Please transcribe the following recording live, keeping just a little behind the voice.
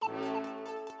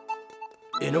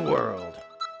In a world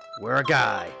where a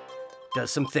guy does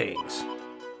some things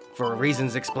for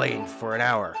reasons explained for an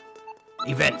hour,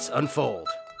 events unfold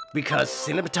because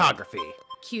cinematography.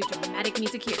 Cue dramatic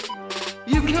music here.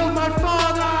 You killed my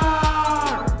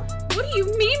father! What do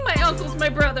you mean my uncle's my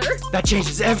brother? That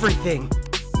changes everything.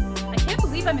 I can't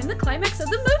believe I'm in the climax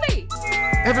of the movie.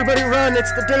 Everybody run,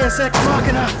 it's the Deus Ex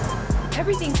Machina.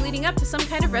 Everything's leading up to some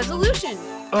kind of resolution.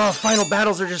 Oh, final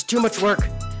battles are just too much work.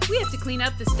 We have to clean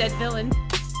up this dead villain.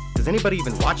 Does anybody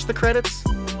even watch the credits?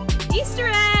 Easter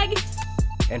egg!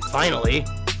 And finally...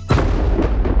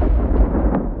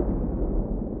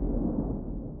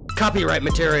 copyright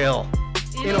material.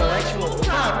 Intellectual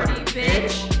property,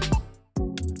 bitch.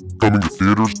 Coming to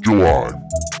theaters July.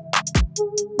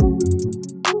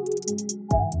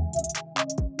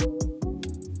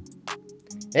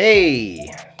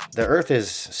 Hey, the Earth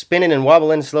is spinning and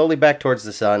wobbling slowly back towards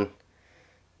the sun.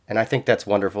 And I think that's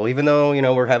wonderful. Even though,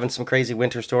 we're having some crazy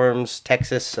winter storms.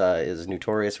 Texas is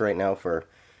notorious right now for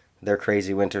their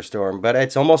crazy winter storm. But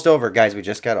it's almost over, guys. We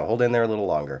just got to hold in there a little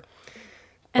longer.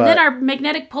 And then our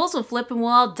magnetic poles will flip and we'll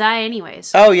all die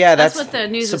anyways. Oh, yeah, that's what the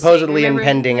news supposedly is saying.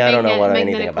 impending. I don't know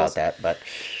anything about poles. that. But,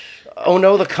 oh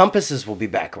no, the compasses will be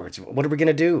backwards. What are we going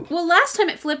to do? Well, last time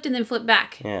it flipped and then flipped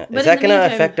back. Yeah. But Is that going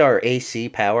to affect our AC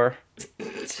power?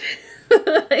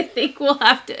 I think we'll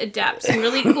have to adapt some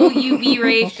really cool UV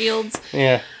ray shields.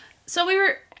 Yeah. So we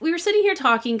were sitting here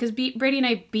talking because Brady and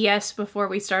I BS before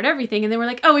we start everything, and then we're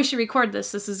like, oh, we should record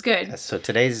this. This is good. So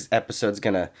today's episode's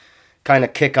going to kind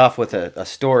of kick off with a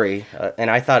story,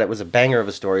 and I thought it was a banger of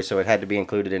a story, so it had to be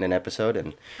included in an episode,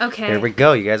 and okay. Here we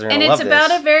go. You guys are going to love this. And it's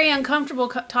about a very uncomfortable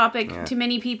topic to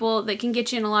many people that can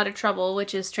get you in a lot of trouble,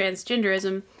 which is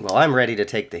transgenderism. Well, I'm ready to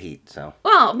take the heat, so.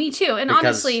 Well, me too, and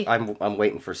because honestly... I'm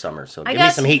waiting for summer, so give me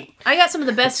some heat. I got some of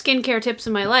the best skincare tips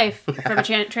in my life from a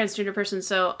transgender person,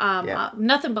 so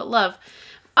nothing but love.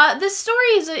 This story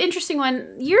is an interesting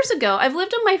one. Years ago, I've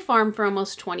lived on my farm for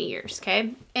almost 20 years,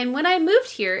 okay? And when I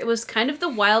moved here, it was kind of the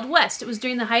Wild West. It was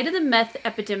during the height of the meth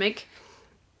epidemic.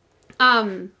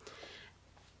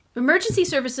 Emergency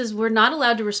services were not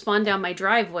allowed to respond down my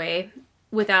driveway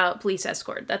without police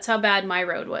escort. That's how bad my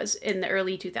road was in the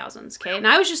early 2000s, okay? And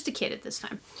I was just a kid at this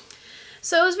time.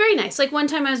 So it was very nice. Like one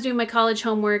time I was doing my college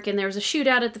homework and there was a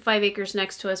shootout at the 5 acres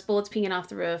next to us, bullets pinging off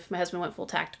the roof. My husband went full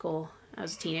tactical. I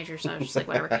was a teenager, so I was just like,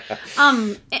 whatever.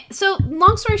 So,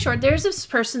 long story short, there's this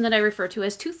person that I refer to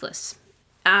as Toothless.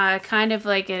 Kind of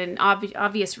like an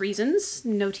obvious reasons,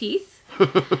 no teeth.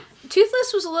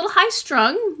 Toothless was a little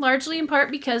high-strung, largely in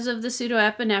part because of the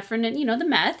pseudoepinephrine and, the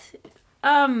meth.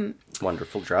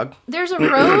 Wonderful drug. There's a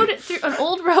road, an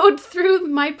old road through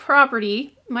my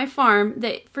property, my farm,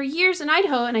 that for years in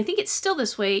Idaho, and I think it's still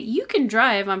this way, you can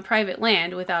drive on private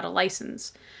land without a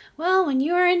license. Well, when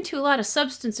you are into a lot of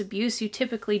substance abuse, you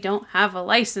typically don't have a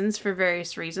license for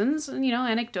various reasons,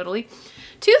 anecdotally.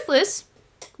 Toothless,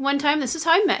 one time, this is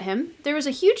how I met him, there was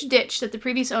a huge ditch that the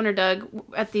previous owner dug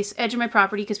at the edge of my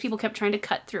property because people kept trying to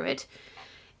cut through it,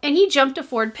 and he jumped a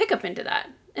Ford pickup into that.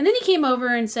 And then he came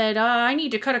over and said, I need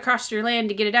to cut across your land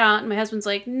to get it out, and my husband's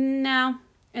like, no.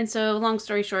 And so, long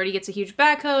story short, he gets a huge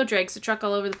backhoe, drags the truck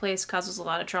all over the place, causes a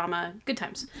lot of trauma. Good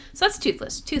times. So that's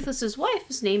Toothless. Toothless's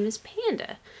wife's name is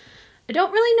Panda. I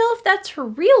don't really know if that's her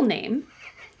real name.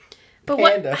 But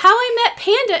how I met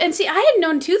Panda, and see, I had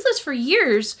known Toothless for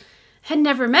years, had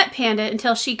never met Panda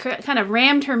until she kind of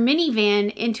rammed her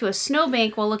minivan into a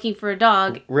snowbank while looking for a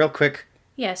dog. Real quick.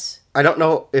 Yes. I don't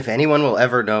know if anyone will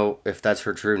ever know if that's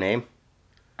her true name.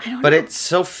 I don't know. But it's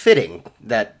so fitting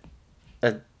that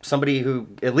somebody who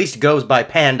at least goes by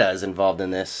Panda is involved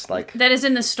in this. That is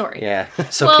in this story. Yeah.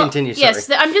 So continue, sorry. Yes,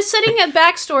 I'm just setting a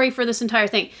backstory for this entire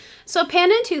thing. So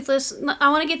Panda and Toothless, I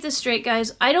want to get this straight,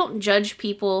 guys. I don't judge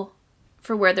people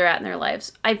for where they're at in their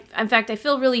lives. In fact, I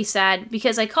feel really sad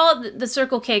because I call it the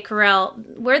Circle K Corral.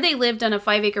 Where they lived on a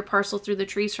 5-acre parcel through the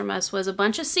trees from us was a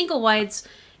bunch of single wides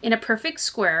in a perfect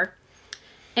square.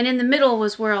 And in the middle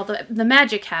was where all the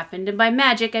magic happened. And by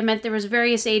magic, I meant there was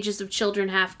various ages of children,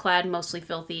 half-clad, mostly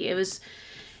filthy. It was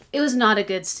not a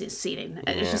good seating.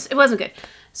 It wasn't good.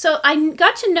 So I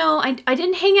got to know, I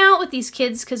didn't hang out with these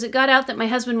kids because it got out that my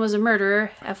husband was a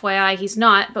murderer. FYI, he's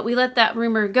not. But we let that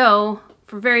rumor go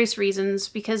for various reasons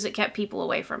because it kept people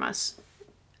away from us.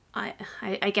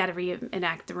 I gotta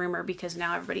reenact the rumor because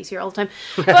now everybody's here all the time.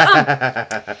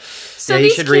 But, so you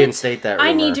should reinstate that rumor.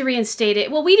 I need to reinstate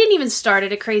it. Well, we didn't even start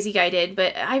it. A crazy guy did,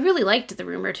 but I really liked the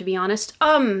rumor, to be honest.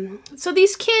 So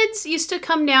these kids used to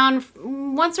come down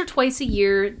once or twice a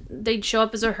year. They'd show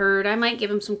up as a herd. I might give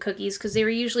them some cookies because they were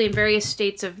usually in various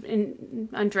states of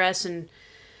undress and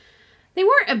they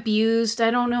weren't abused.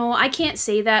 I don't know. I can't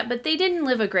say that, but they didn't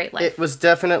live a great life. It was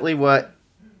definitely what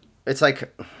it's like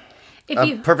If a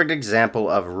you perfect example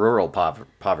of rural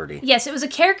poverty. Yes, it was a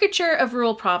caricature of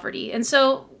rural poverty. And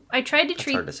so I tried to It's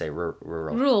treat hard to say rural.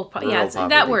 rural, yeah, it's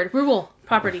poverty. that word, rural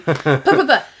property.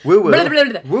 Woo-woo. Blah, blah, blah,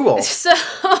 blah. Woo-woo.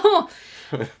 So,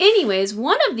 anyways,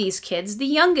 one of these kids, the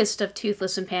youngest of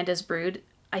Toothless and Panda's brood,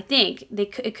 I think,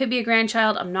 it could be a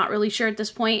grandchild, I'm not really sure at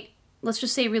this point, let's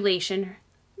just say relation,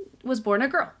 was born a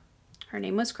girl. Her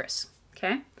name was Chris,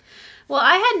 okay? Well,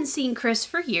 I hadn't seen Chris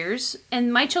for years,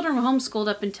 and my children were homeschooled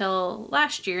up until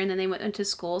last year, and then they went into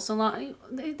school, so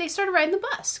they started riding the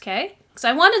bus, okay? Because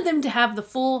I wanted them to have the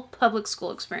full public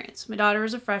school experience. My daughter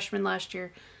was a freshman last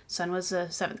year, son was a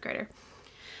 7th grader.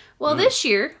 Well, this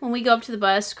year, when we go up to the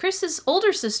bus, Chris's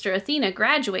older sister, Athena,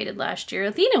 graduated last year.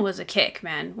 Athena was a kick,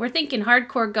 man. We're thinking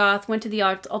hardcore goth, went to the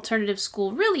alternative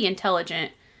school, really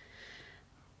intelligent.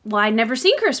 Well, I'd never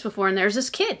seen Chris before, and there's this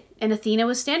kid. And Athena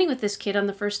was standing with this kid on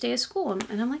the first day of school.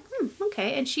 And I'm like,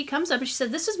 okay. And she comes up and she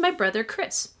said, this is my brother,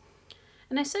 Chris.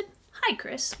 And I said, hi,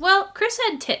 Chris. Well, Chris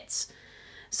had tits.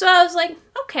 So I was like,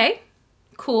 okay,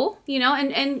 cool. You know,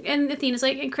 and Athena's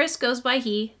like, and Chris goes by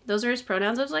he. Those are his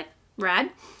pronouns. I was like,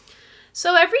 rad.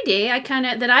 So every day I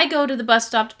go to the bus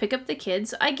stop to pick up the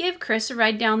kids, I give Chris a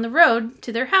ride down the road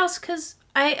to their house because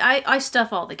I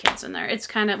stuff all the kids in there. It's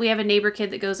we have a neighbor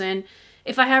kid that goes in.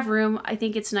 If I have room, I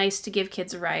think it's nice to give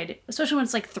kids a ride, especially when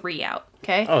it's like 3 out,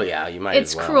 okay? Oh, yeah, you might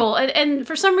It's as well. cruel. And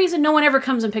for some reason, no one ever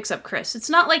comes and picks up Chris. It's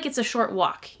not like it's a short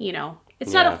walk, you know?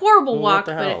 It's not a horrible Well, walk,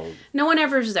 what the but hell? no one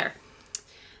ever is there.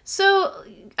 So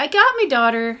I got my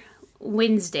daughter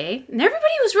Wednesday, and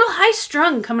everybody was real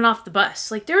high-strung coming off the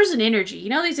bus. Like, there was an energy. You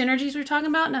know these energies we're talking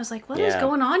about? And I was like, what is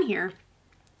going on here?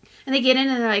 And they get in,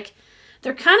 and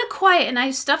they're kind of quiet, and I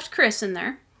stuffed Chris in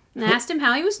there, and I asked him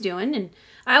how he was doing, and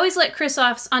I always let Chris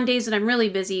off on days that I'm really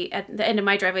busy at the end of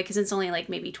my driveway because it's only like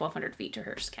maybe 1,200 feet to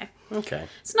hers, okay? Okay.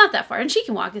 It's not that far, and she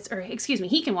can walk,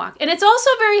 he can walk. And it's also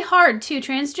very hard, too,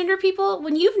 transgender people,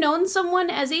 when you've known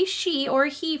someone as a she or a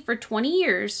he for 20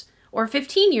 years, or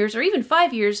 15 years, or even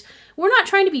 5 years, we're not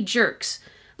trying to be jerks.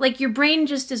 Like, your brain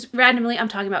just is randomly, I'm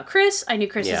talking about Chris, I knew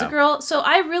Chris as a girl, so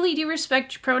I really do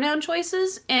respect pronoun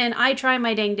choices, and I try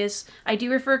my dangest. I do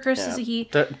refer Chris as a he.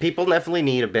 People definitely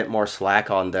need a bit more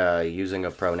slack on the using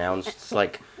of pronouns. It's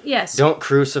like, Yes. don't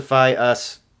crucify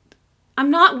us. I'm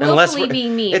not willfully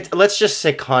being mean. Let's just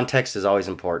say context is always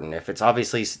important. If it's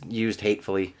obviously used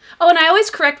hatefully. Oh, and I always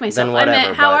correct myself. Then whatever, I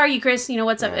meant, how but- are you, Chris? You know,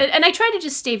 what's up? And I try to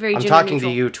just stay very I'm gender talking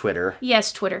neutral. to you, Twitter.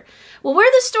 Yes, Twitter. Well, where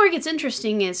this story gets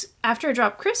interesting is after I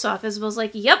dropped Chris off, Isabel's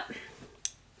like, yep,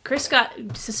 Chris got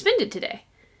suspended today.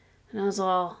 And I was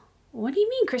all, what do you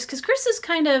mean, Chris? Because Chris is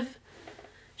kind of,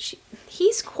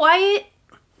 he's quiet,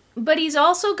 but he's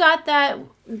also got that,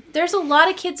 there's a lot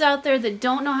of kids out there that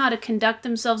don't know how to conduct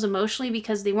themselves emotionally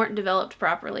because they weren't developed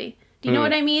properly. Do you know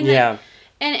what I mean? Yeah.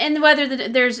 And whether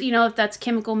there's, you know, if that's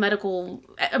chemical, medical,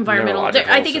 environmental,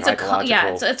 Neurological, I think it's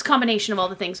psychological. it's a combination of all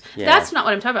the things. Yeah. That's not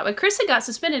what I'm talking about. But Chris had got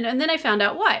suspended, and then I found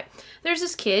out why. There's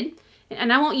this kid,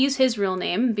 and I won't use his real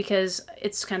name because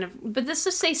it's kind of, but let's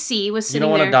just say C was You sitting don't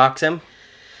want there. to dox him?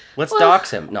 Let's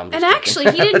dox him. No, I'm just And kidding. actually,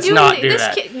 he didn't Let's do not anything. do This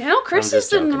that. kid, you know, Chris I'm is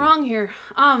just in the joking. wrong here.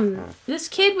 This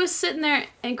kid was sitting there,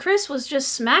 and Chris was just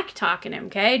smack talking him,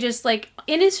 okay, just like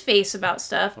in his face about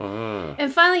stuff.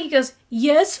 And finally, he goes,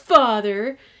 "Yes,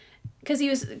 father,"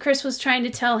 because Chris was trying to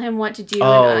tell him what to do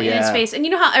in his yeah. face, and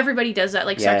you know how everybody does that,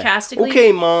 like sarcastically.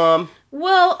 Okay, Mom.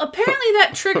 Well, apparently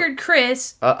that triggered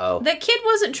Chris. Uh-oh. That kid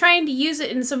wasn't trying to use it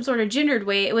in some sort of gendered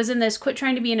way. It was in this quit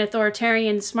trying to be an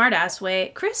authoritarian, smartass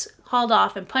way. Chris hauled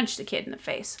off and punched the kid in the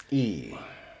face.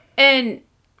 And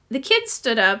the kid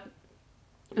stood up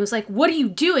and was like, "What are you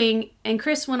doing?" And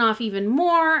Chris went off even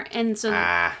more. And so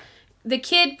the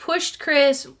kid pushed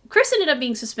Chris. Chris ended up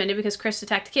being suspended because Chris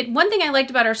attacked the kid. One thing I liked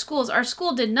about our school is our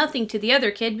school did nothing to the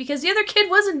other kid because the other kid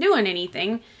wasn't doing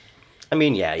anything. I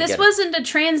mean, yeah. This wasn't a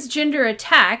transgender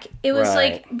attack. It was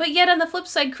Right. but yet on the flip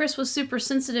side, Chris was super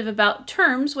sensitive about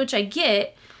terms, which I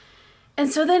get. And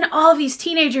so then all of these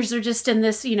teenagers are just in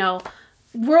this, you know,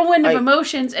 whirlwind of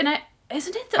emotions. And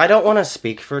isn't it I don't want to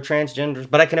speak for transgenders,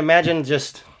 but I can imagine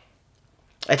it's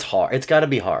hard. It's got to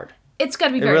be hard. It's got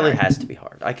to be It very really hard. has to be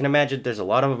hard. I can imagine there's a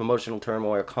lot of emotional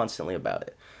turmoil constantly about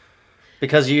it.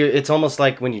 Because it's almost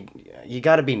like when you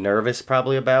got to be nervous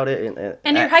probably about it.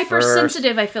 And you're at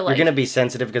hypersensitive, I feel like. You're going to be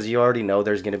sensitive because you already know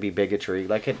there's going to be bigotry.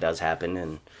 Like, it does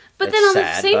happen. But it's then on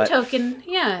sad, the same but- token,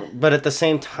 yeah. But at the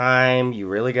same time, you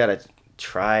really got to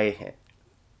try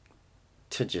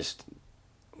to just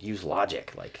use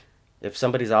logic. Like, if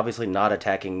somebody's obviously not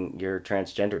attacking your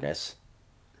transgenderness,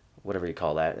 whatever you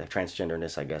call that,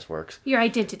 transgenderness, I guess, works. Your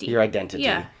identity. Your identity.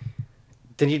 Yeah.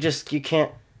 Then you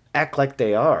can't. act like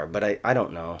they are, but I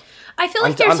don't know. I feel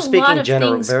like there's a lot of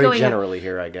things very going on. generally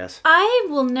here, I guess. I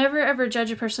will never ever judge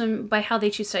a person by how they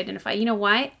choose to identify. You know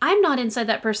why? I'm not inside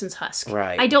that person's husk.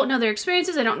 Right. I don't know their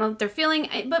experiences. I don't know what they're feeling.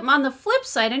 But on the flip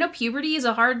side, I know puberty is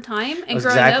a hard time, and growing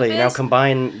Exactly. up is. Now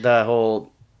combine the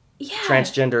whole Yeah.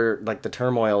 transgender, like the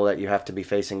turmoil that you have to be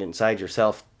facing inside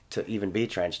yourself to even be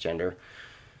transgender.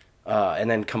 And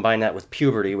then combine that with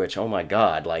puberty, which, oh my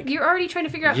God, like... You're already trying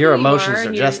to figure out your who emotions you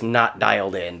are. are just not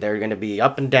dialed in. They're going to be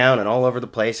up and down and all over the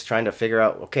place trying to figure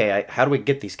out, okay, how do we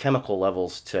get these chemical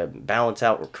levels to balance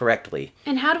out correctly?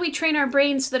 And how do we train our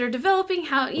brains that are developing?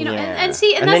 How, you know, Yeah. and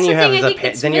see, and then that's you the have thing I think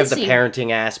that's then missing. you have the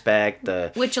parenting aspect,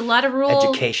 the Which a lot of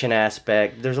education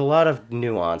aspect. There's a lot of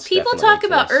nuance. People definitely talk to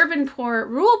about this. urban poor.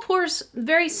 Rural poor is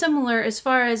very similar as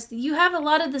far as you have a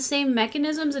lot of the same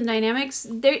mechanisms and dynamics.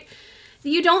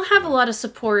 You don't have a lot of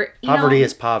support. Poverty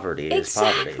is poverty.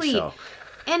 Exactly. Is poverty. So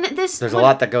And this there's a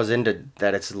lot that goes into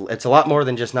that. It's a lot more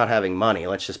than just not having money.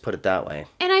 Let's just put it that way.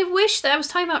 And I wish that I was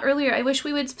talking about earlier. I wish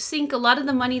we would sink a lot of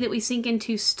the money that we sink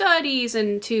into studies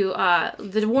and to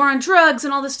the war on drugs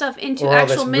and all this stuff into Or all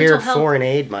actual this mental weird health. foreign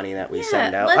aid money that we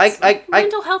send out.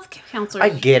 Mental health counselors. I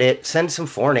get it. Send some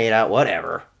foreign aid out,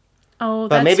 whatever. Oh,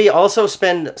 But that's, maybe also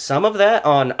spend some of that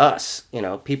on us. You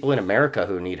know, people in America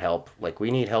who need help. Like, we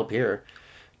need help here.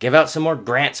 Give out some more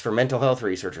grants for mental health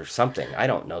research or something. I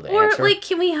don't know the or answer. like,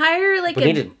 can we hire like we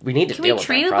need to can deal we with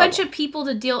train that a bunch problem. of people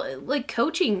to deal like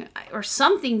coaching or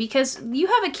something? Because you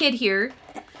have a kid here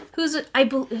who's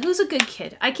a good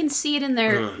kid. I can see it in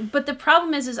there. But the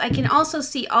problem is I can also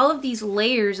see all of these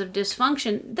layers of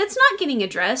dysfunction that's not getting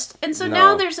addressed. And so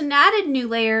now No. there's an added new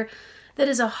layer that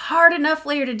is a hard enough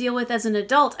layer to deal with as an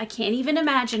adult. I can't even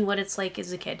imagine what it's like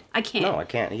as a kid. I can't. No, I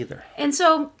can't either. And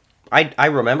so, I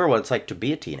remember what it's like to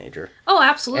be a teenager. oh,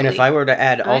 absolutely. And if I were to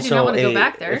add I do not also wanna go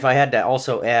back there. if I had to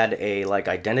also add a like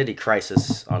identity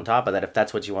crisis on top of that, if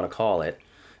that's what you want to call it,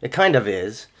 it kind of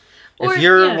is. Or- If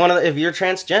you're yeah. if you're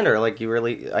transgender, like you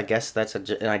really, I guess that's an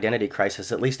identity crisis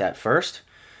at least at first,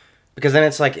 because then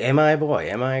it's like, am I a boy?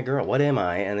 Am I a girl? What am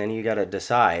I? And then you got to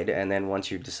decide, and then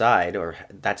once you decide, or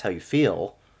that's how you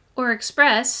feel or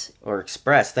express. or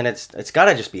express, then it's got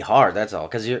to just be hard. That's all,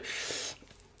 because you're.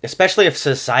 Especially if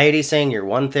society's saying you're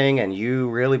one thing and you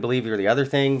really believe you're the other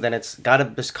thing, then it's got to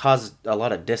just cause a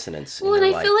lot of dissonance. Well, in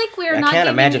and your I feel life. like we're I not can't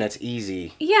giving- imagine it's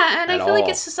easy. Yeah, and I at feel like all.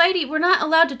 as society, we're not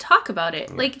allowed to talk about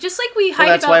it. Like, just like we So hide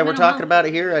that's about why we're mental talking health. about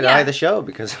it here at Yeah. I the Show,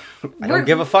 because I We're- don't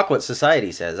give a fuck what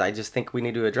society says. I just think we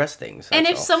need to address things. And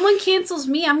that's if all. someone cancels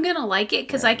me, I'm gonna like it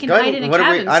because I can Go ahead, hide in a what are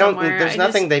we- cabin I don't. somewhere. There's I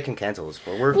nothing just- they can cancel us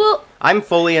for. Well- I'm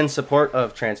fully in support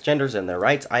of transgenders and their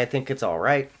rights. I think it's all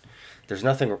right. There's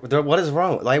nothing. What is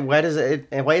wrong? Like, why is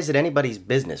it anybody's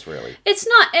business, really? It's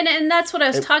not, and that's what I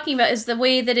was talking about is the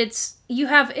way that it's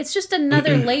just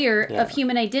another layer Yeah. of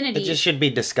human identity. It just should be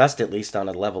discussed at least on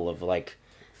a level of like,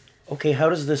 okay, how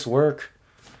does this work?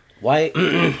 Why?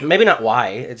 Maybe not why.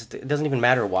 It doesn't even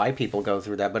matter why people go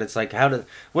through that, but it's like,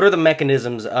 what are the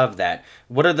mechanisms of that?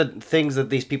 What are the things that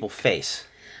these people face?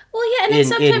 well, yeah, and I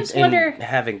sometimes wonder,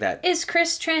 having that. is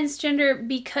Chris transgender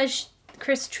because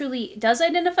Chris truly does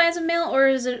identify as a male, or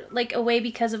is it like a way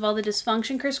because of all the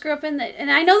dysfunction Chris grew up in?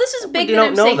 And I know this is big. You that don't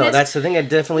I'm know saying though. this. That's the thing. It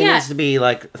definitely Yeah. needs to be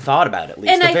like thought about at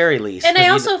least, the very least. And 'cause I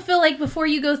you also feel like before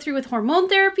you go through with hormone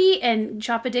therapy and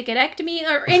chopadicodectomy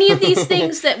or any of these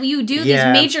things that you do,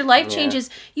 Yeah, these major life yeah.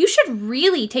 changes, you should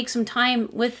really take some time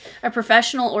with a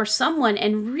professional or someone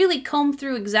and really comb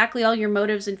through exactly all your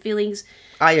motives and feelings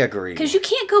I agree. because you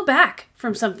can't go back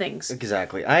from some things.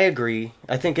 Exactly. I agree.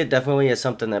 I think it definitely is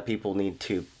something that people need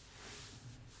to.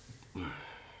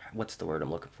 What's the word I'm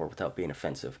looking for without being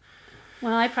offensive?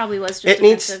 Well, I probably was just It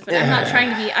needs- offensive, but I'm not trying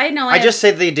to be. I know I just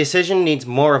say the decision needs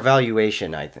more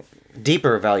evaluation, I think.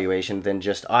 Deeper evaluation than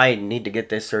just, I need to get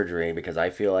this surgery because I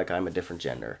feel like I'm a different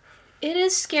gender. it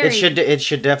is scary. It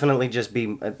should definitely just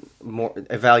be more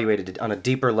evaluated on a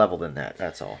deeper level than that.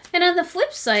 That's all. And on the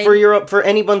flip side, For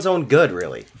anyone's own good,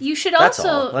 really. you should That's also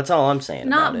all. That's all I'm saying.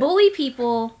 not about it. bully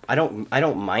people. I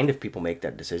don't mind if people make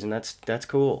that decision. That's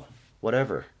cool.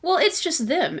 Whatever. Well, it's just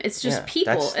them. It's just Yeah,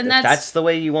 people, and if that's the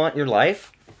way you want your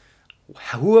life.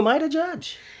 Who am I to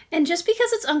judge? And just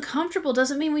because it's uncomfortable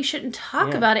doesn't mean we shouldn't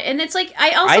talk Yeah. about it. And it's like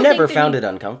I also I never think that found it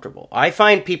uncomfortable. I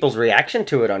find people's reaction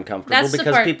to it uncomfortable That's the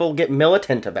because part. people get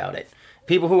militant about it.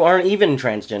 People who aren't even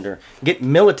transgender get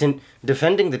militant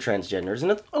defending the transgenders,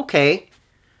 and it's okay.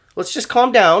 Let's just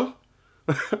calm down.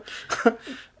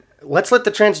 let's let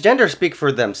the transgender speak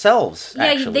for themselves. Yeah,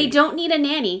 Actually, they don't need a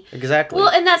nanny. Exactly. Well,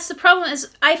 and that's the problem is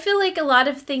I feel like a lot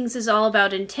of things is all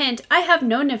about intent. I have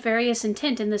no nefarious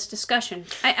intent in this discussion.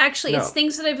 It's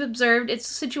things that I've observed, it's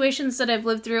situations that I've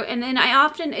lived through, and then I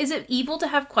often, is it evil to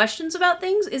have questions about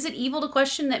things? Is it evil to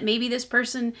question that maybe this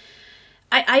person,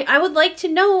 I would like to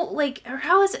know, like, or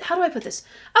how do I put this?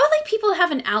 I would like people to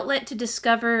have an outlet to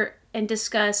discover and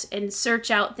discuss and search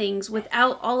out things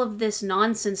without all of this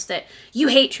nonsense that you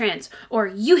hate trans or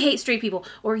you hate straight people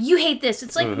or you hate this.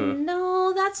 It's like,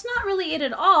 no, that's not really it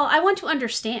at all. I want to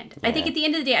understand. Yeah. I think at the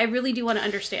end of the day, I really do want to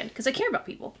understand because I care about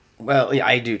people. Well, yeah,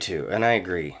 I do too, and I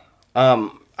agree.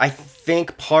 I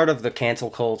think part of the cancel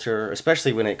culture,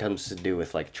 especially when it comes to do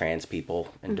with like trans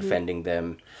people and defending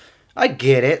them, I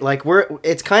get it. Like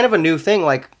it's kind of a new thing.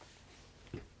 Like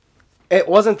it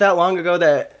wasn't that long ago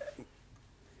that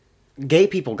gay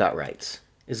people got rights.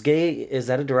 Is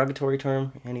that a derogatory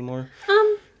term anymore?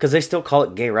 Because they still call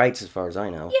it gay rights as far as I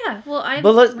know. Yeah,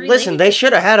 well, listen, they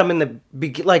should have had them in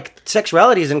the like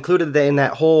sexuality is included in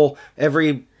that whole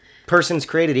every person's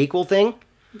created equal thing.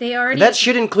 They already that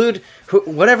should include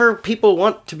whatever people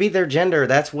want to be their gender.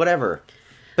 That's whatever.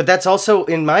 But that's also,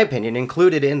 in my opinion,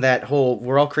 included in that whole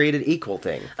 "we're all created equal"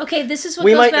 thing. Okay, this is what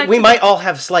we might all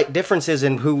have slight differences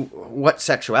in what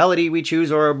sexuality we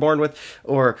choose or are born with,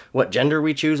 or what gender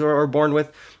we choose or are born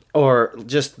with, or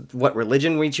just what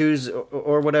religion we choose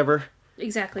or whatever.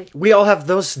 Exactly. We all have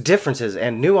those differences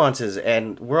and nuances,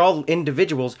 and we're all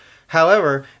individuals.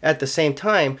 However, at the same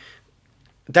time,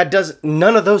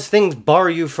 none of those things bar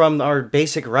you from our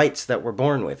basic rights that we're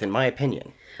born with, in my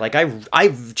opinion. Like,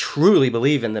 I truly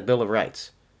believe in the Bill of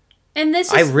Rights. And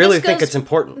I really think it's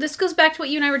important. This goes back to what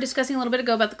you and I were discussing a little bit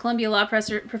ago about the Columbia law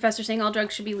professor saying all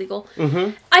drugs should be legal.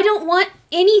 Mm-hmm. I don't want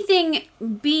anything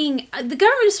being... The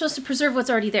government is supposed to preserve what's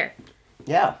already there.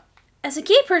 Yeah. As a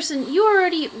gay person, you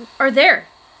already are there.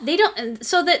 They don't...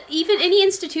 So that even any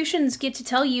institutions get to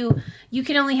tell you, you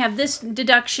can only have this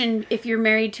deduction if you're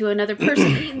married to another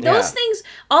person. Those things,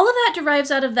 all of that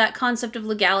derives out of that concept of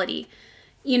legality.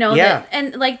 You know,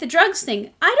 and like the drugs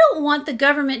thing, I don't want the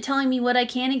government telling me what I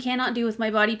can and cannot do with my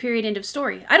body, period, end of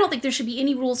story. I don't think there should be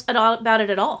any rules at all about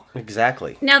it at all.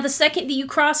 Exactly. Now, the second that you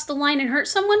cross the line and hurt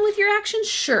someone with your actions,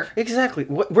 sure. Exactly.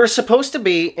 We're supposed to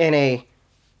be in a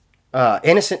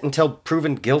innocent until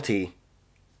proven guilty,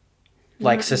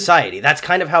 like, society. That's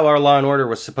kind of how our law and order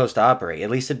was supposed to operate.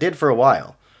 At least it did for a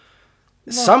while.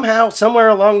 Well, somehow, somewhere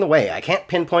along the way, I can't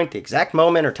pinpoint the exact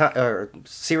moment or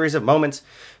series of moments,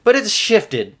 but it's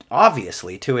shifted,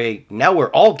 obviously, to now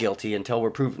we're all guilty until we're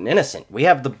proven innocent. We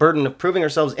have the burden of proving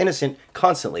ourselves innocent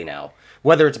constantly now,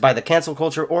 whether it's by the cancel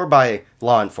culture or by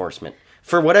law enforcement.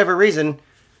 For whatever reason,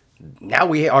 now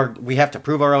we have to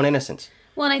prove our own innocence.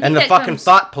 Well, and I think the fucking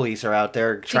thought police are out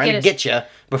there trying to get you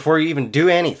before you even do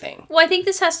anything. Well, I think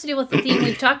this has to do with the theme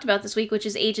we've talked about this week, which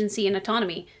is agency and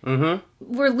autonomy. Mm-hmm.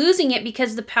 We're losing it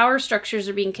because the power structures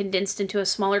are being condensed into a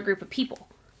smaller group of people.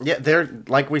 Yeah, they're,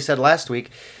 like we said last week,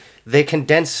 they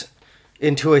condense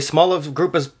into a small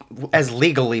group as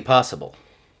legally possible.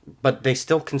 But they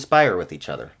still conspire with each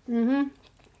other. Mm-hmm.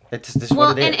 It's just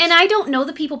what it is. And I don't know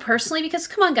the people personally because,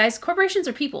 come on, guys, corporations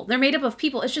are people. They're made up of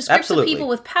people. It's just groups of people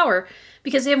with power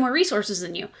because they have more resources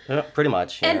than you. Yeah, pretty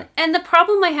much, yeah. And the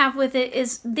problem I have with it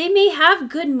is they may have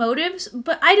good motives,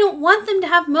 but I don't want them to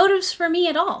have motives for me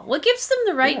at all. What gives them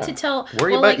the right to tell...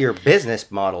 Worry about your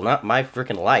business model, not my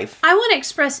freaking life. I want to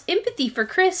express empathy for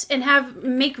Chris and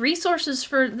make resources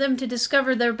for them to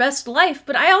discover their best life,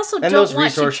 but I also don't want to tell them...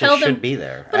 And those resources should be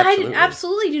there. But I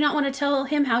absolutely do not want to tell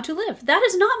him how to live. That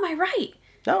is not my right.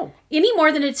 No. Any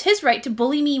more than it's his right to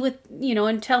bully me with,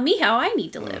 and tell me how I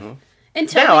need to live. Mm-hmm.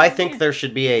 I think there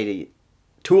should be a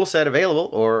tool set available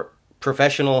or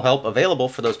professional help available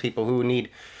for those people who need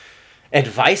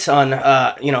advice on,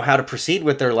 how to proceed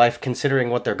with their life considering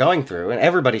what they're going through. And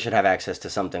everybody should have access to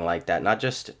something like that, not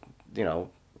just,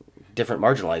 different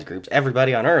marginalized groups.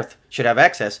 Everybody on Earth should have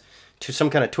access to some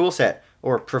kind of tool set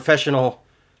or professional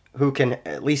who can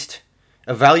at least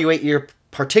evaluate your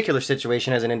particular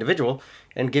situation as an individual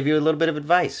and give you a little bit of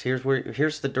advice. Here's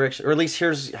the direction, or at least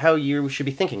here's how you should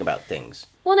be thinking about things.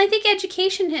 Well, and I think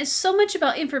education is so much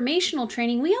about informational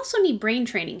training. We also need brain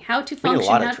training, how to function. We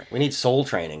need a lot of we need soul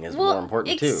training is more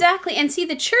important too. Exactly. And see,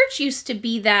 the church used to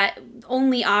be that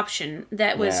only option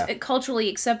that was culturally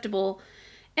acceptable.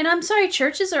 And I'm sorry,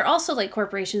 churches are also like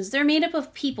corporations. They're made up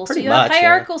of people. Pretty so you have much,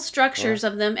 hierarchical structures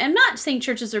of them. And I'm not saying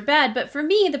churches are bad, but for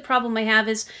me, the problem I have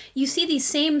is you see these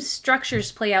same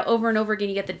structures play out over and over again.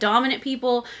 You get the dominant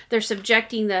people, they're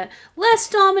subjecting the less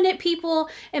dominant people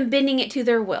and bending it to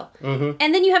their will. And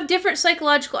then you have different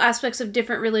psychological aspects of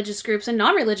different religious groups and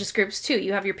non-religious groups too.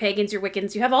 You have your pagans, your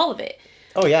Wiccans, you have all of it.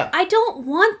 Oh, yeah. I don't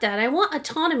want that. I want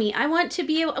autonomy. I want to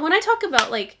be able, when I talk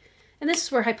about like, and this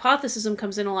is where hypothesism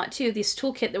comes in a lot too, this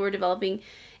toolkit that we're developing,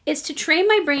 is to train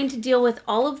my brain to deal with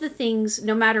all of the things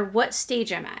no matter what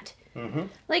stage I'm at.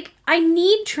 Like, I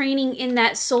need training in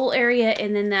that soul area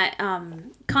and in that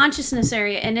consciousness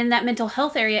area and in that mental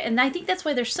health area. And I think that's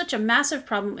why there's such a massive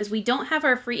problem is we don't have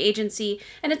our free agency.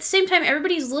 And at the same time,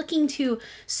 everybody's looking to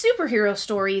superhero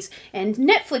stories and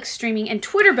Netflix streaming and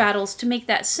Twitter battles to make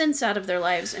that sense out of their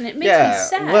lives. And it makes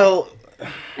me sad. Well,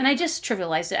 and I just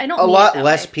trivialized it. I don't a mean lot it that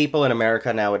less way. people in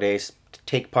America nowadays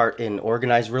take part in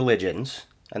organized religions,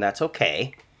 and that's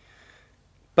okay.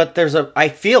 But I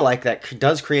feel like that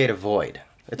does create a void.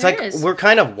 It's There like is. we're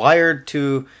kind of wired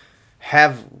to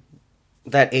have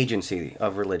that agency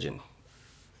of religion,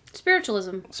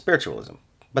 spiritualism.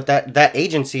 But that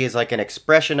agency is like an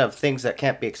expression of things that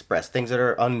can't be expressed, things that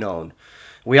are unknown.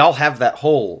 We all have that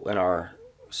hole in our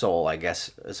soul, I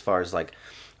guess, as far as like,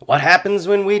 what happens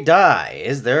when we die?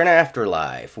 Is there an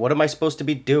afterlife? What am I supposed to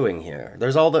be doing here?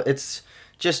 It's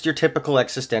just your typical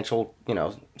existential,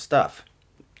 stuff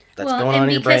that's going on in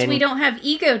your brain. And because we don't have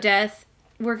ego death,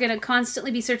 we're going to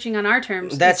constantly be searching on our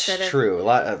terms. That's instead of, true. A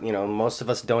lot of, most of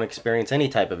us don't experience any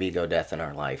type of ego death in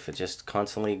our life. It just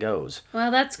constantly goes. Well,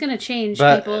 that's going to change,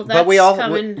 people. That's But we all.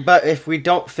 coming. But if we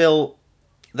don't fill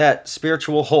that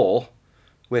spiritual hole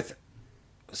with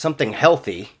something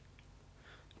healthy,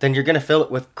 then you're going to fill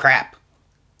it with crap.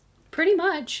 Pretty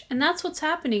much. And that's what's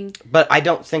happening. But I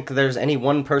don't think there's any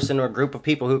one person or group of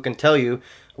people who can tell you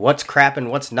what's crap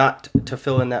and what's not to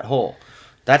fill in that hole.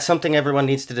 That's something everyone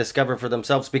needs to discover for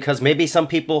themselves, because maybe some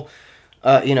people,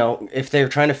 if they're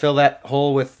trying to fill that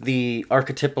hole with the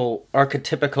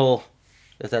archetypical,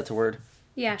 if that's a word?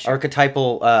 Yeah, sure.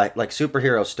 Archetypal, like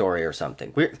superhero story or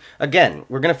something. We're going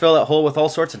to fill that hole with all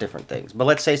sorts of different things. But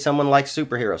let's say someone likes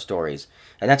superhero stories,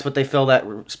 and that's what they fill that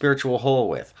spiritual hole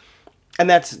with. And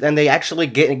they actually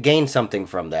gain something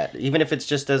from that, even if it's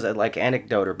just as a like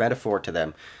anecdote or metaphor to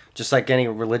them, just like any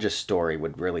religious story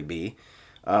would really be.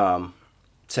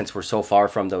 Since we're so far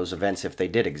from those events, if they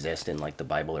did exist in like the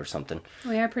Bible or something.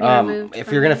 We are pretty removed. If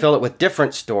from you're going to it. fill it with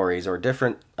different stories or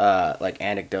different like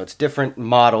anecdotes, different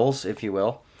models, if you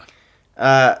will,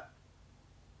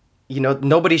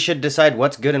 nobody should decide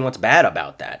what's good and what's bad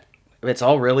about that. It's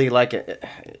all really like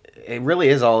it really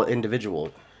is all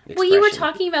individual. Well, you were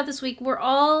expression. talking about this week. We're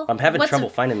all. I'm having trouble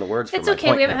finding the words for It's my okay.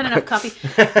 point We haven't now. had enough coffee.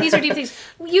 These are deep things.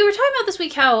 You were talking about this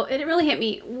week how, and it really hit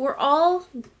me. We're all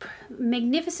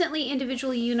magnificently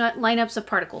individual lineups of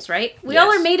particles, right? We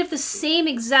all Yes. are made of the same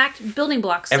exact building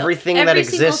blocks. So Everything that every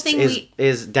single exists thing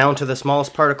is down to the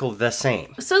smallest particle the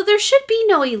same. So there should be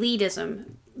no elitism.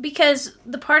 Because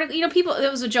the particle, people, it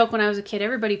was a joke when I was a kid,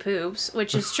 everybody poops,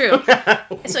 which is true.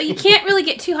 So you can't really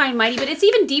get too high and mighty, but it's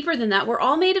even deeper than that. We're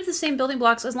all made of the same building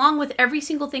blocks, along with every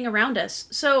single thing around us.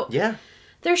 So Yeah.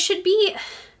 there should be,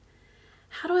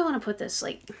 how do I want to put this?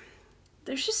 Like,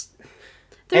 there's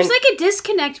like a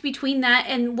disconnect between that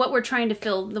and what we're trying to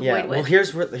fill the void with. Well,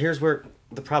 here's where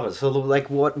the problem is. So, like,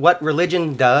 what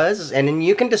religion does, and then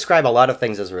you can describe a lot of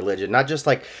things as religion, not just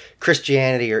like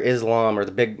Christianity or Islam or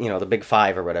the big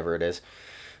five or whatever it is.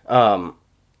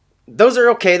 Those are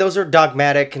okay. Those are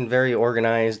dogmatic and very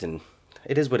organized, and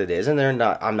it is what it is. And they're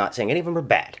not. I'm not saying any of them are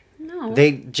bad. No.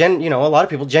 A lot of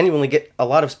people genuinely get a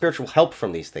lot of spiritual help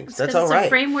from these things. That's all it's right. a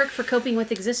framework for coping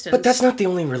with existence. But that's not the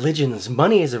only religions.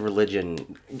 Money is a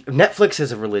religion. Netflix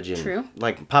is a religion. True.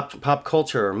 Like pop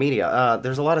culture or media.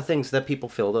 There's a lot of things that people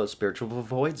fill those spiritual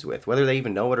voids with, whether they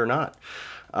even know it or not.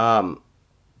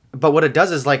 But what it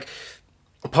does is, like,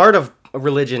 part of a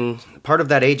religion, part of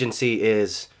that agency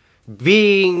is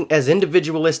being as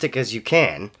individualistic as you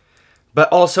can,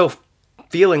 but also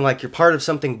feeling like you're part of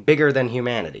something bigger than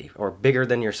humanity, or bigger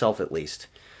than yourself at least.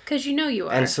 Because you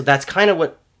are. And so that's kind of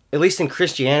what, at least in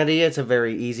Christianity, it's a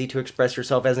very easy to express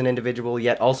yourself as an individual,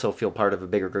 yet also feel part of a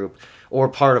bigger group, or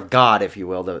part of God, if you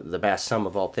will, the vast sum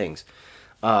of all things.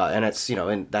 And it's,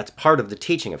 and that's part of the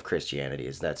teaching of Christianity,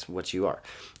 is that's what you are.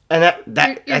 And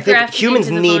You're I think grafted humans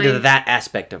into the need vine. that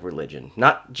aspect of religion,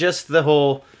 not just the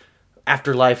whole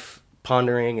afterlife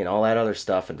pondering and all that other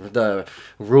stuff, and the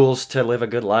rules to live a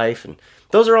good life, and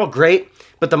those are all great,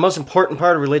 but the most important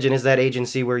part of religion is that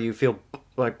agency where you feel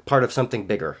like part of something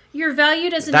bigger. You're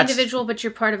valued as an That's- individual, but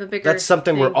you're part of a bigger That's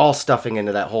something thing. we're all stuffing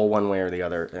into that hole one way or the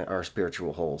other, our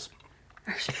spiritual holes.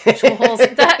 Spiritual holes.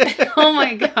 That, oh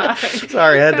my god.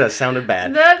 Sorry, that sounded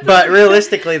bad. That- But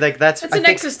realistically, like that's That's an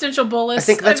existential bolus. I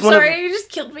think that's I'm one of- sorry, you just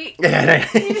killed me.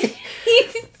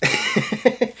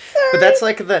 But that's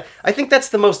like I think that's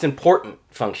the most important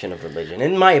function of religion,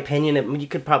 in my opinion.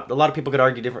 A lot of people could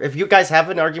argue different. If you guys have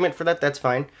an argument for that, that's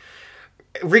fine.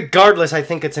 Regardless, I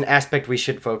think it's an aspect we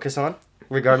should focus on.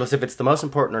 Regardless if it's the most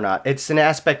important or not, it's an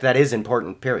aspect that is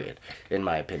important. Period, in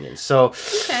my opinion. So,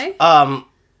 Okay.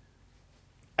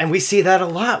 and we see that a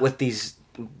lot with these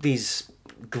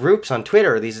groups on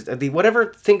Twitter.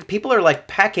 Whatever thing, people are like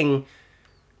packing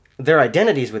their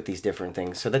identities with these different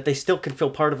things so that they still can feel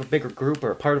part of a bigger group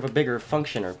or part of a bigger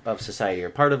function of society or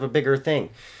part of a bigger thing.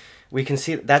 We can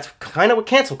see that's kind of what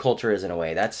cancel culture is in a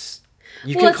way.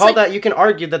 You can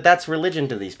argue that that's religion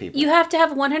to these people. You have to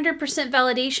have 100%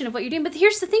 validation of what you're doing. But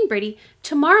here's the thing, Brady.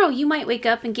 Tomorrow you might wake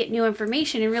up and get new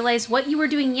information and realize what you were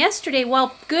doing yesterday,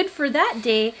 while good for that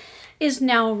day, is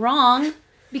now wrong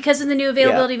because of the new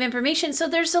availability of information. So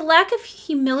there's a lack of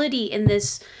humility in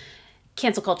this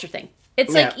cancel culture thing.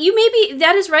 It's like,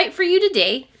 that is right for you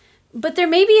today, but there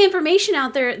may be information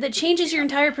out there that changes your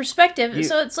entire perspective.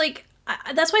 So it's like,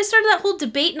 that's why I started that whole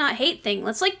debate, not hate thing.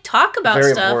 Let's like talk about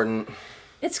Very stuff. important.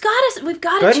 We've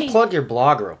got Go to ahead change. and plug your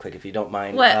blog real quick if you don't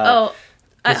mind. What?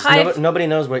 'Cause nobody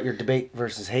knows what your debate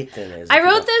versus hate thing is. I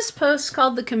wrote this post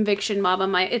called The Conviction Mob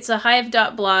on it's a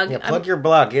hive.blog. Yeah, plug your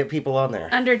blog. Get people on there.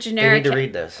 Under generic. They need to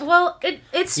read this. Well, it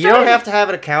started. You don't have to have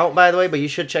an account, by the way, but you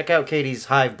should check out Katie's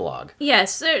Hive blog.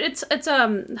 Yes, it's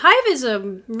Hive is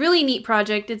a really neat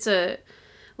project. It's the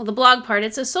blog part.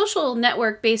 It's a social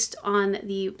network based on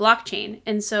the blockchain,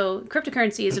 and so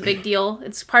cryptocurrency is a big deal.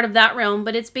 It's part of that realm,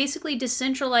 but it's basically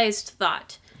decentralized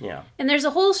thought. Yeah. And there's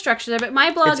a whole structure there. But my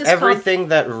blog It's is everything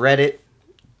that Reddit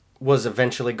was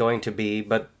eventually going to be,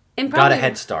 but got a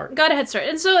head start. Got a head start.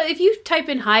 And so if you type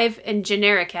in Hive and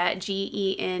Genericat,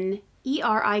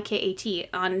 GENERIKAT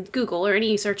on Google or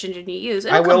any search engine you use,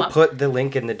 I it'll will come up. put the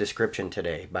link in the description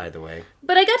today, by the way.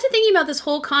 But I got to thinking about this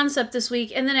whole concept this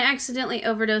week, and then I accidentally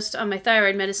overdosed on my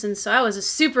thyroid medicine, so I was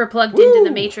super plugged into the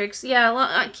matrix.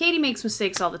 Yeah, Katie makes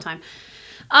mistakes all the time.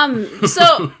 But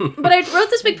I wrote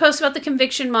this big post about the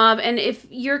conviction mob, and if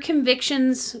your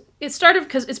convictions, it started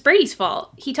because it's Brady's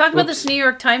fault. He talked about this New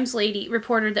York Times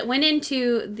reporter that went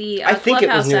into the I think it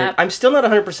was Clubhouse app. I'm still not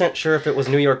 100% sure if it was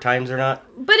New York Times or not.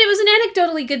 But it was an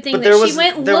anecdotally good thing But that she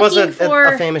went there was looking for...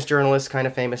 a famous journalist,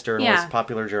 Yeah.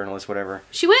 popular journalist, whatever.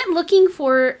 She went looking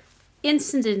for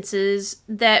incidences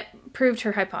that proved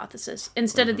her hypothesis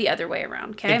instead of the other way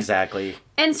around, okay? Exactly.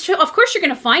 And so, of course, you're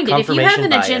going to find it if you have an Confirmation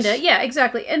bias. agenda. Yeah,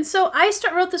 exactly. And so I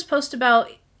wrote this post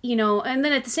about, and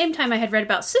then at the same time I had read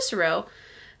about Cicero,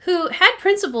 who had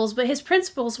principles, but his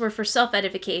principles were for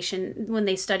self-edification when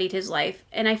they studied his life.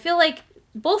 And I feel like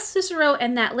both Cicero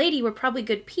and that lady were probably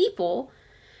good people,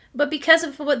 but because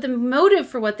of what the motive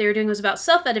for what they were doing was about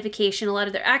self-edification, a lot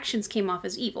of their actions came off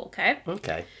as evil, okay?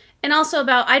 Okay. And also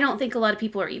about, I don't think a lot of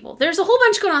people are evil. There's a whole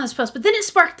bunch going on in this post, but then it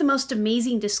sparked the most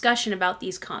amazing discussion about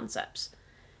these concepts.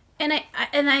 And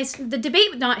the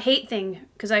debate not hate thing,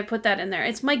 because I put that in there,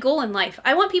 it's my goal in life.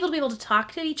 I want people to be able to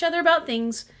talk to each other about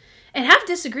things and have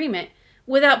disagreement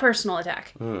without personal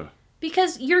attack.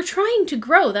 Because you're trying to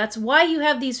grow. That's why you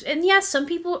have these. And yes, some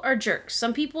people are jerks.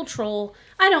 Some people troll.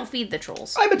 I don't feed the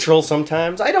trolls. I'm a troll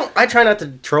sometimes. I try not to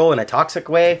troll in a toxic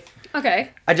way.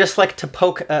 Okay. I just like to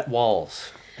poke at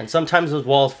walls. And sometimes those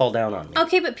walls fall down on me.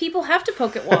 Okay, but people have to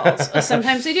poke at walls.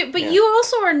 Sometimes they do. But you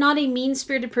also are not a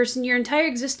mean-spirited person. Your entire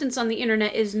existence on the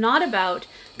internet is not about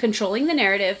controlling the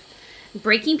narrative,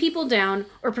 breaking people down,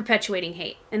 or perpetuating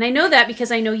hate. And I know that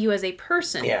because I know you as a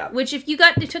person. Yeah. Which if you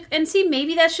and see,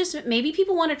 maybe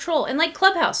people want to troll. And like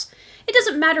Clubhouse, it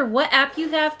doesn't matter what app you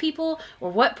have, people, or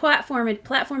what platform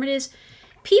it is.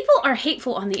 People are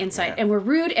hateful on the inside, and we're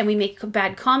rude, and we make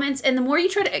bad comments. And the more you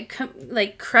try to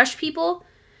crush people...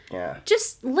 Yeah.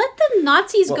 Just let the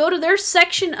Nazis go to their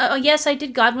section. Oh, yes, I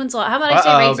did Godwin's Law. How about I say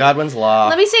racism? Godwin's Law.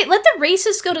 Let me say, let the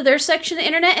racists go to their section of the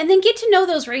internet and then get to know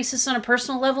those racists on a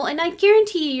personal level, and I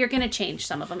guarantee you you're going to change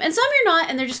some of them. And some you're not,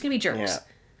 and they're just going to be jerks.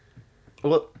 Yeah.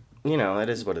 Well, it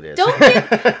is what it is. Don't give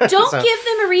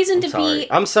them a reason to be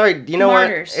I'm sorry. You know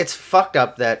martyrs. what? It's fucked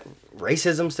up that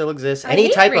racism still exists. I Any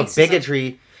hate type racism. of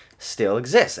bigotry still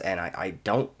exists, and I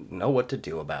don't know what to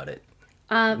do about it.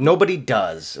 Nobody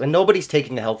does, and nobody's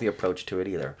taking a healthy approach to it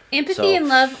either. Empathy and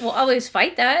love will always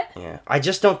fight that. Yeah, I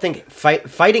just don't think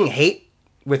fighting hate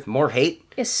with more hate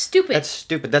Is stupid. That's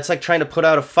stupid. That's like trying to put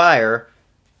out a fire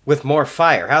with more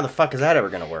fire. How the fuck is that ever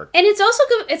going to work? And it's also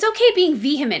good. It's okay being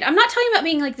vehement. I'm not talking about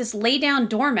being like this lay down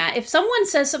doormat. If someone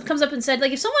comes up and said,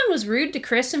 like, if someone was rude to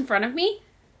Chris in front of me,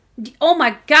 oh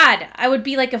my God, I would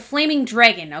be like a flaming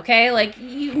dragon. Okay, like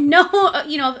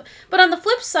But on the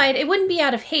flip side, it wouldn't be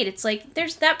out of hate. It's like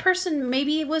there's that person.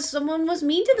 Maybe someone was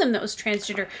mean to them that was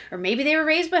transgender, or maybe they were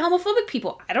raised by homophobic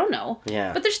people. I don't know.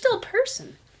 Yeah. But they're still a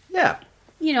person. Yeah.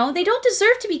 They don't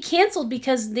deserve to be canceled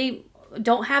because they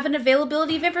don't have an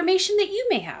availability of information that you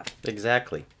may have.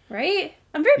 Exactly. Right?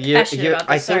 I'm very passionate about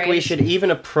this. I think we should even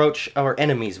approach our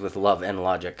enemies with love and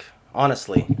logic.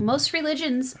 Honestly. Most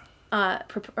religions are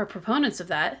proponents of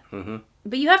that. Mm-hmm.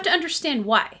 But you have to understand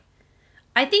why.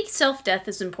 I think self-death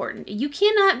is important. You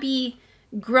cannot be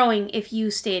growing if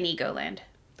you stay in ego land.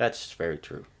 That's very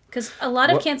true. Because a lot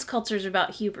of cancel culture is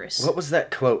about hubris. What was that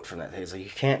quote from that? It's like, you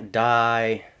can't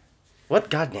die... What?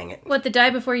 God dang it. What, the die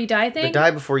before you die thing? The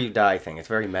die before you die thing. It's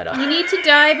very meta. You need to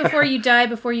die before you die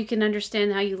before you can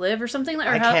understand how you live or something like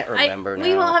that. I can't remember now.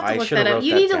 We will have to look that up.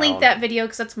 You need to link down. that video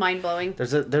because that's mind-blowing.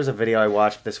 There's a video I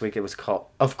watched this week. It was called...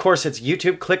 Of course, it's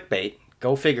YouTube clickbait.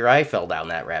 Go figure, I fell down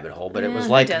that rabbit hole. But it was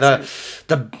like the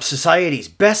society's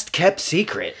best kept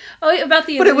secret. Oh, about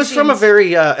the illusions. But it was from a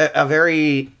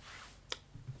very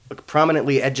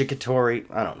prominently educatory...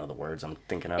 I don't know the words I'm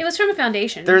thinking of. It was from a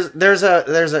foundation. It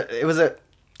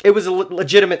was a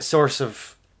legitimate source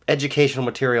of educational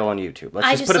material on YouTube.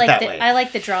 Let's just put it that way. I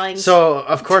like the drawings. So,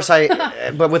 of course,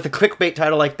 but with a clickbait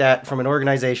title like that from an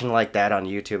organization like that on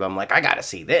YouTube, I'm like, I gotta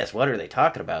see this. What are they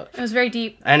talking about? It was very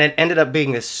deep. And it ended up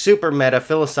being this super meta,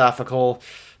 philosophical,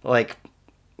 like,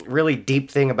 really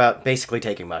deep thing about basically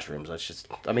taking mushrooms.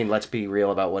 Let's be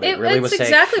real about what it really was saying.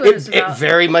 Exactly what it was about. It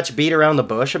very much beat around the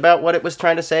bush about what it was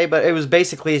trying to say, but it was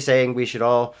basically saying we should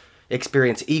all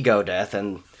experience ego death.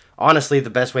 And honestly,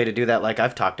 the best way to do that, like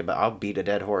I've talked about, I'll beat a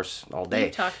dead horse all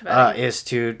day, is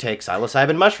to take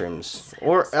psilocybin mushrooms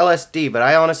or LSD. But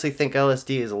I honestly think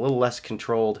LSD is a little less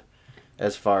controlled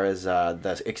as far as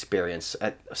the experience.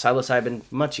 Psilocybin,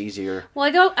 much easier. Well,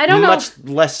 I don't know. Much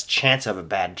less chance of a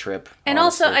bad trip. And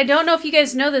honestly. Also, I don't know if you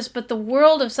guys know this, but the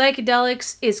world of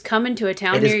psychedelics is coming to a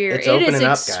town near you. It is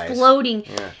exploding.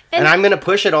 Yeah. And I'm going to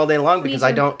push it all day long because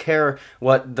I don't care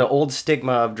what the old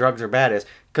stigma of drugs are bad is,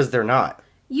 because they're not.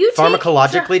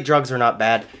 Pharmacologically, drugs are not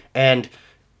bad. And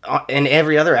in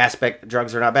every other aspect,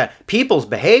 drugs are not bad. People's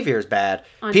behavior is bad.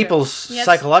 People's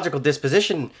psychological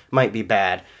disposition might be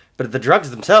bad. But the drugs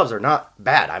themselves are not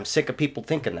bad. I'm sick of people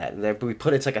thinking that.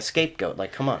 It's like a scapegoat.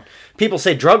 Like, come on. People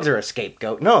say drugs are a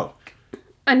scapegoat. No.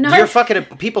 Your fucking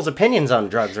people's opinions on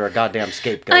drugs are a goddamn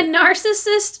scapegoat. A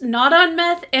narcissist not on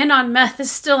meth and on meth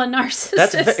is still a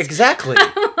narcissist. That's exactly.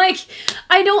 Like,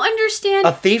 I don't understand.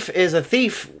 A thief is a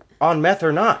thief on meth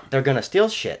or not. They're going to steal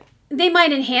shit. They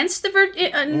might enhance the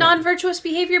non-virtuous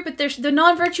behavior, but the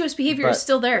non-virtuous behavior is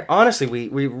still there. Honestly,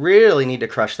 we really need to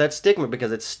crush that stigma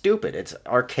because it's stupid. It's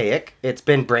archaic.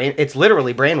 It's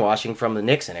literally brainwashing from the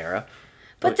Nixon era.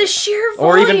 But the sheer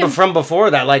volume. Or even from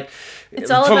before that, like it's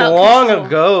all from about long control.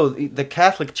 ago, the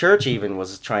Catholic Church even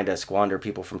was trying to squander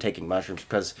people from taking mushrooms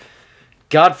because,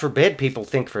 God forbid, people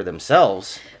think for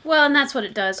themselves. Well, and that's what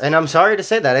it does. And I'm sorry to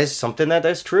say that is something that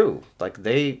is true. Like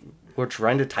they were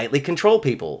trying to tightly control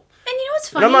people. And you know what's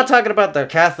funny? And I'm not talking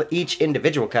about each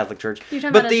individual Catholic church,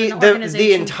 but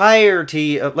the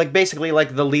entirety of, like, basically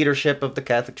like the leadership of the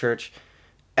Catholic Church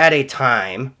at a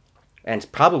time,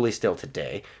 and probably still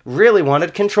today, really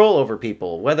wanted control over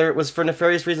people, whether it was for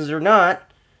nefarious reasons or not.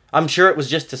 I'm sure it was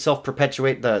just to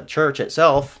self-perpetuate the church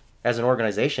itself as an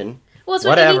organization. Well, it's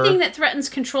like anything that threatens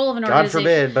control of an organization. God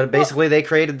forbid, but basically they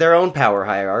created their own power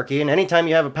hierarchy, and anytime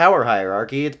you have a power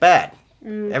hierarchy, it's bad.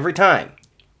 Every time.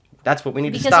 That's what we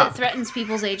need to stop. Because it threatens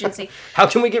people's agency. How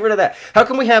can we get rid of that? How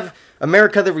can we have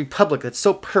America the Republic that's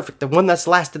so perfect, the one that's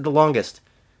lasted the longest,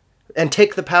 and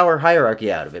take the power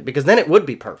hierarchy out of it? Because then it would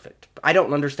be perfect. I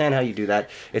don't understand how you do that.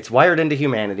 It's wired into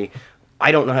humanity.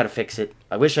 I don't know how to fix it.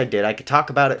 I wish I did. I could talk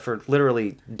about it for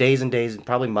literally days and days, and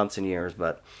probably months and years,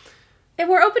 but... And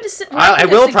we're open to I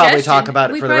will probably talk about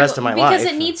it for the rest of my life. Because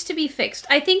it needs to be fixed.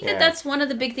 I think that's one of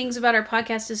the big things about our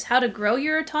podcast is how to grow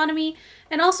your autonomy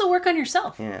and also work on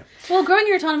yourself. Yeah. Well, growing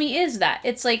your autonomy is that.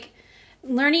 It's like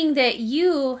learning that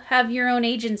you have your own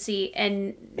agency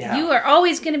and you are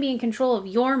always going to be in control of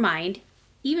your mind.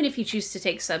 Even if you choose to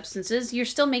take substances, you're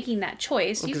still making that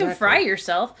choice. Exactly. You can fry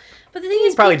yourself. But the thing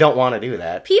is... You probably don't want to do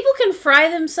that. People can fry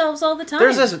themselves all the time.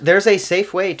 There's a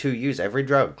safe way to use every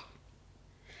drug.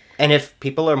 And if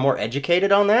people are more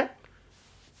educated on that,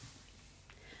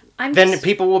 then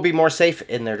people will be more safe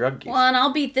in their drug use. Well, and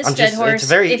I'll beat this dead horse.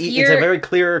 It's a very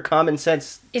clear, common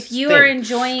sense. If you thing. are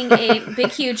enjoying a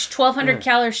big, huge 1,200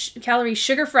 calorie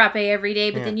sugar frappe every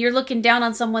day, but then you're looking down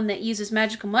on someone that uses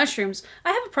magical mushrooms,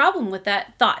 I have a problem with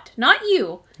that thought. Not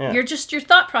you. Yeah. You're just your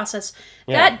thought process.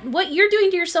 Yeah. What you're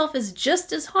doing to yourself is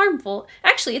just as harmful.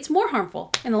 Actually, it's more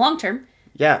harmful in the long term.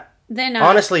 Yeah. Then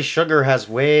honestly, sugar has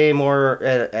way more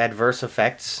adverse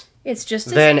effects. It's just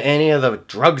than any of the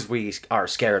drugs we are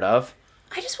scared of.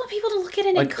 I just want people to look at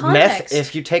it like in context. Meth,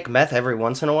 if you take meth every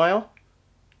once in a while,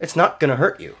 it's not going to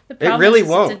hurt you. The problem it really is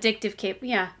won't. It's addictive.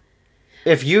 Yeah.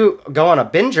 If you go on a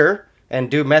binger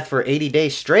and do meth for 80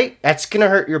 days straight, that's going to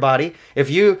hurt your body. If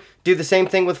you do the same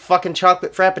thing with fucking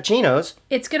chocolate frappuccinos,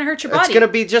 it's going to hurt your body. It's going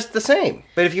to be just the same.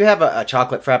 But if you have a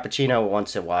chocolate frappuccino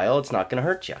once in a while, it's not going to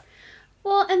hurt you.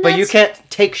 Well, and but you can't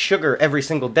take sugar every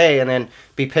single day and then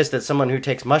be pissed at someone who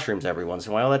takes mushrooms every once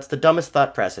in a while. That's the dumbest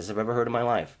thought process I've ever heard in my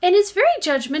life. And it's very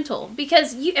judgmental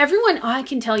because I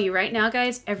can tell you right now,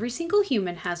 guys, every single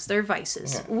human has their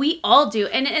vices. Yeah. We all do.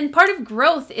 And part of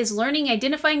growth is learning,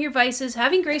 identifying your vices,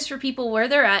 having grace for people where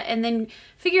they're at, and then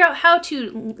figure out how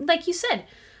to, like you said,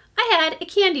 I had a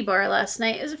candy bar last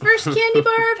night. It was the first candy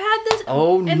bar I've had this.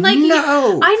 Oh, and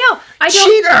no. I know.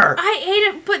 Cheater! I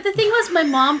ate it. But the thing was, my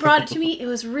mom brought it to me. It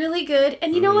was really good.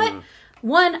 And you know what?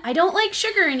 One, I don't like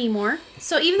sugar anymore.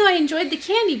 So even though I enjoyed the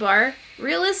candy bar,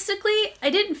 realistically, I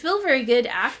didn't feel very good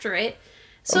after it.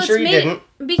 So I'm sure you didn't.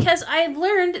 Because I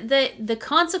learned that the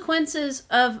consequences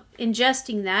of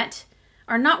ingesting that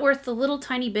are not worth the little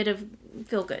tiny bit of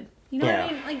feel good. You know what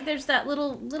I mean? Like, there's that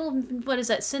little, what is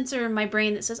that, sensor in my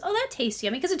brain that says, oh, that tastes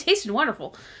yummy, because it tasted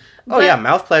wonderful. But,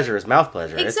 mouth pleasure is mouth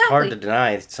pleasure. Exactly. It's hard to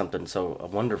deny something so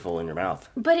wonderful in your mouth.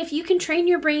 But if you can train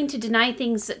your brain to deny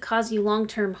things that cause you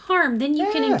long-term harm, then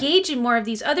you can engage in more of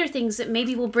these other things that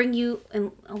maybe will bring you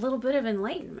a little bit of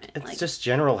enlightenment. It's just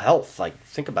general health. Like,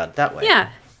 think about it that way.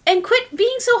 Yeah. And quit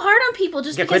being so hard on people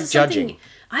just because quit of something. Judging.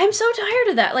 I'm so tired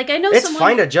of that. Like, I know it's someone...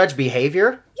 fine to judge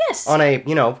behavior. Yes. On a,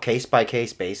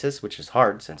 case-by-case basis, which is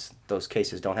hard since those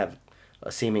cases don't have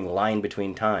a seeming line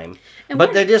between time.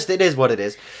 But it is what it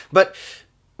is. But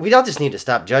we all just need to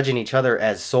stop judging each other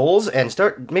as souls and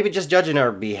start maybe just judging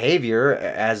our behavior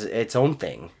as its own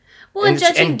thing. Well,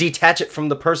 and detach it from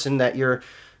the person that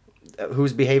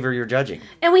whose behavior you're judging.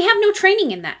 And we have no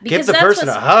training in that. Give the person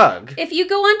a hug. If you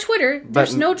go on Twitter,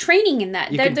 there's no training in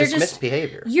that. You can dismiss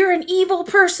behavior. You're an evil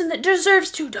person that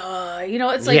deserves to die. You know,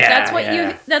 it's like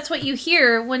that's what you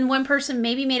hear when one person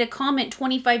maybe made a comment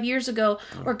 25 years ago,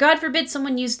 or God forbid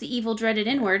someone used the evil dreaded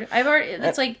N-word.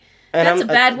 That's a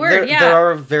bad word. There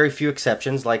are very few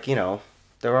exceptions, like,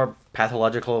 there are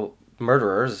pathological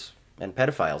murderers and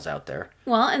pedophiles out there.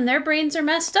 Well, and their brains are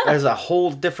messed up. That's a whole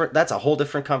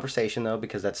different conversation, though,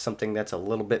 because that's something that's a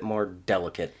little bit more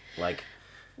delicate. Like,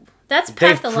 that's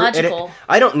pathological.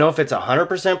 I don't know if it's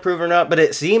 100% proven or not, but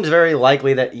it seems very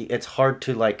likely that it's hard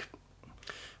to, like,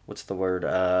 what's the word?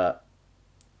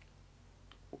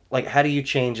 Like, how do you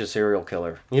change a serial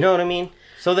killer? You know what I mean?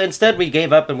 So instead we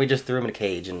gave up and we just threw him in a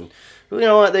cage, and you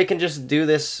know what? They can just do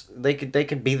this. They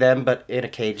could be them, but in a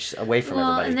cage, away from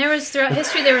everybody. And throughout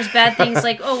history, there was bad things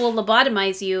like, we'll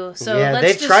lobotomize you. So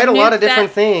they've tried a lot of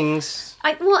different things.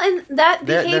 And that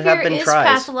behavior there have been is tries.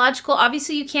 Pathological.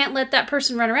 Obviously, you can't let that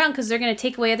person run around because they're going to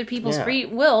take away other people's free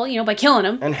will, by killing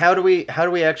them. And how do we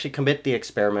actually commit the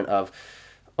experiment of,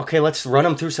 okay, let's run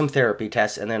them through some therapy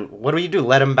tests, and then what do?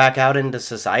 Let them back out into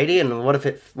society? And what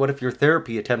if your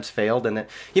therapy attempts failed? And then,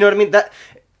 you know what I mean?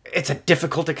 It's a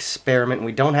difficult experiment.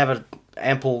 We don't have an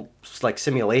ample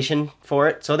simulation for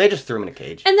it, so they just threw him in a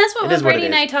cage. And that's what when Brady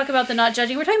and I talk about the not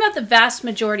judging, we're talking about the vast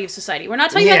majority of society. We're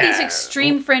not talking about these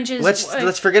extreme fringes.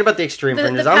 Let's forget about the extreme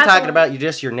fringes. I'm talking about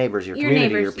your neighbors, your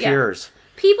community, your peers.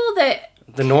 People that...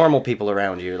 The normal people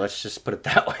around you, let's just put it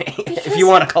that way. If you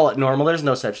want to call it normal, there's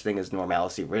no such thing as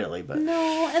normalcy, really. But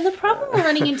no, and the problem we're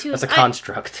running into is... That's a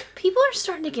construct. People are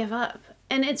starting to give up.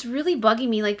 And it's really bugging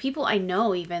me. Like, people I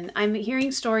know, even I'm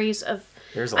hearing stories of.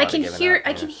 There's a lot I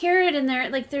can hear it in there.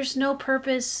 Like, there's no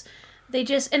purpose. They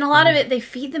just, and a lot of it, they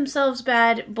feed themselves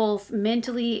bad, both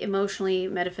mentally, emotionally,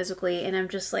 metaphysically. And I'm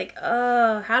just like,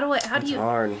 how do you?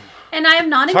 Hard. And I am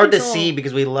not. It's hard to see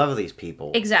because we love these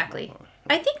people. Exactly.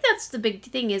 I think that's the big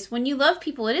thing is when you love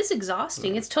people, it is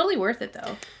exhausting. It's totally worth it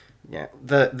though. Yeah.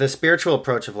 The spiritual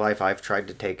approach of life I've tried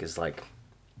to take is like,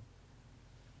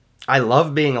 I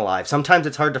love being alive. Sometimes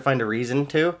it's hard to find a reason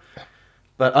to,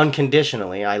 but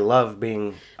unconditionally, I love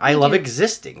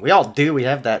existing. We all do. We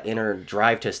have that inner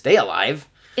drive to stay alive.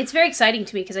 It's very exciting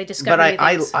to me because I discover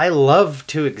But I love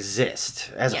to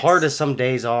exist. As hard as some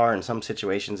days are and some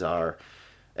situations are,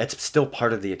 it's still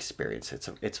part of the experience.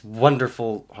 It's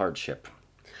wonderful hardship.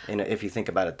 if you think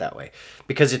about it that way,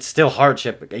 because it's still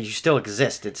hardship. You still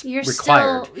exist. It's You're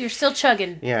required. still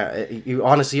chugging. Yeah, you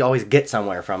honestly always get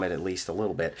somewhere from it, at least a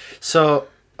little bit. So,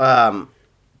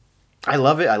 I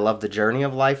love it. I love the journey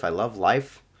of life. I love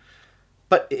life.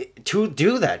 But to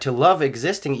do that, to love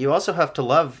existing, you also have to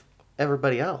love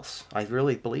everybody else. I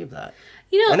really believe that.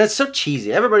 You know, And it's so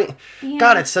cheesy. Everybody, Yeah.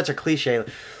 God, it's such a cliche.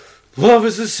 Love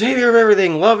is the savior of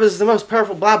everything. Love is the most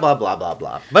powerful, blah, blah, blah, blah,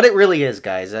 blah. But it really is,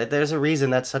 guys. There's a reason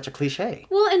that's such a cliche.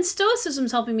 well, and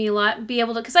Stoicism's helping me a lot be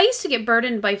able to, because I used to get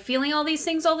burdened by feeling all these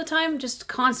things all the time, just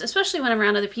constant, especially when I'm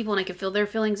around other people and I can feel their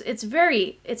feelings. It's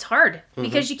hard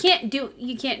because you can't,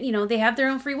 they have their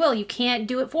own free will. You can't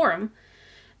do it for them.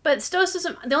 But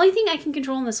Stoicism, the only thing I can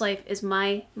control in this life is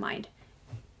my mind.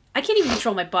 I can't even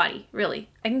control my body, really.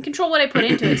 I can control what I put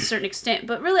into it to a certain extent,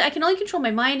 but really I can only control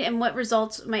my mind and what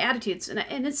results my attitudes.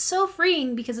 And it's so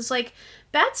freeing because it's like,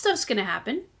 bad stuff's going to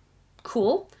happen.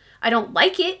 Cool. I don't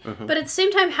like it, but at the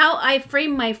same time, how I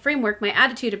frame my framework, my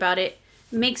attitude about it,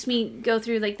 makes me go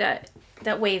through like that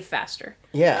wave faster.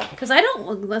 Yeah. Because I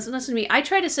don't, listen to me, I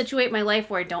try to situate my life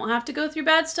where I don't have to go through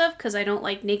bad stuff because I don't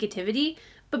like negativity.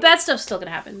 But bad stuff's still going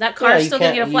to happen. That car is still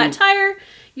going to get a flat tire.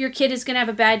 Your kid is going to have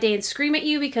a bad day and scream at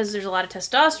you because there's a lot of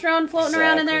testosterone floating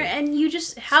around in there. And you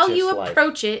just, how you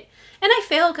approach it. And I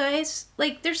fail, guys.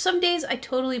 Like, there's some days I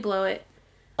totally blow it.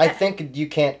 I think you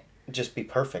can't just be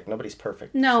perfect. Nobody's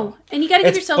perfect. No. And you got to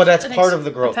give yourself But that's part of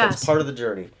the growth. pass. That's part of the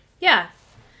journey. Yeah.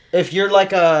 If you're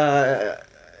like an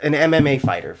MMA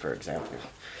fighter, for example,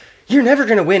 you're never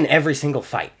going to win every single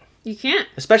fight. You can't.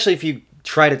 Especially if you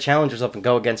try to challenge yourself and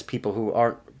go against people who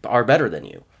are better than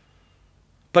you.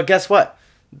 But guess what?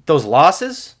 Those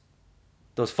losses,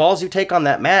 those falls you take on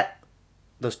that mat,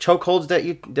 those chokeholds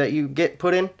that you get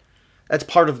put in, that's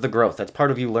part of the growth. That's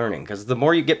part of you learning. Because the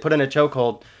more you get put in a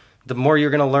chokehold, the more you're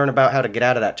going to learn about how to get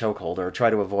out of that chokehold or try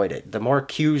to avoid it. The more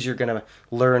cues you're going to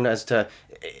learn as to,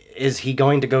 is he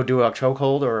going to go do a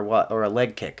chokehold or what, or a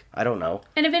leg kick? I don't know.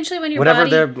 And eventually when your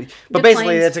Whatever body but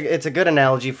basically it's a good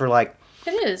analogy for like,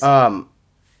 it is.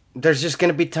 there's just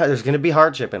going to be there's going to be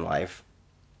hardship in life.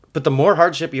 But the more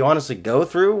hardship you honestly go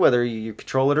through, whether you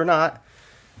control it or not,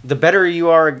 the better you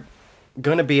are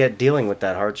going to be at dealing with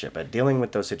that hardship, at dealing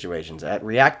with those situations, at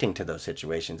reacting to those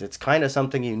situations. It's kind of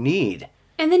something you need.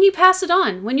 And then you pass it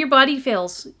on when your body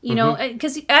fails, you know,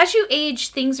 because as you age,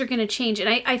 things are going to change. And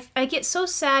I get so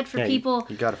sad for people.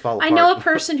 You got to follow I know a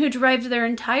person who derived their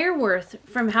entire worth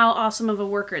from how awesome of a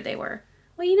worker they were.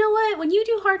 Well, you know what? When you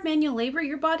do hard manual labor,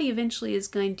 your body eventually is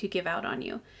going to give out on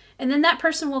you. And then that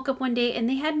person woke up one day and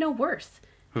they had no worth.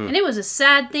 And it was a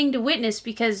sad thing to witness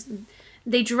because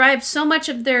they derived so much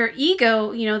of their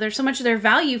ego, you know, there's so much of their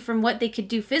value from what they could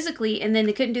do physically, and then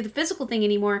they couldn't do the physical thing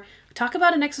anymore. Talk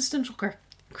about an existential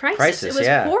crisis. It was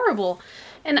horrible.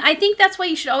 And I think that's why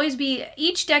you should always be,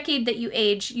 each decade that you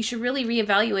age, you should really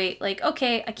reevaluate, like,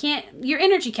 okay, your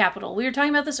energy capital. We were talking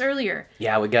about this earlier.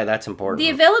 Yeah, that's important. The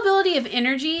availability of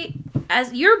energy,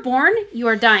 as you're born, you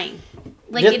are dying.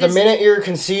 Like the minute you're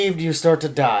conceived, you start to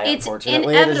die, it's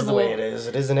unfortunately. inevitable. It is the way it is.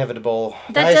 It is inevitable.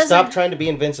 That Guys, stop trying to be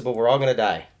invincible. We're all going to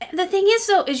die. The thing is,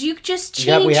 though, is you just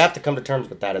change. We have to come to terms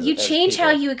with that You change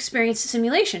how you experience the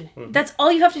simulation. That's all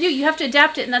you have to do. You have to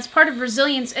adapt it, and that's part of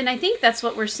resilience. And I think that's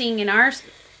what we're seeing in our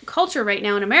culture right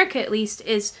now, in America at least,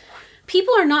 is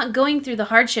people are not going through the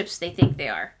hardships they think they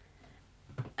are.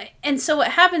 And so what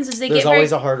happens is There's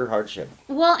always a harder hardship.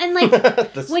 Well, and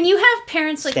like when you have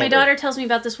parents, like standard. my daughter tells me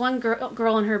about this one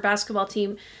girl on her basketball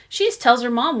team. She just tells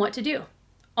her mom what to do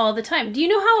all the time. Do you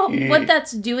know what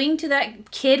that's doing to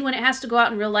that kid when it has to go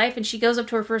out in real life? And she goes up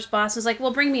to her first boss and is like,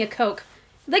 "Well, bring me a Coke."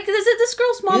 Like this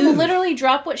girl's mom will literally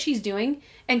drop what she's doing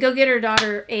and go get her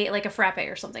daughter a frappe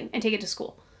or something and take it to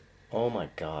school. Oh my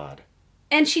God.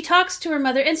 And she talks to her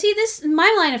mother. And see,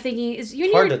 my line of thinking is...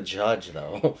 It's hard to judge,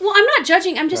 though. Well, I'm not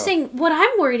judging. I'm just saying what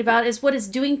I'm worried about is what it's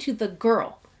doing to the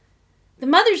girl. The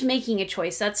mother's making a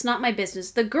choice. That's not my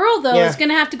business. The girl, though, is going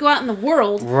to have to go out in the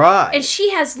world. Right. And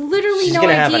she has literally She's no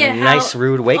gonna idea have a how... nice,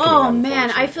 rude awakening. Oh,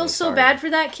 man. I feel so bad for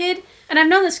that kid. And I've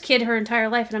known this kid her entire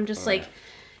life. And I'm just like,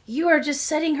 you are just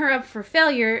setting her up for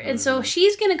failure. And so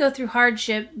she's going to go through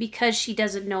hardship because she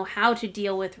doesn't know how to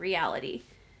deal with reality.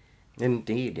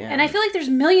 Indeed, yeah. And I feel like there's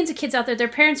millions of kids out there. Their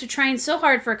parents are trying so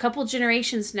hard for a couple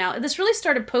generations now. This really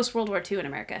started post-World War II in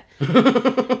America.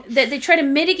 That they try to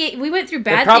mitigate. We went through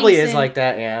bad things. It probably is like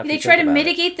that, yeah. They try to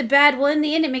mitigate the bad. Well, in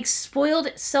the end, it makes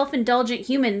spoiled, self-indulgent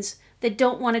humans that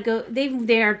don't want to go.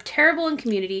 They are terrible in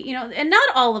community, you know, and not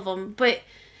all of them, but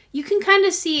you can kind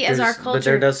of see as our culture. But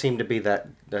there does seem to be that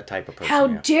type of person. How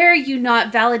dare you not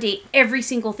validate every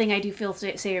single thing I do, feel,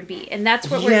 say, or be? And that's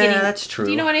what we're getting. Yeah, that's true.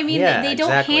 Do you know what I mean? Yeah, they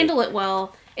don't handle it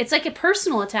well. It's like a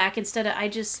personal attack instead of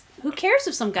who cares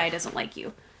if some guy doesn't like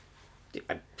you?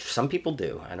 Some people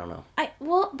do. I don't know.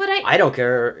 But I don't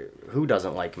care who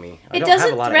doesn't like me. I it don't have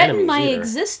doesn't a lot threaten of enemies my either.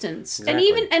 existence.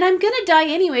 Exactly. And I'm gonna die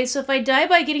anyway, so if I die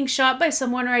by getting shot by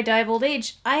someone or I die of old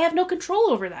age, I have no control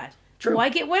over that. True. Why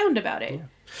get wound about it? Yeah.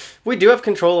 We do have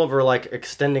control over, like,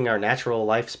 extending our natural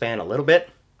lifespan a little bit.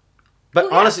 But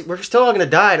Well, yeah. honestly, we're still all going to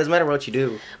die. It doesn't matter what you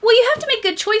do. Well, you have to make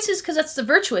good choices because that's the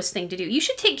virtuous thing to do. You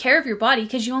should take care of your body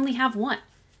because you only have one.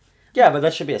 Yeah, but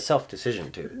that should be a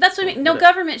self-decision, too. That's what I mean. No But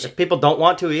government if people don't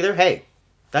want to either, hey,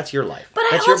 that's your life. But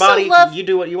that's I your also body. love- You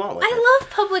do what you want with it. I love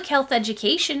public health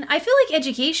education. I feel like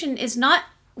education is not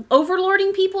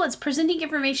overlording people. It's presenting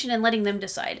information and letting them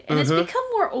decide. And it's become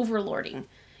more overlording.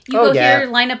 You Oh, go yeah. here,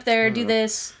 line up there, do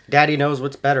this. Daddy knows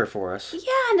what's better for us.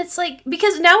 Yeah, and it's like,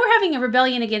 because now we're having a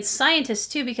rebellion against scientists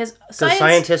too, because Because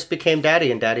scientists became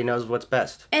daddy, and daddy knows what's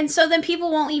best. and so then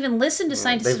people won't even listen to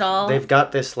scientists at all. They've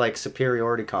got this, like,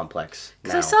 superiority complex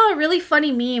now. Because I saw a really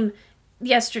funny meme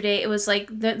yesterday. It was like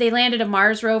they landed a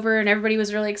Mars rover and everybody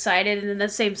was really excited, and then the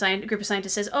same group of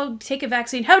scientists says, "Oh, take a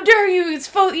vaccine! How dare you! It's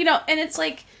and it's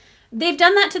like they've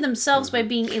done that to themselves by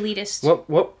being elitist.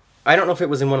 What? I don't know if it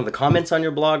was in one of the comments on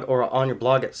your blog or on your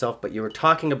blog itself, but you were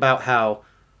talking about how,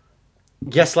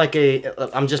 yes, like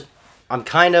I'm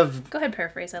kind of Go ahead,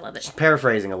 paraphrase. I love it.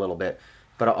 paraphrasing a little bit,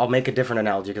 but I'll make a different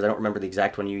analogy because I don't remember the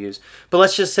exact one you used. But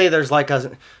let's just say there's like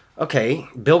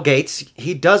Bill Gates,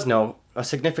 he does know a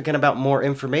significant amount more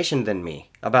information than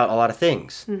me about a lot of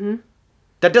things. Mm-hmm.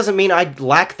 That doesn't mean I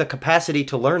lack the capacity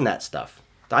to learn that stuff.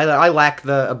 I lack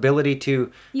the ability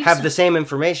to have the same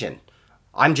information.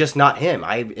 I'm just not him.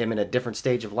 I am in a different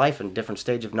stage of life and different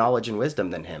stage of knowledge and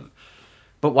wisdom than him.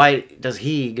 But why does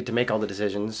he get to make all the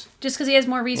decisions? Just because he has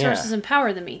more resources and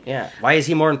power than me. Yeah. Why is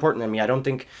he more important than me?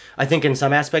 I think in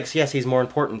some aspects, yes, he's more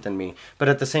important than me. But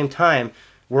at the same time,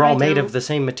 we're all made of the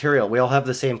same material. We all have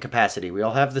the same capacity. We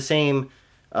all have the same,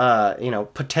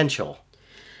 potential.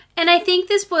 And I think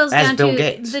this boils As down Bill to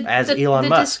Gates, as the Elon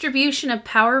Musk. distribution of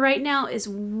power right now is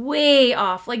way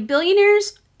off. Like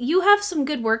billionaires, you have some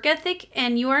good work ethic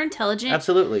and you are intelligent.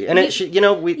 Absolutely. And it should, you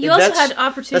also had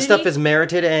opportunity. That stuff is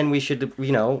merited and we should,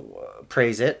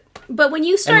 praise it. But when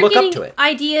you start look up getting to it.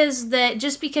 ideas that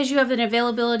just because you have an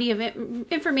availability of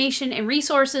information and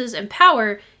resources and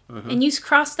power, and you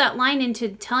cross that line into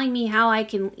telling me how I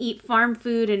can eat farm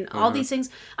food and all these things,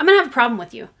 I'm going to have a problem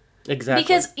with you. Exactly.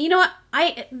 Because, you know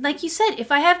what, like you said,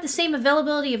 if I have the same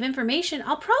availability of information,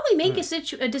 I'll probably make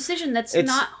a decision that's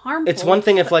not harmful. It's one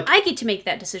thing if, but like... I get to make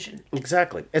that decision.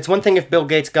 Exactly. It's one thing if Bill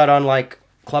Gates got on, like,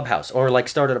 Clubhouse or, like,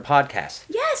 started a podcast.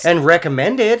 Yes. And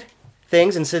recommended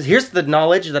things and says, here's the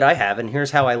knowledge that I have and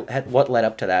here's how what led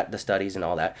up to that, the studies and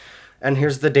all that. And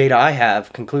here's the data I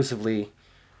have conclusively,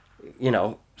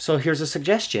 so here's a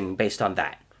suggestion based on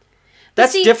that.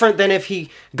 That's different than if he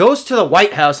goes to the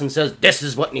White House and says, this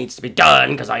is what needs to be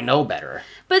done because I know better.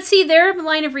 But see, their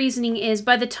line of reasoning is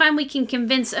by the time we can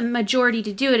convince a majority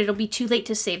to do it, it'll be too late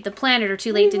to save the planet or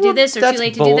too late to do this or too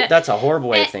late to do that. That's a horrible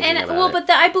way of thinking about it. But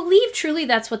I believe truly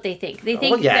that's what they think. They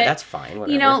think that's fine.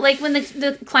 Whatever. Like when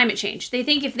the climate change, they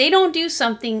think if they don't do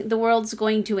something, the world's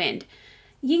going to end.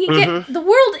 You can get the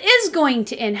world is going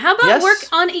to end. How about work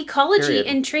on ecology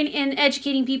and training and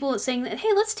educating people saying that, hey,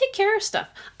 let's take care of stuff.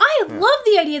 I love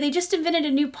the idea. They just invented a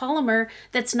new polymer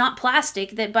that's not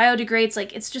plastic that biodegrades.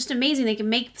 Like it's just amazing. They can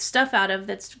make stuff out of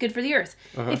that's good for the earth.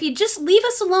 If you just leave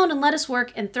us alone and let us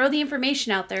work and throw the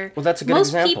information out there, well, that's a good most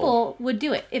example. people would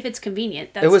do it if it's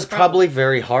convenient. That's it was the problem. probably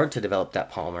very hard to develop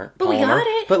that polymer. But we got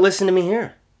it. But listen to me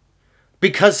here.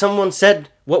 Because someone said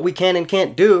what we can and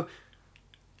can't do,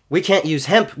 we can't use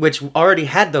hemp, which already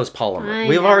had those polymers.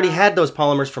 We've already had those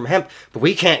polymers from hemp, but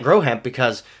we can't grow hemp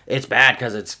because it's bad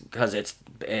because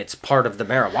it's part of the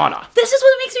marijuana. This is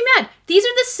what makes me mad. These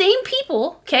are the same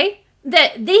people, okay,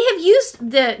 that they have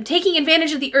used the taking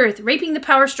advantage of the earth, raping the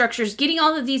power structures, getting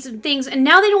all of these things, and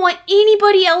now they don't want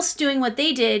anybody else doing what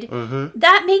they did.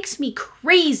 That makes me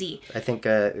crazy. I think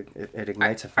it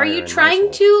ignites a fire. Are you in trying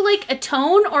my soul. to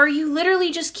atone, or are you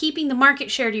literally just keeping the market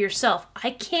share to yourself?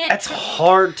 I can't. That's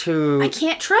hard to. I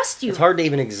can't trust you. It's hard to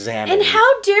even examine. And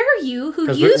how dare you,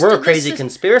 who used we're a crazy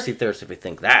conspiracy theorist if we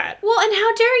think that. Well, and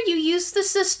how dare you use the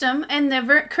system and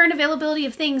the current availability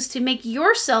of things to make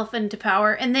yourself into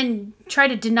power, and then try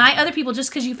to deny other people just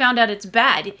because you found out it's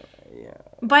bad. Yeah.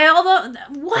 By all the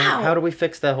wow. How do we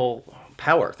fix that whole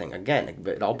power thing again?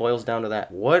 It all boils down to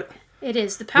that. What? It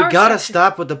is the power. We gotta structure.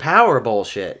 stop with the power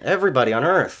bullshit. Everybody on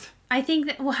Earth. I think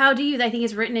that. Well, how do you? I think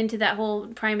it's written into that whole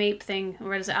primate thing.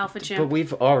 Or is it alpha chimp? But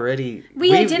we've already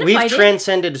We've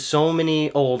transcended so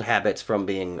many old habits from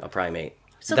being a primate.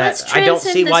 So that let's I don't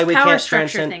see transcend why this we power can't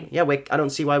structure transcend. thing. Yeah, I don't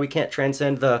see why we can't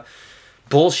transcend the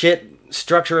bullshit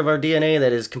structure of our DNA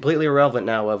that is completely irrelevant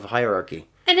now of hierarchy.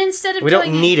 And instead of We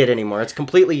doing don't need it anymore. It's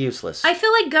completely useless. I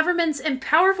feel like governments and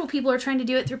powerful people are trying to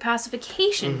do it through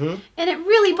pacification. And it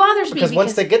really bothers me because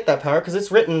once they get that power, because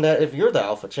it's written that if you're the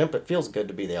alpha chimp, it feels good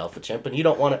to be the alpha chimp, and you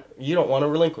don't want to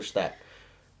relinquish that.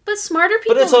 But smarter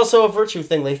people... But it's also a virtue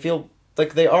thing. They feel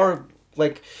like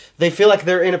they feel like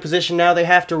they're in a position now they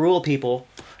have to rule people,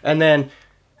 and then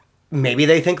maybe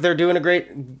they think they're doing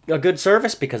a good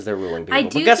service because they're ruling people.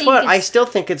 But guess what? I still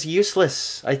think it's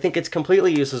useless. I think it's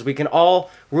completely useless. We can all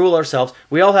rule ourselves.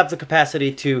 We all have the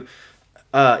capacity to,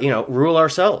 rule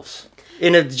ourselves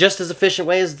in a just as efficient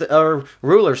way as our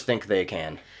rulers think they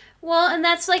can. Well, and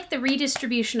that's like the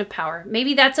redistribution of power.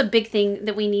 Maybe that's a big thing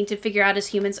that we need to figure out as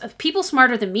humans. Of people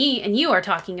smarter than me and you are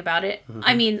talking about it. Mm-hmm.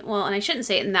 I mean, well, and I shouldn't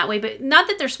say it in that way, but not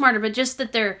that they're smarter, but just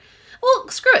that they're... Well,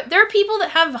 screw it. There are people that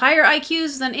have higher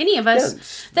IQs than any of us.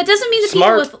 Yeah, that doesn't mean that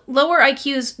people with lower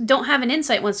IQs don't have an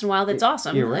insight once in a while that's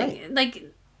awesome. You're right.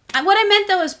 What I meant,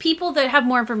 though, is people that have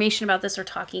more information about this are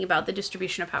talking about the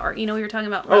distribution of power. We were talking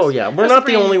about... We're not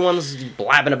the only ones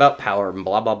blabbing about power and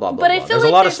blah, blah, blah, blah, But I blah. feel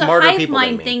there's like there's a hive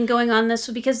mind thing going on this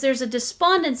because there's a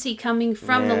despondency coming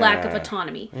from the lack of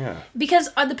autonomy. Yeah. Because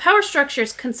the power structure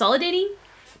is consolidating.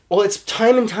 Well, it's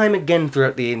time and time again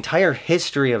throughout the entire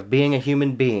history of being a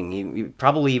human being. You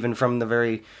probably even from the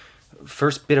very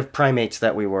first bit of primates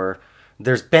that we were,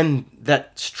 there's been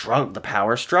that struggle, the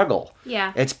power struggle.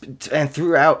 Yeah. And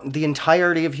throughout the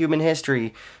entirety of human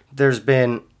history, there's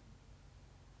been.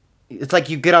 It's like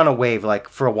you get on a wave. Like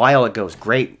for a while, it goes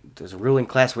great. There's a ruling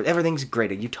class where everything's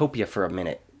great, a utopia for a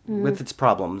minute. With its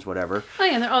problems, whatever. Oh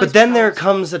yeah, they're always but then problems. there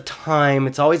comes a time.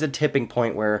 It's always a tipping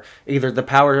point where either the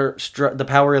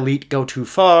power elite go too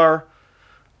far,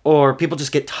 or people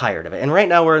just get tired of it. And right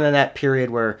now we're in that period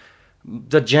where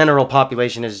the general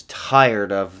population is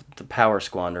tired of the power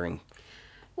squandering.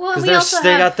 Well, because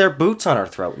they got their boots on our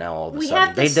throat now. All of a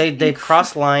sudden, they've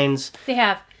crossed lines. They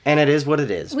have. And it is what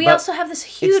it is. We also have this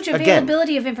huge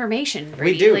availability of information.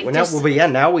 Brady. We do.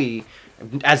 Now we.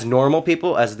 As normal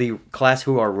people, as the class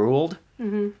who are ruled,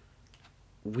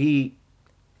 we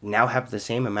now have the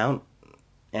same amount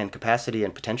and capacity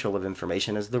and potential of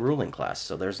information as the ruling class.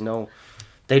 So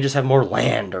they just have more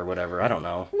land or whatever. I don't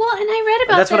know. Well, and I read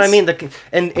about That's what I mean.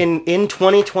 In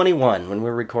 2021, when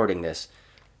we're recording this,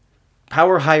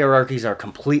 power hierarchies are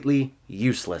completely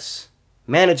useless.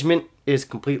 Management is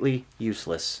completely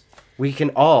useless. We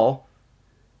can all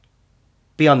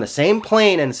be on the same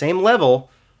plane and same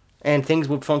level, and things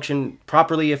would function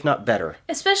properly, if not better.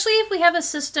 Especially if we have a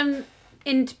system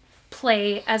in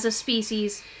play as a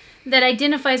species that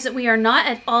identifies that we are not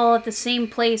at all at the same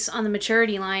place on the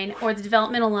maturity line or the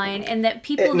developmental line, and that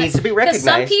people... It needs to be recognized.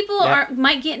 Because some people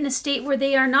might get in a state where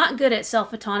they are not good at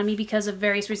self-autonomy because of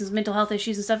various reasons, mental health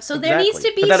issues and stuff. So there needs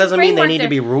to be But that doesn't mean they need there.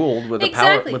 to be ruled with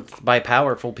by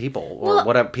powerful people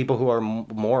or people who are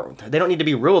more... They don't need to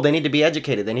be ruled. They need to be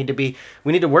educated. We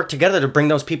need to work together to bring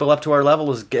those people up to our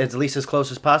level at least as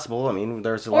close as possible. I mean,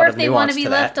 there's a lot of nuance to that. Or if they want to be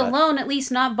left alone, at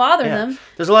least not bother them.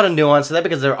 There's a lot of nuance to that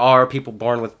because there are people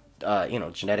born with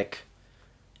genetic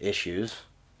issues.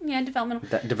 Yeah,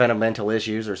 developmental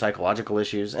issues or psychological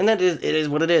issues, and it is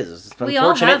what it is. It's we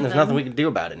all unfortunate, have and there's them. nothing we can do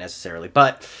about it necessarily.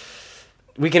 But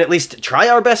we can at least try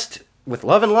our best with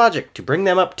love and logic to bring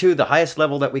them up to the highest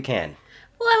level that we can.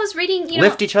 Well, I was reading,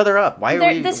 lift each other up.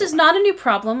 This is not a new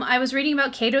problem. I was reading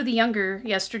about Cato the Younger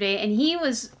yesterday, and he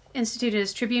was instituted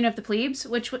as Tribune of the Plebes,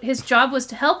 which his job was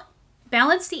to help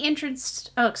balance the interest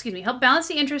of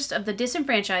the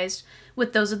disenfranchised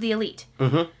with those of the elite.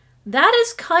 Mm-hmm. That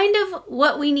is kind of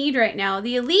what we need right now.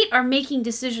 The elite are making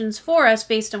decisions for us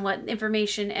based on what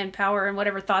information and power and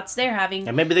whatever thoughts they're having.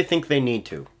 And maybe they think they need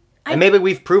to. And maybe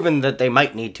we've proven that they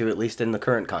might need to, at least in the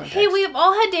current context. Hey, we have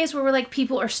all had days where we're like,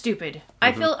 people are stupid.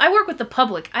 Mm-hmm. I work with the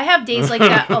public. I have days like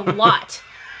that a lot.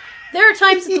 There are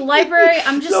times at the library,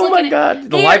 I'm just looking at... Oh my God,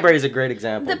 the library is a great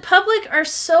example. The public are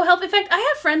so helpful. In fact, I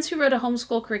have friends who wrote a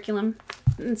homeschool curriculum.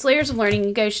 It's Layers of Learning.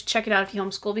 You guys should check it out if you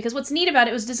homeschool. Because what's neat about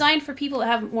it was designed for people that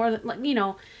have more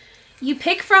than, you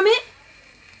pick from it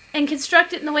and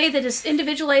construct it in a way that is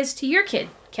individualized to your kid.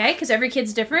 Okay? Because every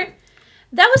kid's different.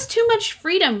 That was too much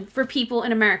freedom for people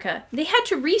in America. They had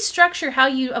to restructure how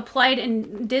you applied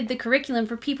and did the curriculum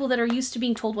for people that are used to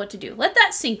being told what to do. Let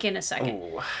that sink in a second.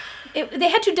 They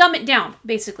had to dumb it down,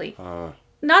 basically.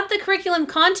 Not the curriculum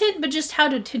content, but just how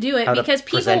to do it. Because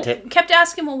people kept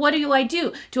asking, well, what do I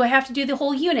do? Do I have to do the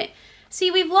whole unit? See,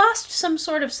 we've lost some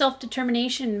sort of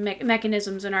self-determination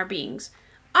mechanisms in our beings.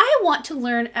 I want to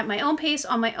learn at my own pace,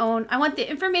 on my own. I want the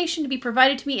information to be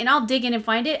provided to me, and I'll dig in and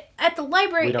find it. At the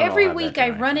library, We don't all every have that week I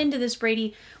kind. run into this,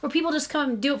 Brady, where people just come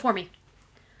and do it for me.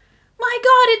 My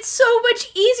God, it's so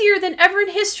much easier than ever in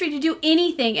history to do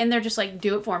anything, and they're just like,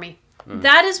 do it for me.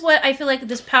 That is what I feel like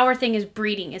this power thing is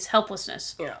breeding, is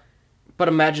helplessness. Yeah. But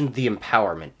imagine the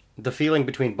empowerment, the feeling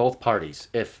between both parties.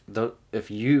 If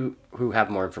you who have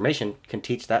more information can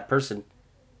teach that person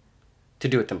to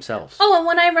do it themselves. Oh, and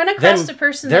when I run across a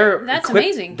person, that's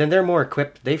amazing. Then they're more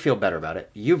equipped. They feel better about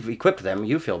it. You've equipped them.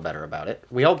 You feel better about it.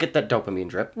 We all get that dopamine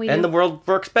drip, We and do. the world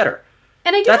works better.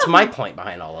 And I do That's have, my point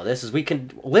behind all of this: is we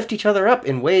can lift each other up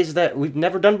in ways that we've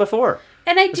never done before.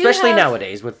 And I do especially have,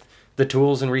 nowadays with the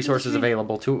tools and resources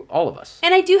available to all of us.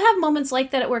 And I do have moments like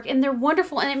that at work, and they're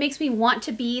wonderful, and it makes me want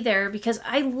to be there because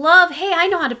I love, hey, I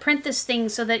know how to print this thing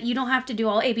so that you don't have to do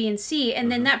all A, B, and C,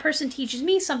 and then that person teaches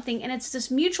me something, and it's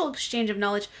this mutual exchange of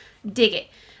knowledge. Dig it.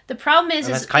 The problem is,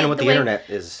 And that's kind of what the way, internet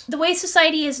is. The way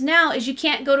society is now is you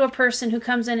can't go to a person who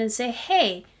comes in and say,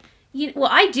 hey, well,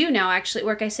 I do now actually at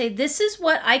work. I say, this is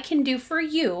what I can do for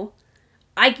you.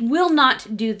 I will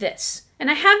not do this. And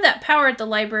I have that power at the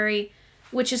library,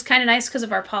 which is kind of nice because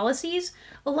of our policies.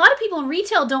 A lot of people in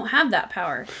retail don't have that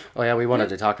power. Oh yeah, we wanted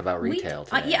to talk about retail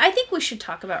today. Yeah, I think we should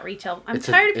talk about retail. I'm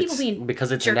tired of people being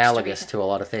because it's jerks analogous retail. to a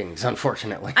lot of things,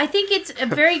 unfortunately. I think it's a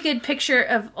very good picture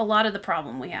of a lot of the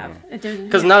problem we have.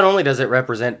 Because not only does it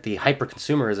represent the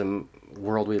hyper-consumerism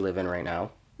world we live in right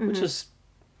now, which is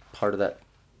part of that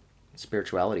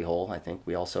spirituality hole, I think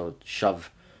we also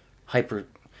shove I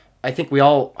think we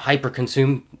all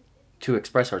hyper-consume to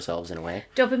express ourselves in a way.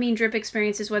 Dopamine drip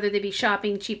experiences, whether they be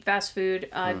shopping, cheap fast food,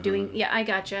 doing... Yeah, I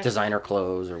gotcha. Designer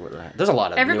clothes or whatever. There's a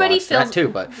lot of Everybody nuance to that feels too,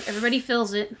 but... Everybody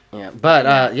feels it. Yeah,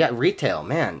 but retail,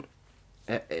 man.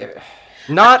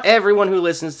 Not everyone who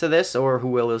listens to this or who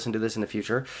will listen to this in the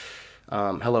future.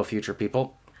 Hello, future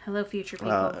people. Hello, future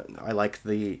people. I like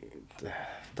the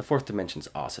fourth dimension's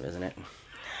awesome, isn't it?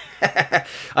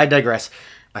 I digress.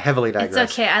 I heavily digress.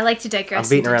 It's okay. I like to digress I'm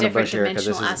beating into around the different bush here because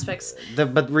dimensional this is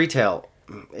aspects. but retail.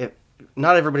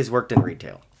 Not everybody's worked in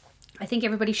retail, I think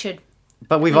everybody should.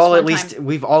 but we've least all at one least time.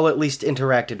 we've all at least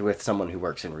interacted with someone who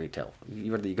works in retail.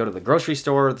 You go to the grocery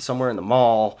store, somewhere in the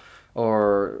mall,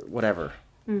 or whatever.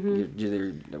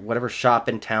 Whatever shop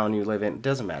in town you live in, it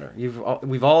doesn't matter.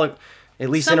 We've all at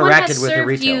least Someone interacted has with a served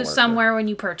retail you worker. somewhere when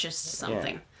you purchased Yeah.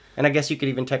 something. And I guess you could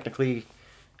even technically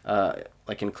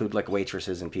include like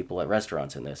waitresses and people at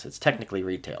restaurants in this. It's technically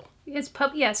retail. It's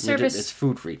service. It's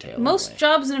food retail. in a Most way.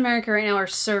 jobs in America right now are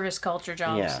service culture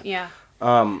jobs. Yeah.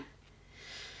 Yeah.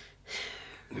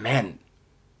 Man,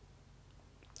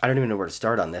 I don't even know where to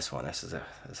start on this one.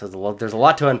 There's a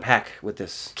lot to unpack with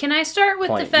this. Can I start with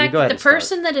Point. the You fact go that ahead the and start.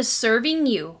 person that is serving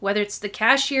you, whether it's the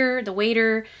cashier, the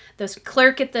waiter, the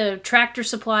clerk at the Tractor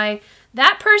Supply,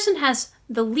 that person has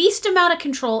the least amount of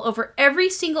control over every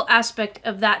single aspect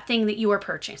of that thing that you are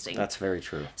purchasing. That's very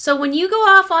true. So when you go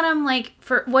off on them, like,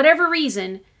 for whatever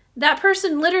reason, that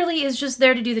person literally is just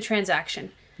there to do the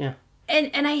transaction. Yeah.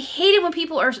 And I hate it when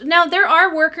people are... Now, there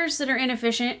are workers that are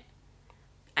inefficient.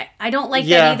 I don't like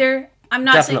Yeah, that either. I'm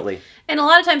not definitely. saying... And a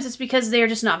lot of times it's because they're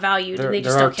just not valued and they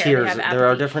just there are don't care. They tiers. have There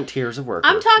are apathy. different tiers of workers.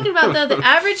 I'm talking about, though, the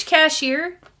average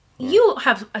cashier... You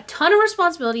have a ton of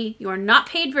responsibility, you are not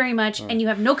paid very much, and you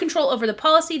have no control over the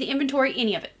policy, the inventory,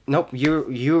 any of it. Nope,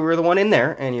 you were the one in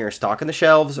there, and you're stocking the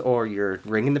shelves, or you're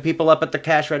ringing the people up at the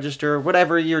cash register,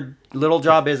 whatever your little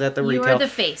job is at the You retail. are the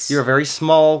face. You're a very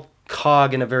small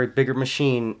cog in a very bigger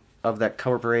machine of that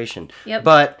corporation. Yep.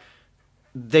 But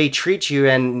they treat you,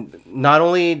 and not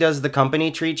only does the company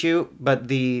treat you, but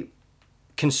the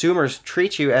consumers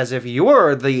treat you as if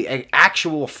you're the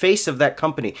actual face of that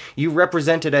company. You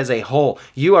represent it as a whole.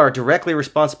 You are directly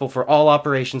responsible for all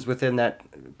operations within that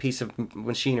piece of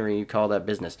machinery you call that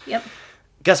business. Yep.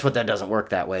 Guess what? That doesn't work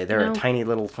that way. They're No. a tiny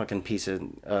little fucking piece of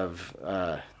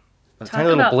a Talk tiny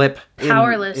little about blip.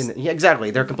 powerless. Yeah, exactly.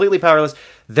 They're completely powerless.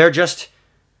 They're just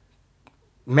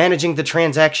managing the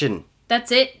transaction.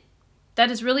 That's it. That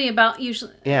is really about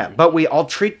usually... Yeah, but we all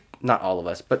treat, not all of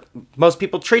us, but most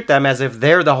people treat them as if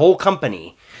they're the whole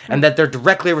company and that they're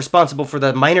directly responsible for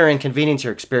the minor inconvenience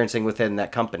you're experiencing within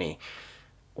that company.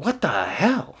 What the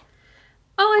hell?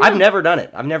 Oh, I know. I've never done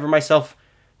it. I've never myself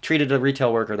treated a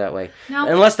retail worker that way. No.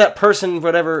 Unless that person,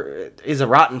 whatever, is a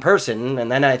rotten person,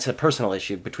 and then it's a personal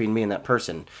issue between me and that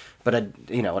person. But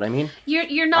you know what I mean?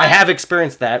 You're not... I have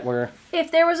experienced that where...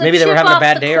 If there was a Maybe they chip were having a off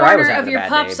bad the day or I was corner having of a your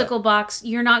bad day, but- popsicle box,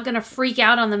 you're not going to freak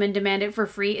out on them and demand it for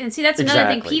free. And see, that's another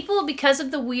thing. Exactly. People, because of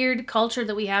the weird culture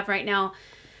that we have right now,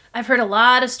 I've heard a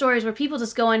lot of stories where people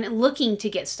just go in looking to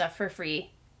get stuff for free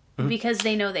Mm-hmm. because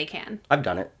they know they can. I've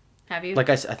done it. Have you? Like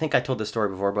I think I told this story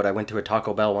before, but I went to a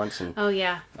Taco Bell once and Oh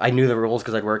yeah. I knew the rules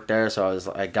because I'd worked there, so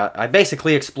I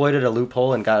basically exploited a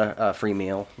loophole and got a free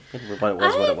meal. What it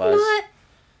was.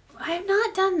 I have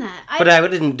not done that. But I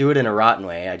didn't do it in a rotten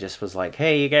way. I just was like,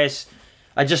 hey, you guys.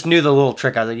 I just knew the little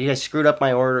trick. I was like, you guys screwed up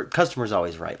my order. Customer's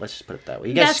always right. Let's just put it that way.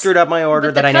 You guys screwed up my order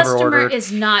that I never ordered. The customer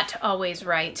is not always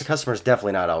right. The customer's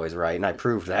definitely not always right, and I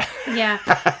proved that. Yeah.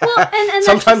 Well, and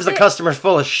sometimes the customer's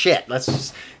full of shit.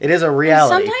 It is a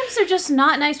reality. Sometimes they're just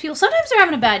not nice people. Sometimes they're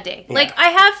having a bad day. Yeah. Like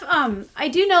I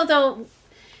do know though,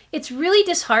 it's really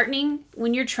disheartening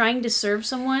when you're trying to serve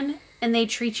someone and they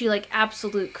treat you like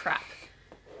absolute crap.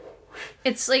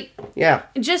 It's like, yeah,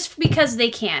 just because they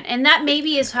can, and that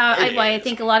maybe is why I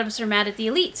think a lot of us are mad at the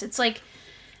elites. It's like,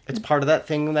 it's part of that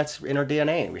thing that's in our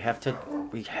DNA. We have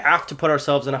to put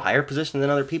ourselves in a higher position than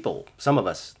other people. Some of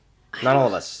us, not all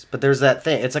of us, but there's that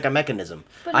thing. It's like a mechanism.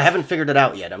 I haven't figured it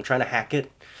out yet. I'm trying to hack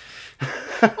it.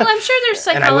 Well, I'm sure there's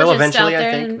psychologists out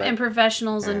there and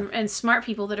professionals and smart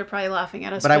people that are probably laughing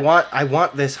at us. But I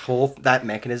want that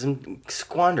mechanism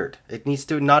squandered. It needs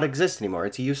to not exist anymore.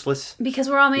 It's useless. Because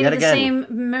we're all made of the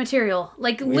same material.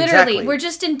 Like, literally, exactly. We're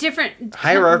just in different...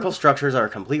 Hierarchical structures are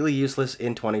completely useless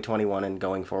in 2021 and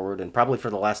going forward, and probably for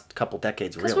the last couple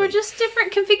decades, really. Because we're just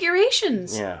different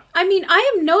configurations. Yeah. I mean,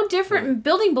 I am no different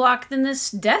building block than this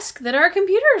desk that our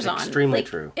computer's on. Extremely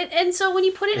true. And so when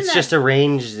you put it it's just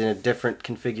arranged in a different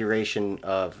configuration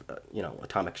of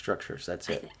atomic structures. That's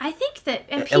it. I think that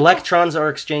electrons are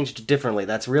exchanged differently.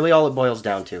 That's really all it boils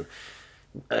down to.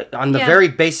 On the very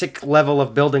basic level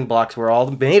of building blocks, we're all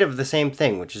made of the same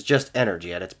thing, which is just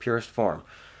energy at its purest form.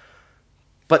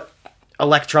 But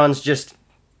electrons just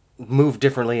move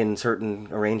differently in certain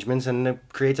arrangements, and it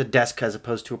creates a desk as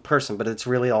opposed to a person. But it's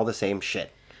really all the same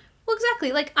shit. Well,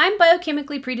 exactly. Like, I'm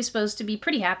biochemically predisposed to be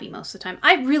pretty happy most of the time.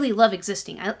 I really love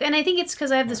existing. And I think it's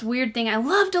because I have this weird thing. I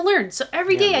love to learn. So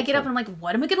every day I get up and I'm like,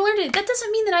 what am I going to learn today? That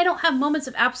doesn't mean that I don't have moments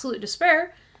of absolute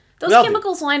despair. Those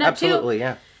chemicals line up too. Absolutely,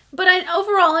 yeah. But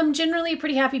overall, I'm generally a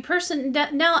pretty happy person.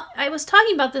 Now, I was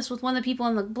talking about this with one of the people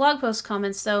in the blog post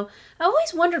comments, though. I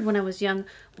always wondered when I was young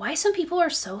why some people are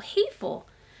so hateful.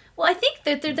 Well, I think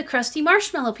that they're the crusty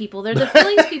marshmallow people. They're the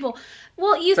fillings people.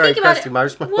 Well, you think about it.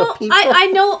 Well, people. I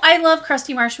know I love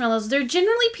crusty marshmallows. They're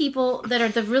generally people that are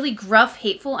the really gruff,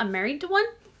 hateful. I'm married to one.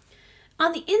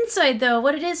 On the inside, though,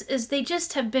 what it is they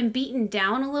just have been beaten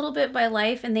down a little bit by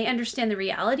life, and they understand the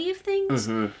reality of things.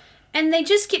 Mm-hmm. And they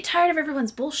just get tired of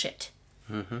everyone's bullshit.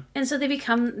 Mm-hmm. And so they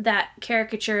become that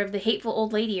caricature of the hateful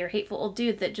old lady or hateful old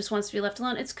dude that just wants to be left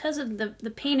alone. It's because of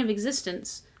the pain of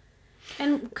existence.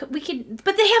 And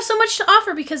but they have so much to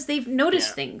offer because they've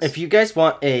noticed things. If you guys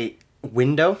want a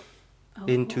window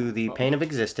into the pain of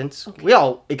existence, we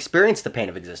all experience the pain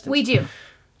of existence. We do.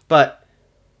 But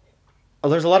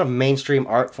there's a lot of mainstream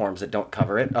art forms that don't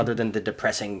cover it, other than the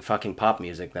depressing fucking pop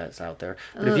music that's out there.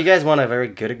 But if you guys want a very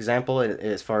good example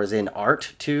as far as in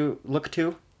art to look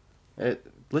to,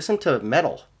 listen to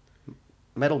metal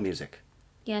music.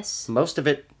 Yes. Most of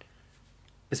it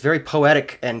is very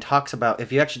poetic and talks about,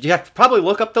 you have to probably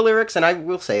look up the lyrics, and I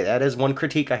will say that is one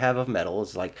critique I have of metal,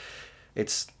 is like,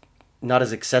 it's not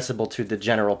as accessible to the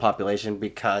general population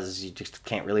because you just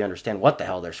can't really understand what the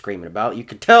hell they're screaming about. You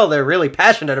could tell they're really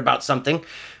passionate about something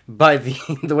by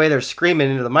the way they're screaming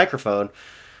into the microphone.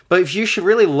 But if you should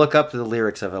really look up the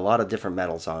lyrics of a lot of different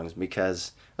metal songs,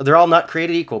 because they're all not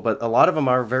created equal, but a lot of them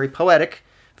are very poetic,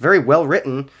 very well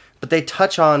written, but they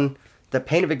touch on the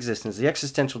pain of existence, the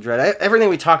existential dread, everything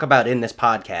we talk about in this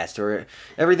podcast, or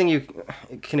everything you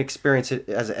can experience it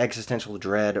as an existential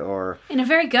dread or in a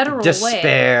very guttural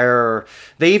despair. Or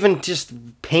they even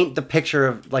just paint the picture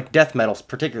of, like, death metal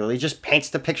particularly, just paints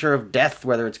the picture of death,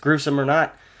 whether it's gruesome or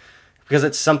not, because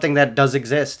it's something that does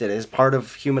exist. It is part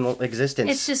of human existence.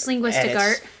 It's just linguistic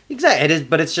art. Exactly. It is,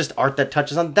 but it's just art that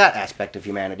touches on that aspect of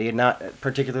humanity, and not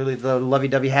particularly the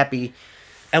lovey-dovey happy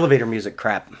elevator music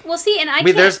crap. Well, see, and I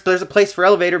can't... There's a place for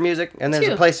elevator music, and there's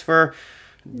a place for,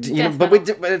 but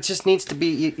it just needs to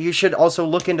be. You should also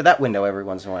look into that window every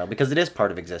once in a while, because it is part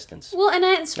of existence. Well, and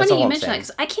it's funny you mention that,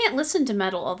 because I can't listen to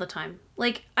metal all the time.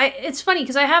 Like, it's funny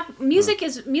because I have music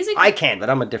is music. I can, but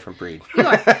I'm a different breed. You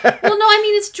are. Well, no, I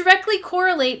mean, it's directly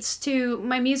correlates to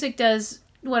my music does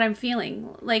what I'm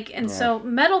feeling. Like, and so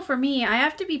metal for me, I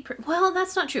have to be. Well,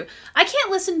 that's not true. I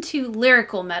can't listen to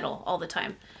lyrical metal all the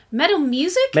time. Metal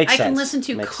music, I can listen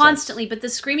to constantly, but the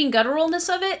screaming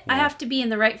gutturalness of it, I have to be in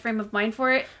the right frame of mind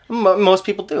for it. Most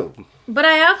people do. But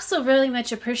I also really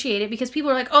much appreciate it because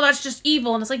people are like, oh, that's just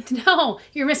evil. And it's like, no,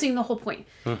 you're missing the whole point.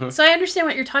 Mm-hmm. So I understand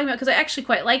what you're talking about because I actually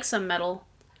quite like some metal.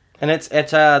 And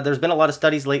there's been a lot of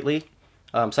studies lately,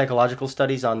 psychological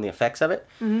studies on the effects of it.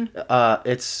 Mm-hmm.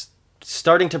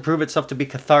 starting to prove itself to be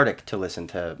cathartic to listen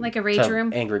to. Like a rage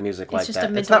room? Angry music It's like just a that.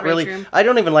 It's mental not really. rage room. I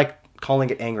don't even like calling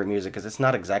it angry music because it's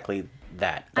not exactly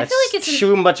that. I feel like it's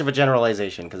too much of a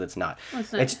generalization because it's not. Well,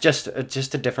 it's not. It's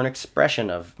just a different expression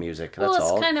of music. That's Well, it's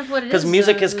all. kind of what it Because is,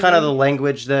 music is kind of though. the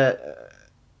language that.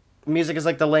 Music is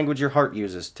like the language your heart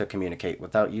uses to communicate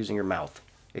without using your mouth.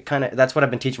 That's what I've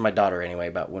been teaching my daughter anyway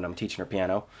about when I'm teaching her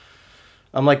piano.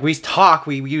 I'm like, we talk,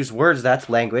 we use words, that's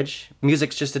language.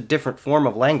 Music's just a different form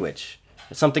of language.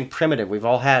 It's something primitive. We've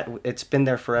all had, it's been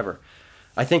there forever.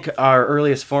 I think our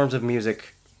earliest forms of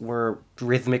music were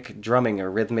rhythmic drumming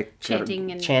or rhythmic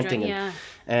Chanting and chanting. yeah.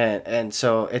 And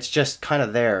so it's just kind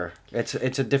of there. It's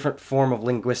a different form of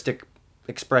linguistic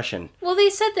expression. Well, they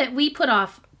said that we put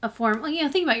off a form. Well,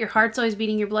 think about your heart's always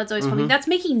beating, your blood's always pumping. That's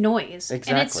making noise, and it's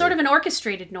Exactly. sort of an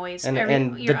orchestrated noise. And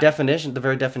the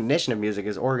very definition of music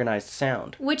is organized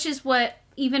sound. which is what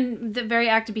even the very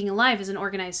act of being alive is an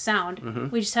organized sound. Mm-hmm.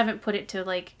 We just haven't put it to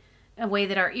like a way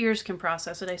that our ears can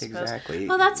process it. I suppose. Exactly.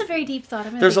 Well, that's a very deep thought.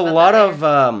 I'm gonna There's a think about lot that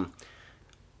later. of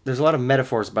there's a lot of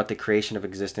metaphors about the creation of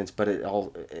existence, but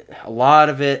a lot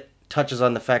of it touches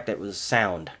on the fact that it was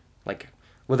sound, like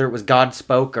whether it was God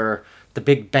spoke or the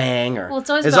Big Bang, or Well, it's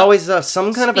always there's about always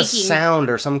some kind of a speaking. sound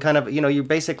or some kind of you're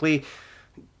basically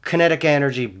kinetic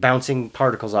energy bouncing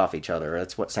particles off each other.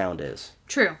 That's what sound is.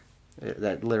 True.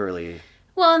 That literally.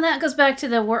 Well, and that goes back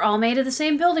to we're all made of the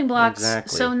same building blocks.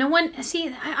 Exactly. So no one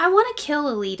I want to kill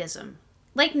elitism.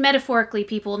 Like metaphorically,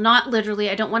 people, not literally.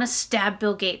 I don't want to stab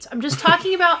Bill Gates. I'm just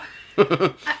talking about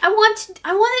I want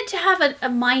it to have a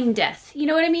mind death. You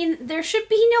know what I mean? There should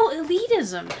be no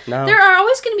elitism. No. There are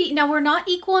always going to be. Now we're not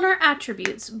equal in our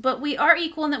attributes, but we are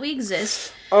equal in that we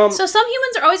exist. So some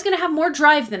humans are always going to have more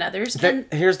drive than others,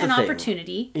 here's the and thing.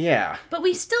 opportunity. Yeah. But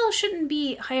we still shouldn't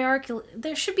be hierarchical.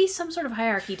 There should be some sort of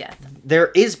hierarchy death.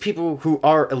 There is people who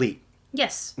are elite.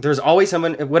 Yes. There's always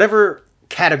someone, whatever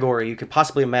category you could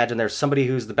possibly imagine, there's somebody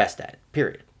who's the best at it,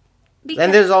 period. Because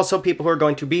And there's also people who are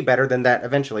going to be better than that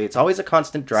eventually. It's always a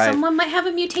constant drive. someone might have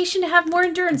a mutation to have more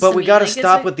endurance. But than we me. got to Like, it's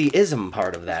stop like- with the ism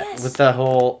part of that. Yes. With the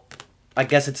whole, I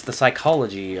guess it's the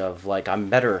psychology of like, I'm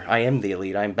better, I am the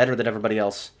elite, I'm better than everybody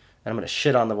else, and I'm going to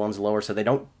shit on the ones lower so they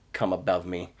don't come above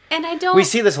me. And I don't. We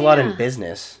see this a lot yeah. in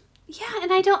business. Yeah,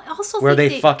 and I don't also Where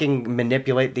think they that- fucking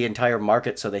manipulate the entire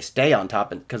market so they stay on top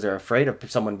because they're afraid of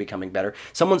someone becoming better.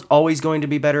 Someone's always going to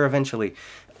be better eventually.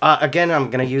 Again,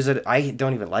 I'm going to use it. I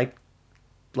don't even like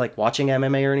watching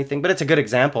MMA or anything, but it's a good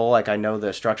example. Like, I know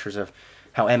the structures of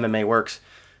how MMA works.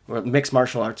 Well, mixed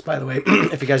martial arts, by the way.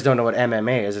 If you guys don't know what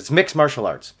MMA is, it's mixed martial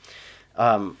arts.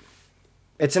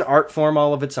 It's an art form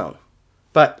all of its own.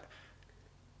 But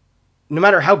no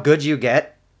matter how good you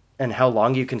get and how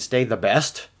long you can stay the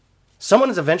best, someone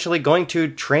is eventually going to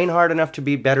train hard enough to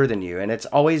be better than you. And there's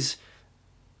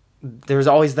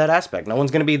always that aspect. No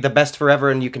one's going to be the best forever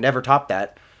and you can never top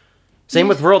that. Same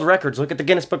with world records. Look at the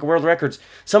Guinness Book of World Records.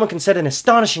 Someone can set an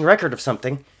astonishing record of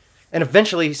something, and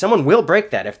eventually someone will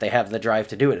break that if they have the drive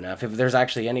to do it enough, if there's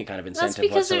actually any kind of incentive That's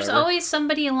because there's whatsoever. always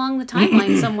somebody along the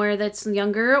timeline somewhere that's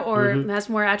younger or has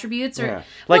more attributes. Or Yeah.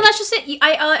 well, Like- that's just it.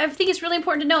 I think it's really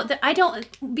important to note that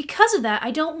because of that,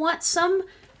 I don't want some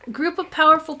group of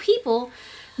powerful people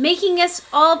making us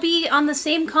all be on the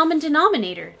same common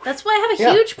denominator. That's why I have a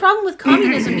Yeah. huge problem with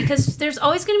communism, because there's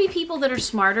always going to be people that are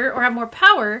smarter or have more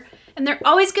power, and they're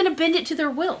always going to bend it to their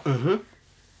will. Mm-hmm.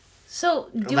 So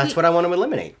That's what I want to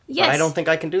eliminate. Yes. But I don't think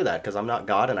I can do that because I'm not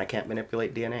God and I can't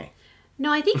manipulate DNA.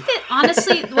 No, I think that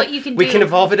honestly, what you can do. We can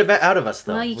evolve it out of us,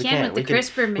 though. Well, you We can with the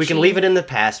CRISPR We machine. can leave it in the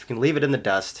past. We can leave it in the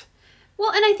dust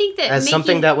Well, and I think that as making,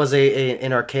 something that was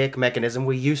an archaic mechanism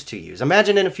we used to use.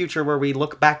 Imagine in a future where we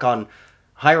look back on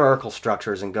hierarchical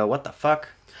structures and go, what the fuck?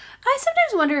 I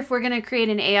sometimes wonder if we're going to create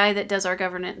an AI that does our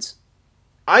governance.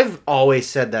 I've always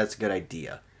said that's a good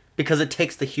idea because it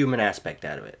takes the human aspect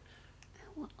out of it.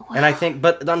 And I think,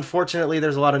 but unfortunately,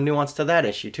 there's a lot of nuance to that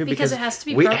issue too, Because it has to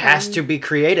be it has programmed. to be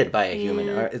created by a human.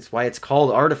 Yeah. It's why it's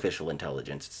called artificial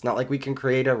intelligence. It's not like we can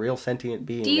create a real sentient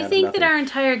being. Do you out of think that nothing. our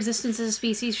entire existence as a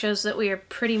species shows that we are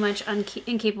pretty much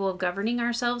incapable of governing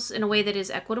ourselves in a way that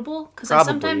is equitable? Because I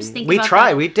Probably. sometimes think we about try.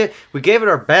 that. We did. We gave it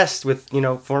our best with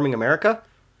forming America.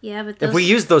 Yeah, but those, If we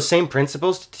use those same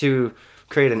principles to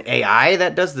create an AI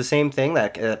that does the same thing,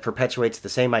 that perpetuates the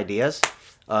same ideas,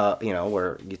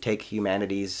 where you take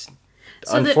humanity's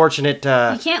So that unfortunate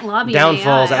you can't lobby an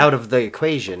downfalls AI. out of the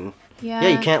equation. Yeah. Yeah,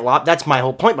 you can't that's my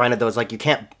whole point behind it, though, is like you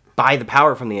can't buy the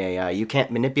power from the AI. You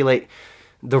can't manipulate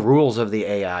the rules of the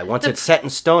AI. Once it's set in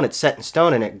stone, it's set in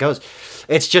stone, and it goes.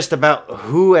 It's just about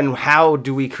who and how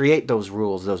do we create those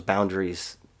rules, those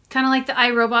boundaries. Kind of like the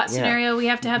iRobot scenario. We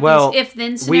have to have Well, these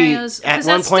if-then scenarios. at Because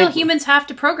one that's still point- humans have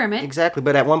to program it. Exactly,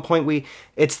 but at one point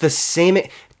it's the same.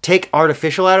 Take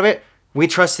artificial out of it. We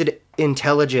trusted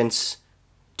intelligence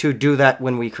to do that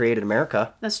when we created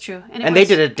America, That's true. and they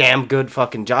did a damn good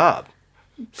fucking job.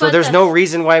 So But there's no that's-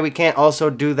 reason why we can't also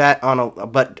do that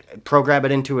but program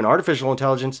it into an artificial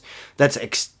intelligence that's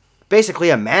basically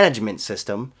a management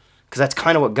system, because that's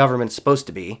kind of what government's supposed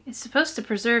to be. It's supposed to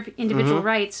preserve individual Mm-hmm.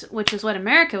 rights, which is what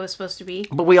America was supposed to be.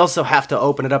 But we also have to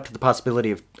open it up to the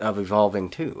possibility of evolving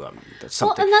too. That's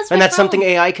something, and that's my something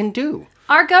problem. AI can do.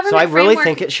 Our government So I really framework-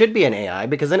 think it should be an AI,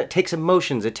 because then it takes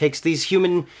emotions. It takes these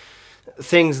human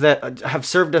things that have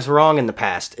served us wrong in the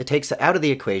past. It takes it out of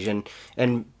the equation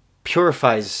and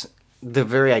purifies the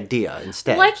very idea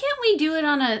instead. Why can't we do it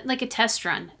on a test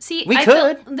run? See, We I feel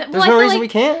could. that- There's I no feel reason we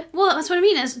can't. Well, that's what I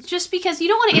mean. Is just because you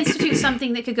don't want to institute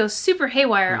something that could go super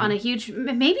haywire Mm-hmm. on a huge.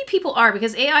 Maybe people are,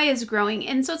 because AI is growing,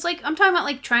 and so it's like I'm talking about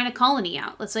like trying a colony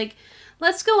out.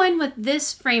 Let's go in with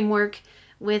this framework,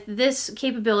 with this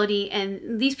capability,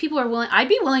 and these people are willing. I'd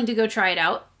be willing to go try it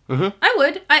out. Mm-hmm. I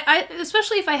would. I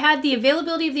especially if I had the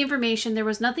availability of the information. There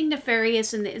was nothing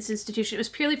nefarious in its institution. It was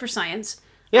purely for science.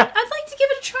 Yeah. I'd like to give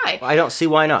it a try. I don't see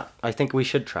why not. I think we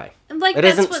should try. Like, It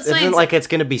that's isn't. what It isn't science- like it's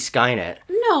going to be Skynet.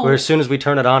 No. Where as soon as we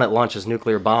turn it on, it launches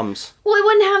nuclear bombs. Well, it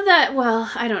wouldn't have that. Well,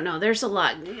 I don't know. There's a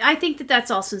lot. I think that that's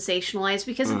all sensationalized,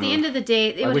 because at the end of the day,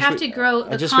 it would have to grow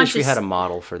the I just conscious. wish we had a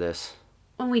model for this.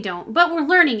 Well, we don't, but we're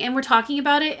learning and we're talking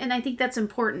about it, and I think that's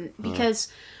important, because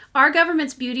our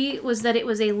government's beauty was that it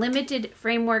was a limited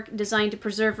framework designed to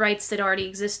preserve rights that already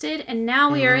existed, and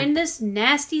now we are in this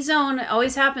nasty zone. It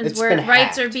always happens It's where been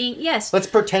rights hacked. are being Let's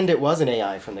pretend it was an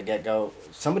AI from the get-go.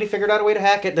 Somebody figured out a way to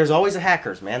hack it. There's always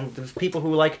hackers, man. There's people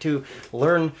who like to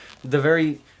learn the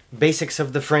very basics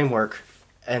of the framework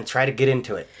and try to get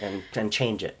into it and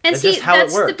change it. And That's see, just how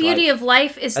that's it worked. the beauty of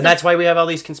life is And that's why we have all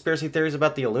these conspiracy theories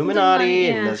about the Illuminati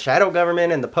and yeah. the shadow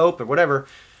government and the Pope or whatever.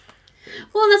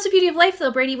 well, and that's the beauty of life, though,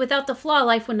 Brady. Without the flaw,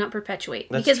 life would not perpetuate,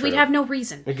 That's because we'd true. have no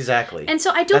reason. Exactly. And so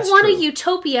I don't That's want true. a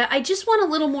utopia. I just want a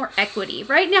little more equity.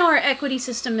 Right now, our equity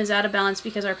system is out of balance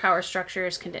because our power structure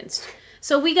is condensed.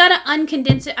 So we got to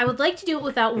uncondense it. I would like to do it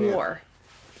without war.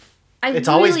 It's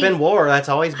always been war. That's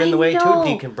always been I the way know. to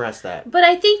decompress that. But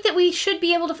I think that we should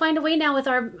be able to find a way now with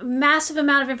our massive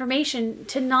amount of information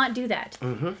to not do that.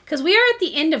 Because we are at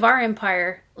the end of our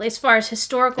empire as far as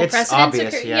historical It's precedents.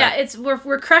 obvious, yeah. it's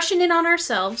we're crushing in on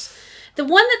ourselves. The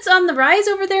one that's on the rise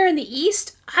over there in the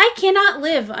east, I cannot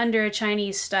live under a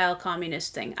Chinese-style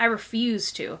communist thing. I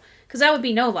refuse to, because that would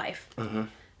be no life.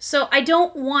 So I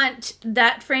don't want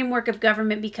that framework of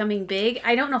government becoming big.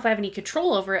 I don't know if I have any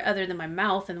control over it other than my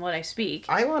mouth and what I speak.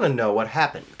 I want to know what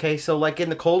happened. Okay, so like in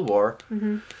the Cold War,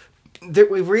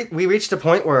 Mm-hmm. we reached a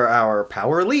point where our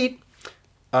power elite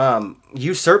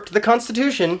usurped the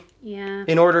Constitution Yeah.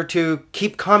 in order to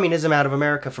keep communism out of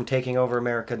America from taking over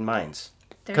American minds.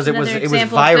 There's Because another it was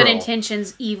example of good viral.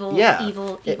 intentions, evil, Yeah,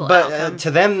 evil but outcome.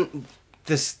 to them,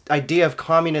 this idea of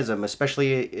communism,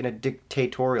 especially in a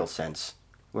dictatorial sense,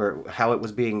 where how it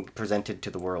was being presented to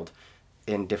the world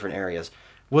in different areas,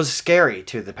 was scary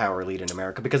to the power elite in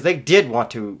America, because they did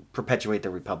want to perpetuate the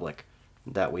republic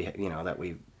that we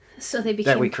So they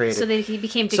became we created. So they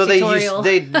became so they dictatorial.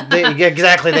 yeah,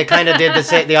 exactly, they kind of did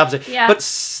the opposite. Yeah. But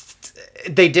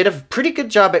they did a pretty good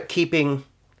job at keeping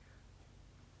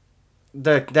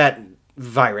that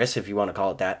virus, if you want to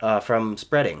call it that, from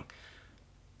spreading.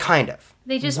 Kind of.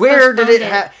 They just where did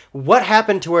postponed it? What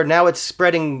happened to where now it's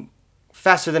spreading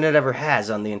faster than it ever has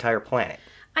on the entire planet?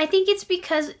 I think it's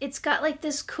because it's got like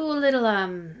this cool little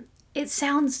It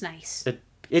sounds nice.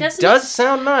 It Doesn't does it-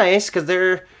 sound nice, because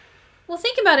they're Well,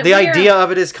 think about it. the We are- idea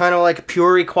of it is kind of like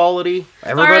pure equality.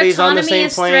 Everybody's our on the autonomy same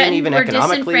is plane, threatened, even we're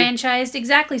economically. disenfranchised.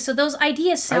 Exactly. So those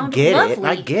ideas I sound get lovely. it.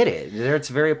 I get it. It's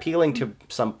very appealing to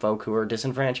some folk who are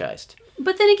disenfranchised.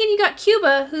 But then again, you got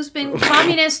Cuba, who's been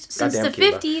communist since Goddamn the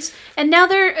Cuba. 50s, and now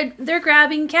they're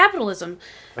grabbing capitalism.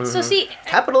 Mm-hmm. So see,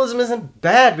 Capitalism isn't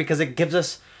bad because it gives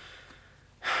us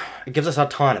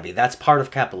autonomy. That's part of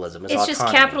capitalism. Is it's autonomy.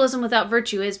 just capitalism without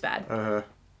virtue is bad. Uh-huh.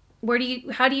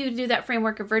 How do you do that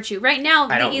framework of virtue? Right now,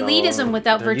 the I don't elitism know.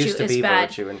 without There virtue used to is be bad.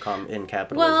 virtue in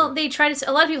capitalism. Well, they try to say,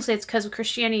 a lot of people say it's because of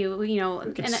Christianity,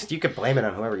 you could blame it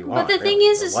on whoever you want. But the thing really,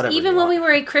 is or whatever even you when we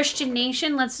want. were a Christian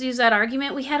nation, let's use that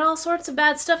argument, we had all sorts of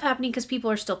bad stuff happening because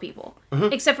people are still people.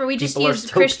 Except for we just People are used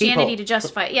still Christianity people. to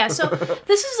justify it. Yeah, so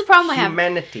this is the problem I have.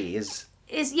 Humanity is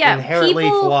Inherently inherently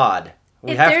flawed.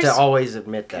 We if have to there's- always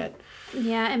admit that.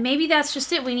 Yeah, and maybe that's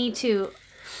just it. We need to.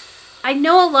 I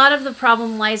know a lot of the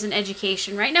problem lies in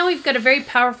education. Right now, we've got a very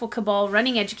powerful cabal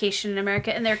running education in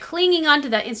America, and they're clinging onto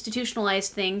that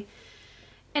institutionalized thing.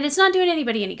 And it's not doing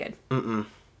anybody any good.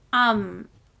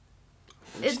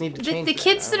 We just need to change The that.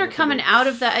 kids I that don't are know what to coming do. out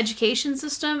of the education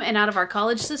system and out of our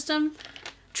college system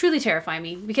truly terrify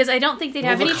me, because I don't think they'd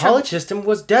have Well, any the trouble. college system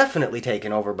was definitely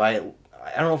taken over by,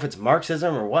 I don't know if it's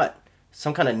Marxism or what.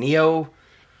 Some kind of neo...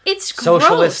 It's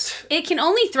socialist. gross. It can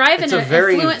only thrive It's in a an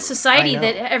very- affluent society I know.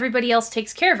 that everybody else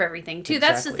takes care of everything, too.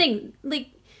 That's the Exactly. thing. Like,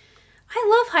 I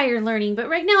love higher learning, but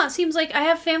right now it seems like I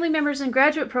have family members in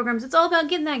graduate programs. It's all about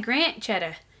getting that grant,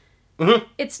 Cheddar. Mhm.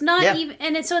 It's not Yeah. even...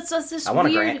 And so it's this I want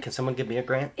weird... a grant. Can someone give me a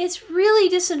grant? It's really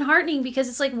disheartening, because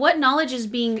it's like, what knowledge is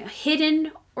being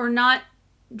hidden or not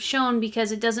shown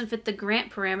because it doesn't fit the grant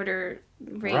parameter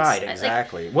race? Right, Like,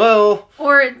 exactly. Well...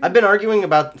 or... I've been arguing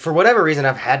about, for whatever reason,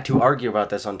 I've had to argue about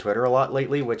this on Twitter a lot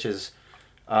lately, which is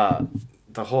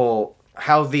the whole,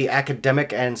 how the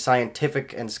academic and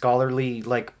scientific and scholarly,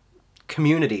 like,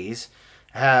 communities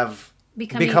have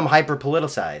become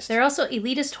hyper-politicized. They're also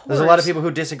elitist whores. There's a lot of people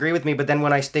who disagree with me, but then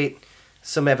when I state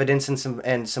some evidence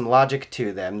and some logic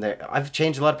to them, I've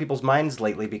changed a lot of people's minds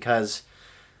lately, because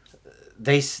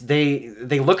they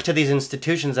look to these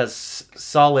institutions as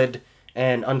solid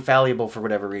and unfallible for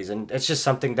whatever reason. It's just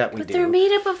something that we But do. they're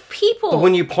made up of people. But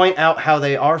when you point out how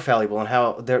they are fallible and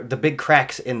how the big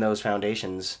cracks in those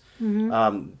foundations,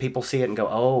 people see it and go,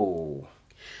 "Oh."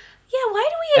 Yeah, why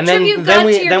do we And then attribute God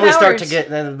to your we start to powers?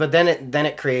 get, but then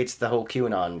it creates the whole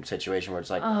QAnon situation where it's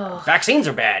like vaccines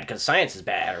are bad because science is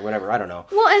bad or whatever. I don't know.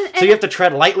 Well, and So you have to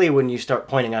tread lightly when you start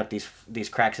pointing out these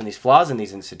cracks and these flaws in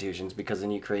these institutions, because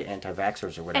then you create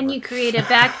anti-vaxxers or whatever. and you create a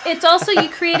It's also, you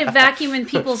create a vacuum in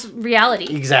people's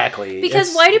reality. Exactly.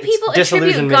 Because why do people attribute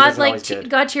disillusionment isn't always good.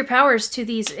 God tier powers to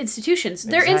these institutions?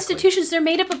 They're Exactly. institutions. They're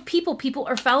made up of people. People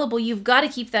are fallible. You've got to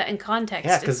keep that in context.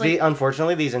 Yeah, because It's like,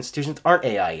 unfortunately these institutions aren't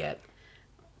AI yet.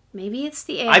 maybe it's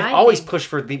the AI. I've always thing. pushed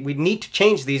for we need to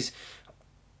change these.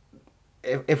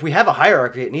 If we have a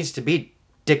hierarchy, it needs to be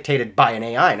dictated by an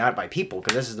AI, not by people,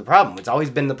 because this is the problem. It's always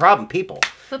been the problem, people.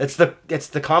 But- It's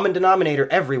the common denominator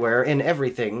everywhere in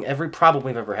everything, every problem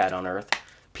we've ever had on Earth,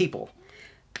 people.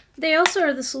 They also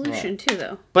are the solution too,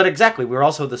 though. But exactly, we're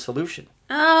also the solution.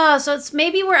 So it's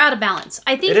maybe we're out of balance.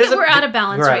 I think It is that we're out of we're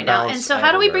balance out right of now. balance And so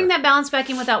how do we bring everywhere. that balance back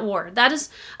in without war? That is,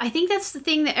 I think that's the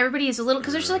thing that everybody is a little,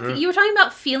 because there's Mm-hmm. like, you were talking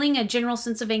about feeling a general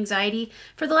sense of anxiety.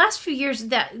 For the last few years,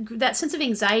 that sense of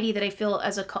anxiety that I feel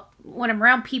when I'm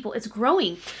around people, it's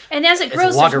growing. And as it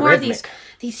grows, there's more of logarithmic.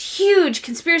 these huge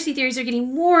conspiracy theories are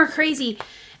getting more crazy.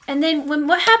 And then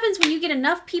what happens when you get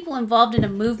enough people involved in a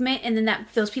movement, and then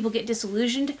those people get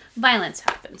disillusioned, violence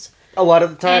happens. A lot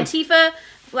of the time. Antifa,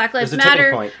 Black Lives There's a tipping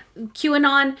Matter, point.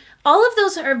 QAnon, all of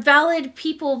those are valid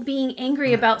people being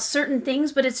angry about certain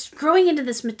things, but it's growing into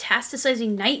this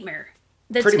metastasizing nightmare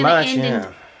that's Pretty going to much, end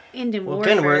yeah. in Well,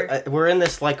 warfare. again, we're in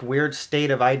this like weird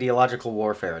state of ideological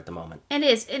warfare at the moment. And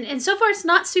it is, and so far it's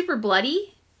not super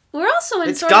bloody. We're also in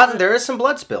It's sort gotten of, there is some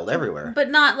blood spilled everywhere. but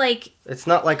not like It's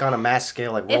not like on a mass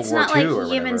scale like World it's War not II like or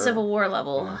Yemen whatever. Civil War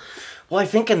level. Well, I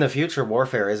think in the future,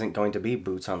 warfare isn't going to be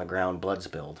boots on the ground, blood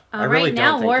spilled. I really Right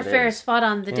now, don't think warfare it is fought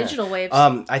on the digital waves.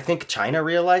 I think China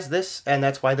realized this, and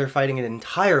that's why they're fighting an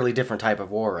entirely different type of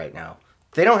war right now.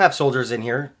 They don't have soldiers in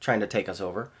here trying to take us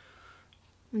over,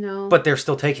 no, but they're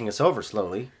still taking us over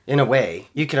slowly, in a way.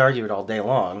 You can argue it all day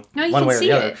long, No, you one can way or see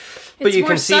the other. it. But It's you more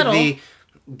can see subtle.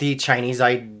 the Chinese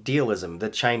idealism, the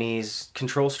Chinese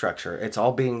control structure. It's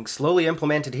all being slowly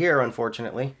implemented here,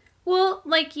 unfortunately. well,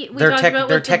 like we Their talked tech- about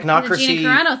their with the technocracy- Gina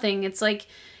Carano thing, it's like,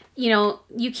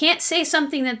 you can't say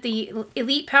something that the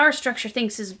elite power structure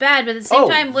thinks is bad, but at the same Oh,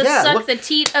 time, let's yeah, suck look- the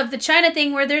teat of the China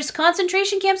thing where there's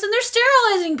concentration camps and they're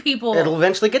sterilizing people. It'll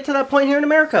eventually get to that point here in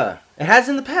America. It has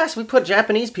in the past. We put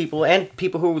Japanese people and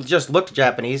people who just looked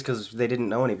Japanese because they didn't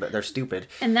know any, but they're stupid.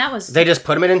 And that was... They just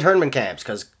put them in internment camps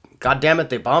because, God damn it,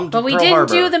 they bombed But we Pearl didn't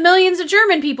Harbor. do the millions of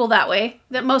German people that way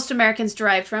that most Americans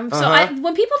derived from. So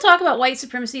when people talk about white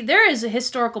supremacy, there is a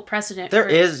historical precedent. There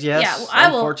is, yes, Yeah, I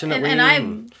will. unfortunately. And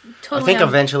I'm totally... I think on-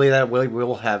 eventually that we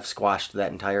will have squashed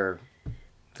that entire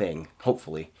thing,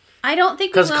 hopefully. I don't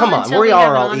think we Because will come on, until we have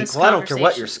are an all honest equal. I don't care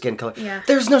what your conversation. skin color. Yeah.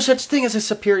 There's no such thing as a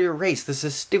superior race. This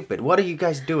is stupid. What are you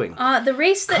guys doing? The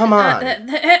race that... Come on.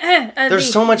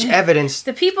 There's so much evidence.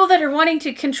 The people that are wanting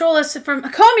to control us from a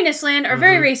communist land are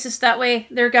very racist that way.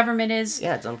 Their government is.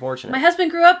 Yeah, it's unfortunate. My husband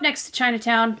grew up next to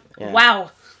Chinatown. Yeah. Wow.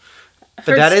 I've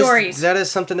But heard stories. that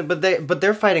is something that, but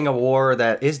they're fighting a war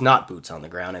that is not boots on the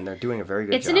ground, and they're doing a very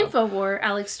good It's job. an info war,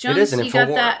 Alex Jones. is an you info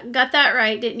got war. got that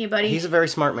right, didn't you, buddy? He's a very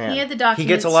smart man. He had the He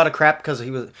gets documents. a lot of crap because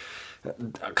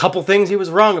a couple things he was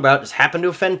wrong about just happened to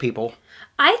offend people.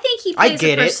 I think he I plays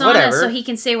get a it, persona whatever. so he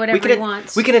can say whatever he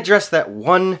wants. We can address that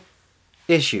one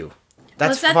issue. That's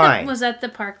was that fine. was that the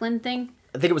Parkland thing?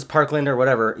 I think it was Parkland or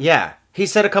whatever. Yeah, he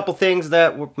said a couple things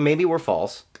that maybe were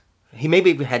false. He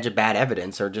maybe had bad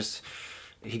evidence or just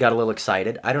he got a little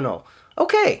excited. I don't know.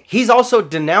 Okay, he's also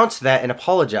denounced that and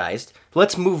apologized.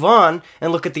 Let's move on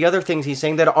and look at the other things he's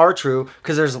saying that are true,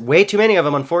 because there's way too many of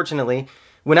them, unfortunately.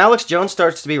 When Alex Jones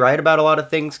starts to be right about a lot of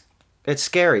things, it's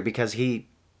scary because he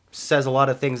says a lot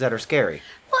of things that are scary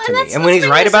to me. And when he's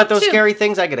right about those scary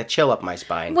things, I get a chill up my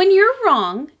spine. When you're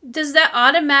wrong, does that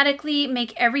automatically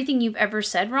make everything you've ever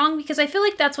said wrong? Because I feel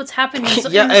like that's what's happened in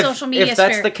the social media sphere. If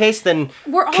that's the case, then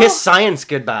kiss science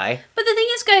goodbye. But the thing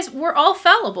is, guys, we're all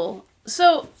fallible.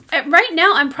 So right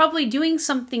now, I'm probably doing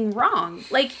something wrong.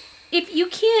 Like, if you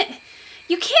can't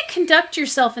conduct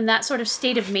yourself in that sort of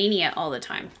state of mania all the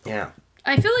time. Yeah.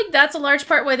 I feel like that's a large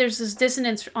part why there's this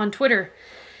dissonance on Twitter.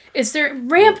 Is they're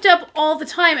ramped up all the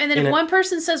time, and then if one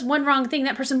person says one wrong thing,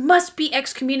 that person must be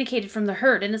excommunicated from the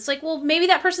herd. And it's like, well, maybe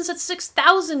that person said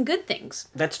 6,000 good things.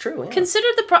 That's true. Yeah. Consider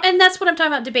and that's what I'm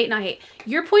talking about, debate, not hate.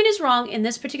 Your point is wrong in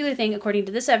this particular thing, according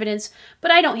to this evidence, but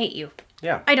I don't hate you.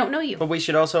 Yeah. I don't know you. But we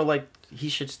should also, he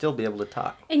should still be able to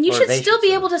talk. And you should still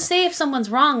be able to say if someone's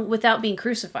wrong without being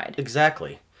crucified.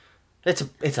 Exactly. It's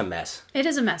a mess. It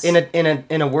is a mess.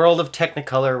 In a world of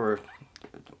Technicolor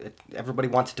where everybody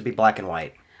wants it to be black and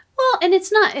white. Well, and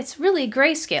it's not. It's really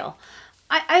grayscale.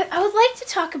 I would like to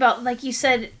talk about, like you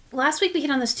said, last week we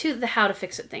hit on this too, the how to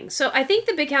fix it thing. So I think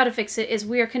the big how to fix it is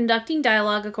we are conducting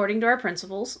dialogue according to our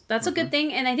principles. That's a good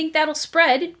thing, and I think that'll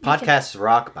spread. Podcasts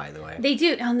rock, by the way. They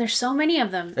do, and there's so many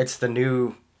of them. That's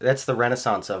the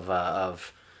renaissance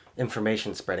of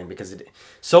information spreading, because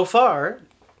so far,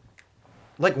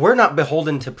 we're not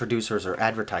beholden to producers or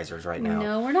advertisers right now.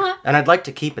 No, we're not. And I'd like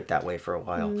to keep it that way for a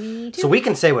while. Me too. So we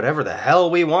can say whatever the hell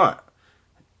we want.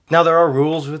 Now, there are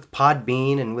rules with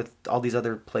Podbean and with all these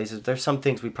other places. There's some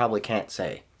things we probably can't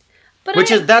say. But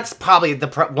that's probably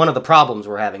one of the problems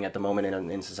we're having at the moment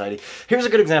in society. Here's a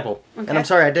good example. Okay. And I'm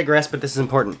sorry I digress, but this is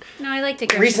important. No, I like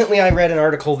digression. Recently, I read an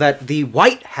article that the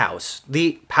White House,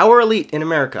 the power elite in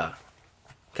America,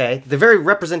 okay, the very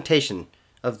representation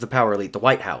of the power elite, the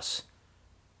White House,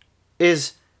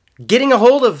 is getting a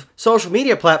hold of social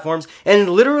media platforms and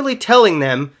literally telling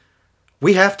them,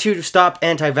 we have to stop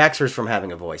anti-vaxxers from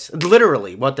having a voice.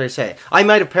 Literally, what they say. I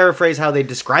might have paraphrased how they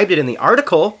described it in the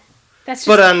article,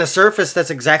 but on the surface, that's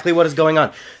exactly what is going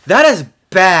on. That is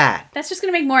bad. That's just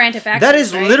going to make more anti-vaxxers, That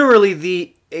is literally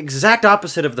the exact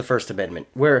opposite of the First Amendment,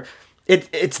 where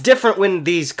it's different when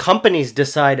these companies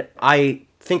decide, I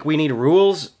think we need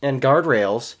rules and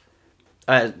guardrails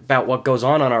about what goes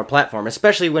on our platform,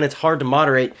 especially when it's hard to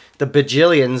moderate the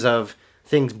bajillions of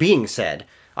things being said.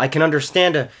 I can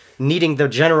understand needing the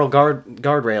general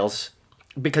guardrails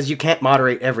because you can't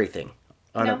moderate everything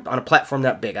on a platform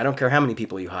that big. I don't care how many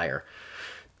people you hire.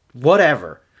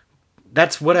 Whatever.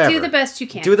 That's whatever. Do the best you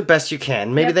can. Do the best you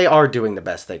can. Maybe they are doing the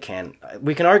best they can.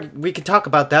 We can argue. We can talk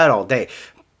about that all day.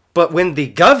 But when the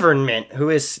government, who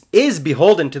is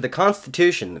beholden to the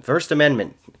Constitution, the First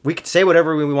Amendment, we can say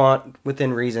whatever we want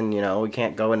within reason. We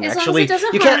can't go and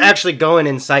can't actually go and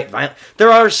incite violence. There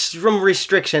are some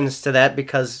restrictions to that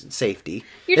because safety.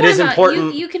 It is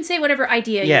important. You can say whatever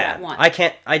idea you want.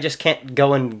 I just can't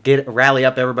go and rally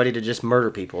up everybody to just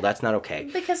murder people. That's not okay.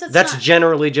 Because that's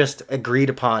generally just agreed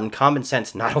upon common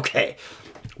sense. Not okay.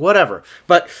 Whatever.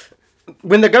 But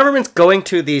when the government's going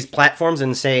to these platforms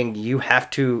and saying you have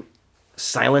to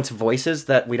silence voices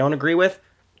that we don't agree with,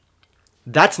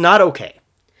 that's not okay.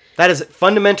 That is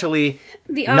fundamentally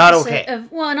not okay. And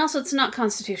also it's not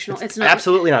constitutional. It's not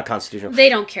absolutely not constitutional. They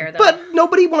don't care, though. But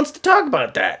nobody wants to talk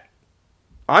about that.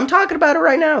 I'm talking about it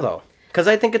right now, though, because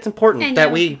I think it's important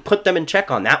that we put them in check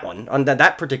on that one. On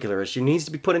that particular issue needs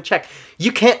to be put in check.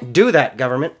 You can't do that,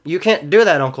 government. You can't do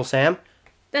that, Uncle Sam.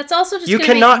 That's also just going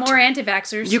to make more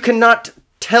anti-vaxxers. You cannot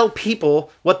tell people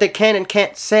what they can and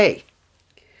can't say.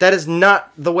 That is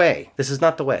not the way. This is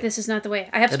not the way. This is not the way.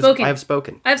 I have spoken. I have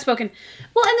spoken.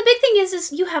 Well, and the big thing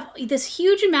is you have this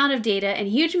huge amount of data and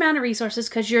huge amount of resources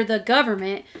because you're the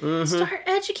government. Mm-hmm. Start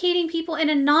educating people in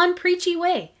a non-preachy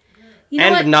way.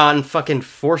 Non-fucking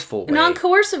forceful way.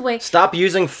 Non-coercive way. Stop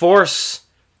using force.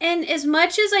 And as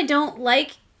much as I don't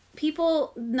like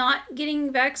people not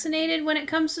getting vaccinated when it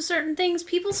comes to certain things,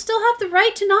 people still have the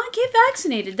right to not get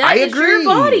vaccinated. That is your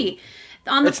body.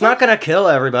 It's not going to kill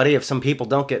everybody if some people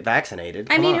don't get vaccinated.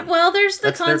 Come on. Well, there's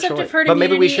the concept of herd immunity.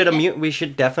 But maybe we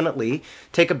should definitely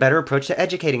take a better approach to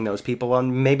educating those people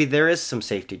on maybe there is some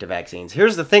safety to vaccines.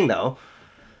 Here's the thing, though.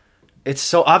 It's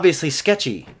so obviously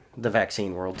sketchy, the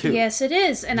vaccine world, too. Yes, it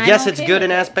is. And yes, it's good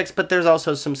in aspects, but there's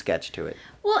also some sketch to it.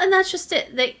 Well, and that's just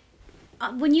it.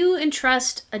 when you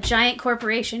entrust a giant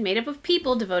corporation made up of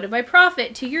people devoted by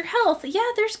profit to your health,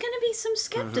 there's going to be some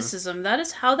skepticism. Mm-hmm. That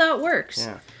is how that works.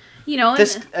 Yeah. You know,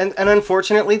 and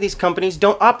unfortunately, these companies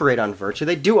don't operate on virtue.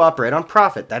 They do operate on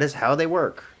profit. That is how they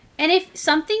work. And if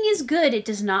something is good, it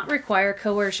does not require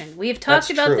coercion. We have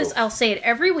talked about this. I'll say it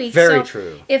every week. Very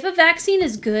true. If a vaccine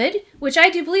is good, which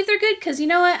I do believe they're good, because you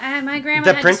know what? My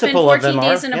grandma had to spend 14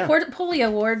 days in a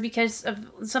polio ward because of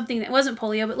something that wasn't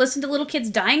polio, but listen to little kids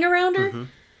dying around her. Mm-hmm.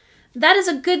 That is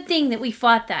a good thing that we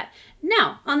fought that.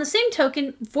 Now, on the same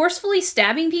token, forcefully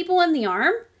stabbing people in the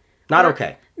arm? Not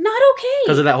okay. Not okay.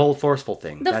 Because of that whole forceful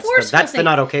thing. That's the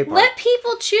not okay part. Let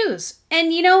people choose.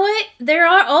 And you know what? There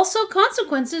are also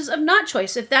consequences of not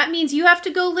choice. If that means you have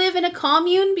to go live in a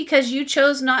commune because you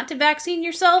chose not to vaccine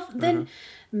yourself, then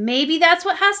maybe that's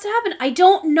what has to happen. I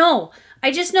don't know.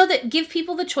 I just know that give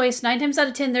people the choice. 9 times out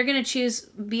of 10, they're going to choose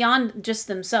beyond just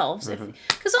themselves.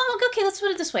 Because, okay, let's put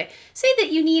it this way. Say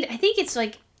that you need, I think it's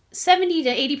like 70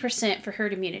 to 80% for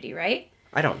herd immunity, right?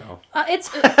 I don't know. I've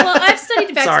studied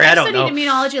vaccines. I've studied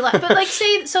immunology a lot. But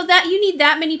say so that you need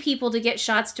that many people to get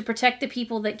shots to protect the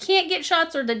people that can't get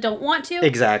shots or that don't want to.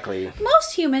 Exactly.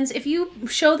 Most humans, if you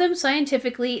show them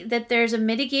scientifically that there's a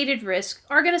mitigated risk,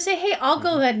 are going to say, "Hey, I'll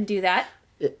go ahead and do that."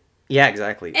 Yeah,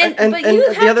 exactly. But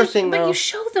you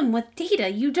show them with data.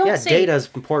 You don't say... data is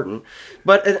important.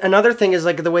 But another thing is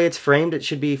like the way it's framed. It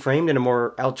should be framed in a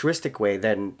more altruistic way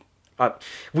than...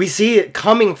 we see it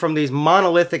coming from these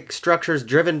monolithic structures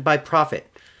driven by profit.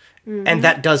 Mm-hmm. And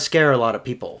that does scare a lot of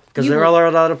people. Because there are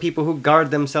a lot of people who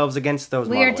guard themselves against those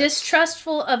monoliths. We are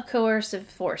distrustful of coercive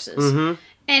forces. Mm-hmm.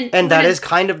 And that is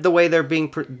kind of the way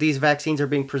these vaccines are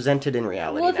being presented in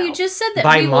reality. Well, if you just said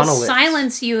that we will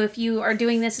silence you if you are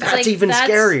doing this, that's even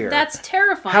scarier. That's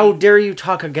terrifying. How dare you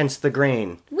talk against the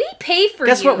grain? We pay for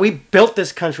Guess what? We built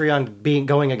this country on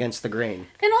going against the grain.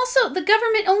 And also, the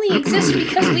government only exists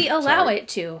because we allow it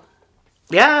to.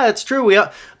 Yeah, it's true.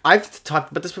 I've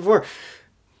talked about this before.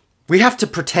 We have to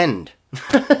pretend.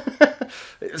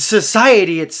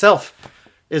 Society itself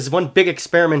is one big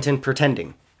experiment in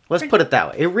pretending. Let's put it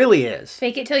that way. It really is.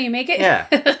 Fake it till you make it? Yeah.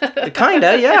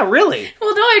 Kinda, yeah, really.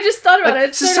 Well, no, I just thought about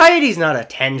it. Society's not a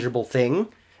tangible thing.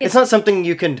 It's not something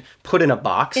you can put in a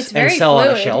box and sell on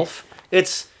a shelf.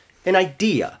 It's an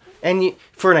idea. And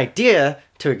for an idea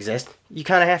to exist, you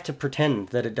kind of have to pretend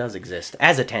that it does exist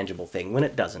as a tangible thing when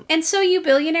it doesn't. And so you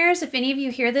billionaires, if any of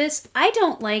you hear this, I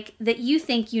don't like that you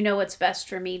think you know what's best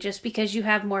for me just because you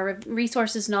have more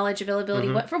resources, knowledge, availability.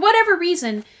 For whatever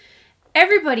reason...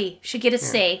 Everybody should get a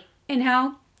say in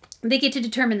how they get to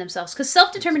determine themselves. Because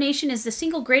self-determination is the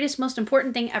single greatest, most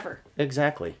important thing ever.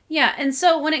 Exactly. Yeah, and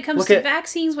so when it comes to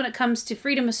vaccines, when it comes to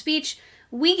freedom of speech,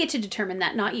 we get to determine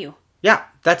that, not you. Yeah,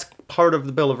 that's part of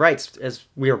the Bill of Rights, as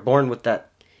we are born with that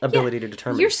ability to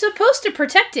determine. You're supposed to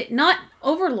protect it, not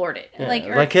overlord it. Yeah,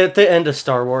 like at the end of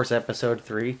Star Wars Episode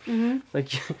 3. Mm-hmm.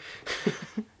 Like...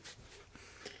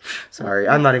 Sorry,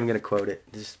 I'm not even going to quote it.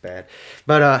 This is bad.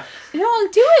 But, no,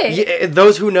 do it. Yeah,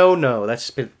 those who know. Let's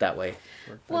spit it that way.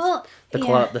 Well,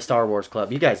 club, the Star Wars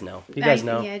Club. You guys know. You guys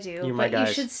know. Yeah, I do. You're my guys.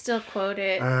 You should still quote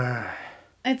it.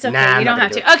 It's okay. You don't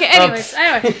have to. Okay, anyway.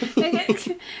 I'm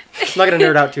not going to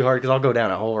nerd out too hard because I'll go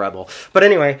down a whole rebel. But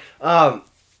anyway, I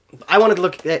wanted to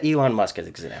look at Elon Musk as an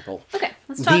example. Okay,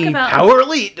 let's talk about... The power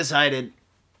elite decided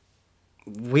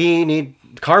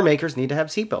car makers need to have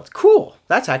seatbelts. Cool.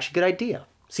 That's actually a good idea.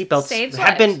 Seatbelts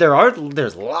have been...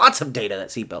 There's lots of data that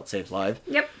seatbelts save lives.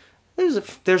 Yep.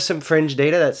 There's some fringe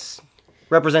data that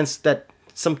represents that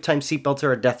sometimes seatbelts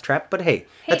are a death trap, but hey,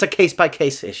 that's a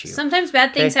case-by-case issue. Sometimes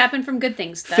bad things happen from good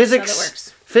things. That's how that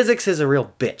works. Physics is a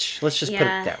real bitch. Let's just put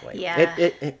it that way.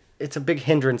 Yeah. It's a big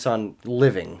hindrance on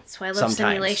living. That's why I love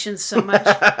simulations so much.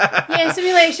 Yay,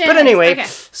 simulation! But anyway,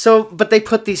 but they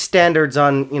put these standards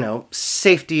on,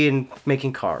 safety in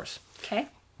making cars. Okay.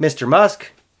 Mr.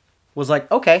 Musk was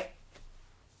like, okay,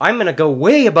 I'm going to go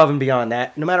way above and beyond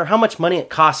that. No matter how much money it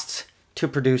costs to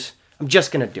produce, I'm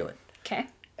just going to do it. Okay.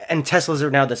 And Teslas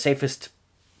are now the safest,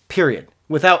 period.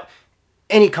 Without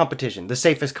any competition. The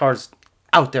safest cars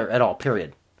out there at all,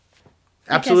 period.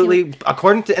 Absolutely,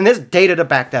 according to... And there's data to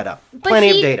back that up.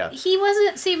 Plenty of data. He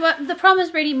wasn't... See, what the problem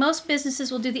is, Brady, most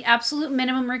businesses will do the absolute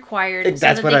minimum required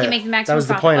so that they can make the maximum profit. That was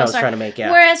the point I was trying to make,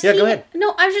 yeah. Whereas go ahead.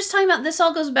 No, I was just talking about... This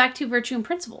all goes back to virtue and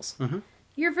principles. Mm-hmm.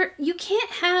 You can't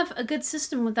have a good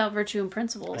system without virtue and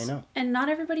principles. I know. And not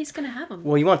everybody's going to have them.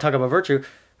 Well, you want to talk about virtue.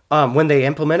 When they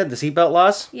implemented the seatbelt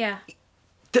laws... Yeah.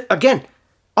 Again,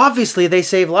 obviously they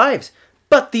save lives.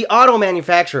 But the auto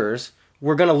manufacturers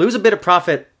were going to lose a bit of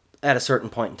profit at a certain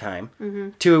point in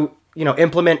time to,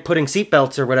 implement putting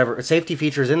seatbelts or whatever, safety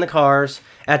features in the cars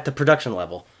at the production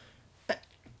level.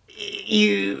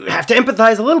 you have to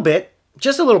empathize a little bit,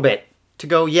 just a little bit, to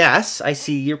go, yes, I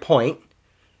see your point.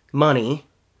 Money.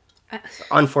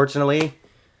 Unfortunately,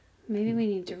 Maybe we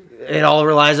need to... it all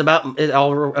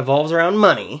revolves around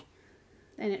money.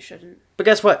 And it shouldn't. But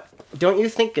guess what? Don't you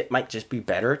think it might just be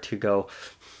better to go,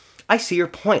 I see your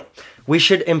point. We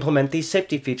should implement these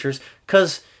safety features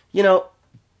because,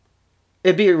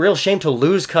 it'd be a real shame to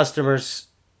lose customers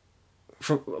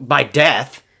by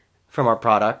death from our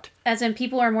product. As in,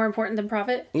 people are more important than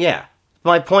profit? Yeah.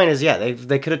 My point is,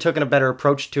 they could have taken a better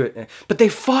approach to it. But they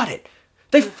fought it.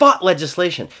 They fought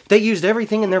legislation. They used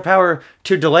everything in their power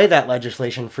to delay that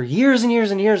legislation for years and years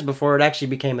and years before it actually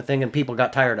became a thing and people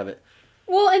got tired of it.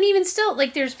 Well, and even still,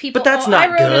 there's people. But that's not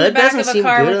I rode in the good. back Doesn't of a seem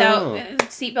car good. without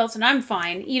seatbelts, and I'm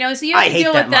fine. So you have to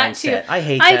deal with that mindset. too. I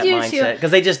hate I that do mindset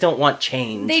because they just don't want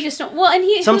change. They just don't. Well,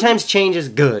 and sometimes change is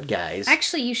good, guys.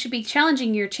 Actually, you should be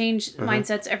challenging your change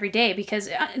mindsets every day because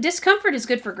discomfort is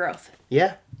good for growth.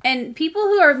 Yeah. And people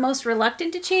who are most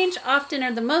reluctant to change often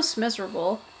are the most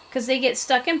miserable because they get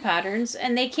stuck in patterns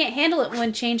and they can't handle it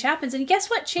when change happens. And guess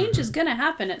what? Change is going to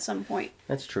happen at some point.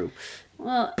 That's true.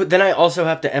 Well, but then I also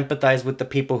have to empathize with the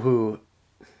people who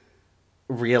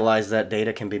realize that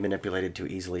data can be manipulated too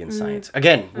easily in science.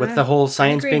 Again, with the whole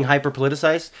science being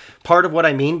hyper-politicized, part of what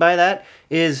I mean by that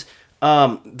is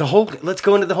let's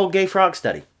go into the whole gay frog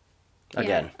study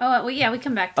again. Yeah. Oh, well, yeah, we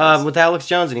come back to this. With Alex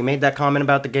Jones, and he made that comment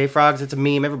about the gay frogs. It's a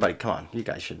meme. Everybody, come on. You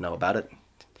guys should know about it.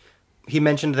 He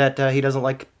mentioned that he doesn't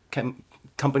like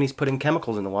companies putting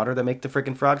chemicals in the water that make the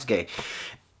freaking frogs gay.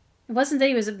 It wasn't that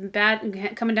he was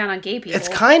bad coming down on gay people. It's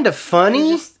kind of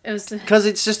funny because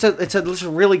it's a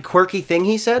really quirky thing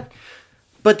he said.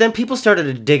 But then people started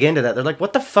to dig into that. They're like,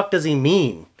 "What the fuck does he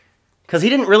mean?" Because he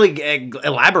didn't really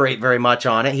elaborate very much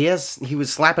on it. He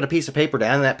was slapping a piece of paper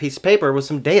down, and that piece of paper was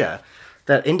some data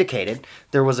that indicated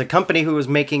there was a company who was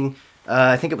making,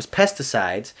 I think it was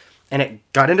pesticides, and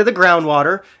it got into the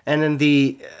groundwater, and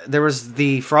then there was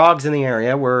the frogs in the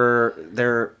area where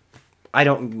they're. I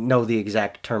don't know the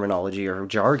exact terminology or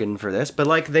jargon for this, but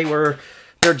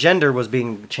their gender was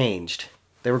being changed.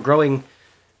 They were growing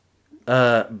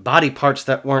body parts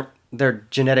that weren't their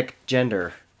genetic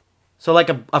gender. So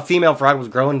a female frog was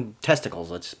growing testicles,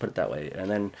 let's just put it that way.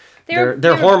 And then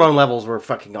their hormone levels were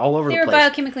fucking all over the place. They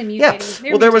were biochemically mutating.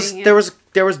 Yeah.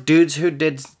 There was dudes who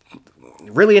did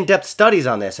really in-depth studies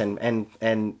on this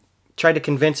and tried to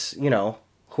convince,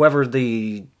 whoever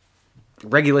the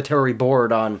regulatory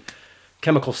board on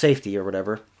chemical safety or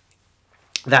whatever,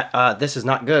 that this is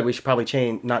not good. We should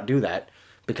probably not do that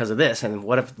because of this. And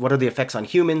what are the effects on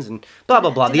humans and blah, blah,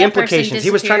 blah. The implications.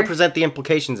 He was trying to present the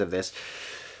implications of this.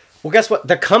 Well, guess what?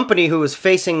 The company who was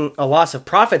facing a loss of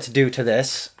profits due to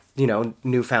this,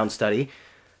 newfound study,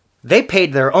 they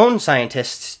paid their own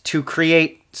scientists to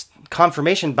create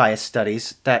confirmation bias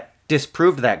studies that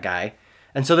disproved that guy.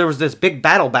 And so there was this big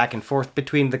battle back and forth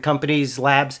between the company's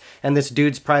labs and this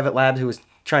dude's private lab who was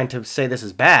trying to say this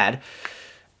is bad,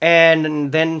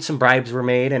 and then some bribes were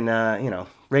made, and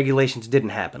regulations didn't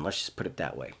happen. Let's just put it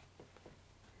that way.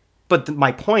 But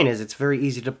my point is, it's very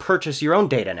easy to purchase your own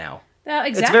data now.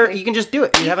 Exactly. You can just do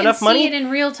it. You have enough money. You can see it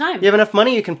in real time. You have enough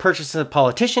money. You can purchase a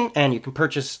politician, and you can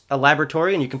purchase a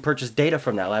laboratory, and you can purchase data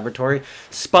from that laboratory,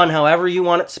 spun however you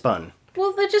want it spun.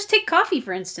 Well, just take coffee,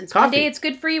 for instance. One day it's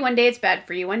good for you, one day it's bad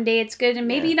for you. One day it's good and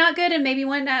maybe not good, and maybe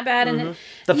one not bad. And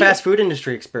the fast food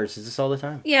industry experiences this all the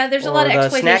time. Yeah, there's a lot of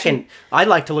exploitation. I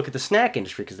like to look at the snack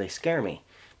industry because they scare me.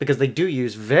 Because they do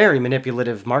use very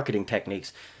manipulative marketing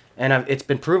techniques. And it's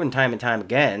been proven time and time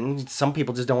again. Some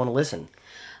people just don't want to listen.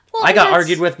 Well, I got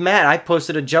argued with Matt. I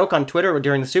posted a joke on Twitter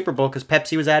during the Super Bowl because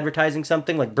Pepsi was advertising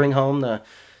something like bring home the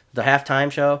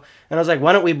halftime show. And I was like,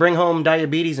 why don't we bring home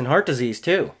diabetes and heart disease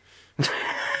too?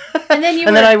 And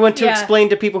then I went to explain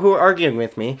to people who were arguing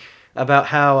with me about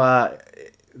how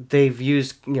they've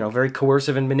used very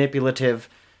coercive and manipulative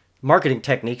marketing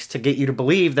techniques to get you to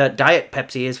believe that Diet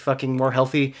Pepsi is fucking more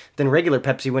healthy than regular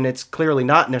Pepsi when it's clearly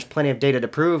not, and there's plenty of data to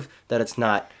prove that it's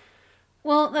not.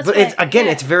 Well, that's but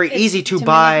it's very easy to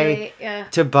buy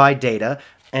data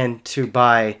and to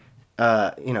buy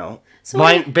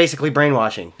basically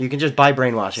brainwashing. You can just buy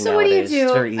brainwashing nowadays. So what do you do?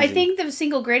 It's very easy. I think the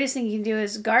single greatest thing you can do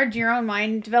is guard your own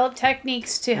mind, develop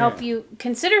techniques to help you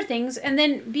consider things, and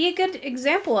then be a good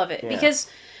example of it. Yeah. Because,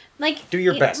 do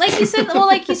your best. Like you said,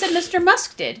 Mr.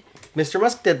 Musk did. Mr.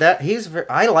 Musk did that.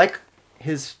 I like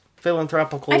his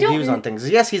philanthropical views on things.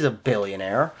 Yes, he's a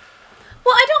billionaire.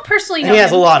 Well, I don't personally know. And he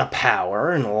has a lot of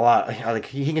power and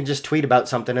he can just tweet about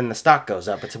something and the stock goes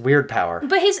up. It's a weird power.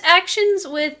 But his actions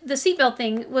with the seatbelt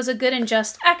thing was a good and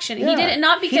just action. Yeah. He did it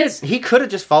not because he could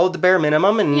have just followed the bare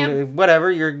minimum and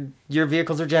whatever. Your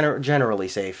vehicles are generally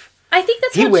safe. I think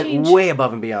that's He how went change. way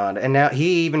above and beyond, and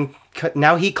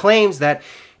now he claims that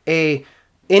a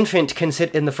infant can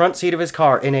sit in the front seat of his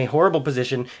car in a horrible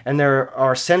position, and there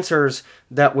are sensors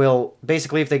that will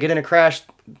basically, if they get in a crash,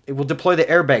 it will deploy the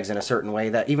airbags in a certain way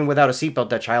that even without a seatbelt,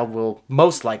 that child will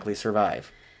most likely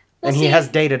survive. Well, and see, he has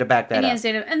data to back that and he up. has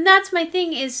data, and that's my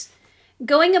thing is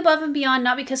going above and beyond,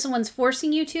 not because someone's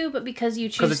forcing you to, but because you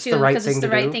choose it's to, the right because it's thing the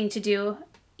to right do. thing to do.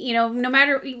 You know, no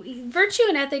matter virtue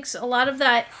and ethics, a lot of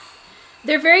that,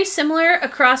 they're very similar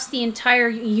across the entire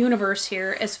universe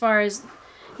here, as far as,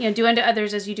 you know, do unto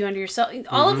others as you do unto yourself.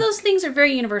 All of those things are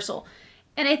very universal.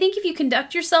 And I think if you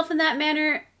conduct yourself in that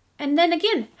manner, and then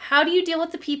again, how do you deal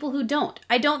with the people who don't?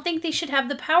 I don't think they should have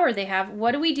the power they have.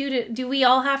 What do we do we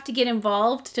all have to get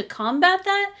involved to combat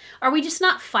that? Are we just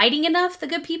not fighting enough, the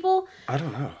good people? I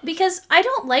don't know. Because I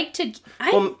don't like to,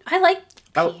 Well, I like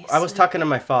peace. I was talking to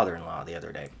my father-in-law the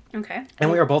other day. Okay. And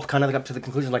we were both kind of up to the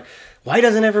conclusion, like, why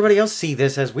doesn't everybody else see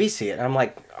this as we see it? And I'm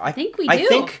like, I think we I do.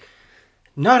 think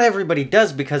not everybody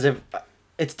does, because if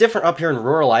it's different up here in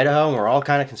rural Idaho, and we're all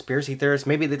kind of conspiracy theorists.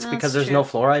 Maybe it's because there's true. no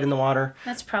fluoride in the water.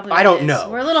 That's probably I what don't it is. know.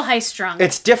 We're a little high strung.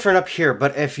 It's different up here,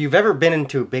 but if you've ever been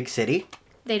into a big city,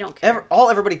 They don't care. all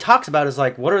everybody talks about is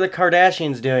like, what are the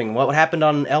Kardashians doing? What happened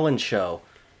on Ellen's show?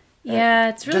 Yeah,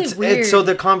 it's really weird. So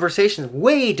the conversation is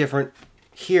way different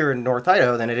here in North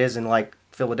Idaho than it is in like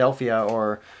Philadelphia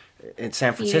or in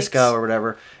San Francisco Phoenix. or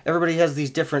whatever. Everybody has these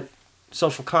different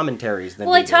social commentaries than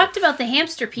Well, we I do. talked about the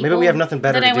hamster people. Maybe we have nothing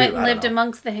better that to I do, went and I don't lived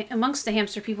know. amongst the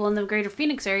hamster people in the greater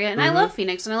Phoenix area, and Mm-hmm. I love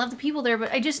Phoenix and I love the people there.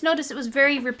 But I just noticed it was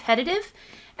very repetitive,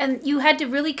 and you had to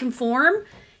really conform.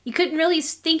 You couldn't really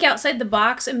think outside the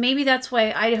box, and maybe that's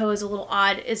why Idaho is a little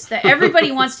odd. Is that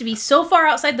everybody wants to be so far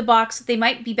outside the box that they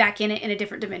might be back in it in a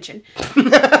different dimension.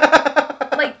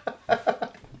 Like,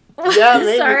 Yeah,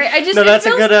 maybe. sorry, I just no. it That's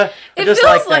feels, a good. I it just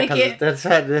feels like that like 'cause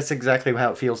it. that's exactly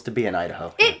how it feels to be in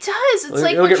Idaho. It does. It's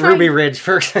like Look we're at trying. Ruby Ridge,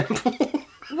 for example.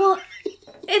 Well,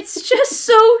 it's just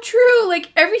so true.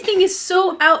 Like, everything is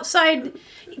so outside.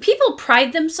 People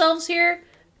pride themselves here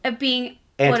at being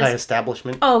what is-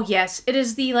 Anti-establishment. Oh yes, it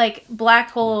is the like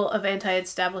black hole of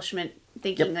anti-establishment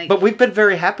thinking. Like, But we've been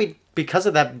very happy because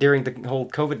of that during the whole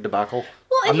COVID debacle.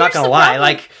 Well, and I'm not here's gonna the lie, problem.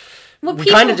 like Well, we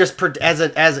people- kind of just as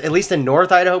at least in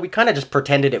North Idaho, we kind of just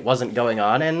pretended it wasn't going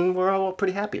on, and we're all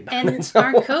pretty happy about it. and So,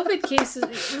 our COVID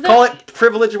cases. call it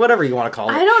privilege, whatever you want to call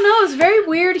it. I don't know. It's very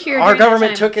weird here. Our during that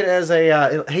government time. took it as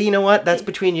a hey, you know what? That's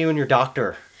between you and your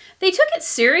doctor. They took it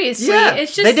seriously. Yeah,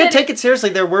 It's just they did that take it seriously.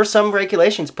 There were some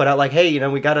regulations put out, like, hey, you know,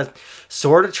 we got to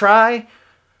sort of try.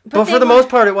 But they for the were- most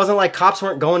part, it wasn't like cops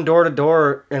weren't going door to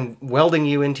door and welding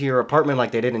you into your apartment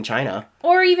like they did in China.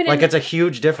 or even Like, in, it's a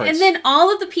huge difference. And then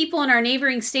all of the people in our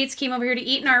neighboring states came over here to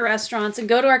eat in our restaurants and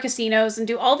go to our casinos and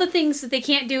do all the things that they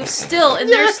can't do still in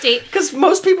their state. Because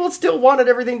most people still wanted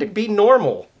everything to be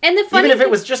normal. And the funny Even if it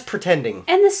thing- was just pretending.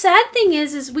 And the sad thing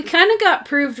is we kind of got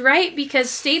proved right, because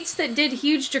states that did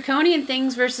huge draconian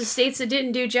things versus states that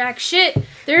didn't do jack shit,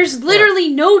 there's literally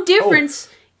no difference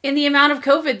in the amount of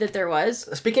COVID that there was.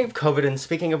 Speaking of COVID and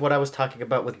speaking of what I was talking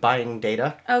about with buying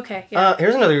data, Okay, yeah.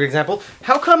 here's another good example.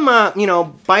 How come,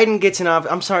 Biden gets in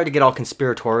office? I'm sorry to get all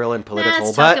conspiratorial and political,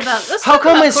 let's talk but about- let's how talk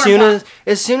come about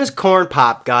as soon as Corn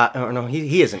Pop got, oh no,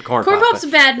 he isn't Corn Pop. Corn Pop's a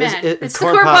but bad man. It's the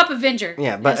Corn Pop Avenger.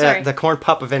 Yeah, but sorry. the Corn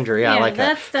Pop Avenger, yeah, I like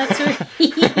that. That's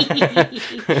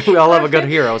what We all love a good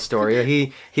hero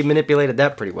story. He manipulated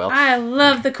that pretty well. I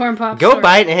love the Corn Pop Go story.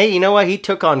 Biden. Hey, you know what? He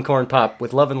took on Corn Pop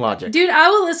with love and logic. Dude, I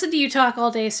will listen to you talk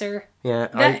all day, sir. Yeah,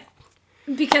 That,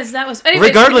 because that was... Anyways,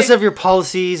 regardless of your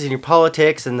policies and your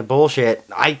politics and the bullshit,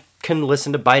 I can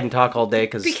listen to Biden talk all day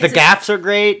because the Because gaffes are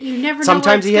great. you never know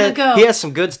Sometimes where it's gonna go. he has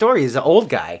some good stories. He's an old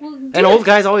guy, dude. and old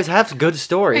guys always have good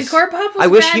stories. And Corn Pop was I a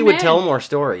wish bad he would man. tell more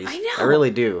stories. I know. I really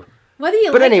do. Whether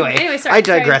you But like anyway, sorry, I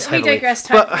digress sorry. heavily. We digress.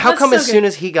 But how That's come so as good. soon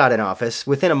as he got in office,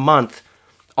 within a month,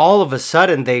 all of a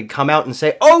sudden they come out and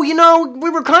say, "Oh, you know,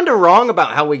 we were kind of wrong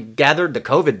about how we gathered the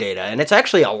COVID data, and it's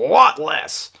actually a lot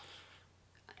less."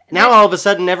 Now all of a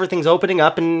sudden everything's opening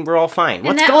up and we're all fine.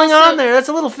 What's that going also- on there? That's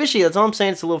a little fishy. That's all I'm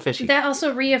saying. It's a little fishy. That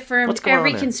also reaffirmed What's going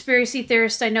every on there? conspiracy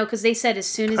theorist I know, because they said as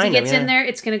soon as Kind he of, gets yeah. in there,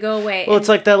 it's going to go away. Well, it's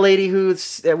like that lady who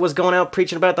was going out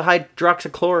preaching about the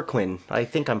hydroxychloroquine. I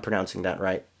think I'm pronouncing that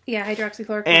right. yeah,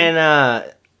 hydroxychloroquine.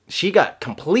 And she got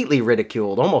completely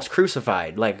ridiculed, almost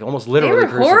crucified, like almost literally were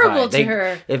crucified. horrible to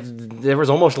her. If there was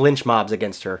almost lynch mobs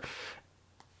against her.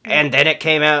 And then it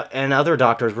came out, and other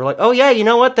doctors were like, "Oh yeah, you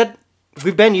know what? That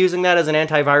we've been using that as an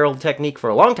antiviral technique for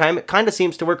a long time. It kind of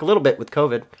seems to work a little bit with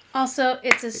COVID." Also,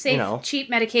 it's a safe, know. cheap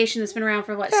medication that's been around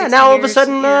for, what, Yeah, 60 now all of a years?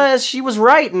 sudden Yeah. she was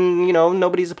right, and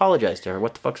nobody's apologized to her.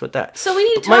 What the fuck's with that? So we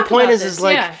need to My talk point about is this.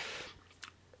 like, yeah.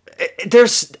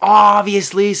 there's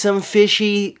obviously some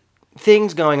fishy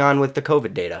things going on with the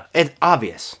COVID data. It's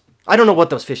obvious. I don't know what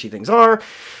those fishy things are.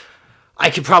 I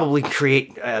could probably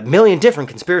create a million different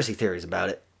conspiracy theories about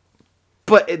it.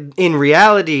 But in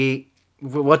reality,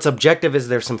 what's objective is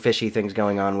there's some fishy things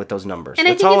going on with those numbers. And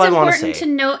that's I think all it's I want to important say.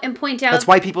 to note and point out. That's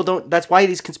why people don't. That's why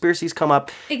these conspiracies come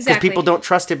up. Because Exactly. people don't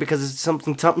trust it because it's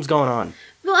something's going on.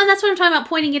 Well, and that's what I'm talking about,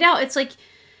 pointing it out. It's like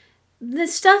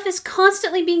this stuff is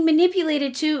constantly being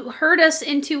manipulated to herd us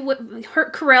into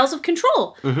corrals of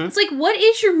control. Mm-hmm. It's like, what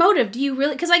is your motive? Do you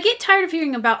really... Because I get tired of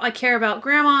hearing about, I care about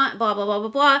grandma, blah, blah, blah, blah,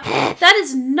 blah. That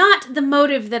is not the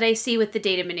motive that I see with the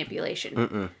data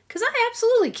manipulation. Because I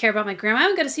absolutely care about my grandma. I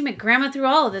haven't got to see my grandma through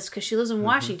all of this because she lives in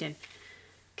Washington.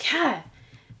 God.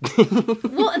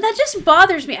 Well, that just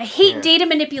bothers me. I hate data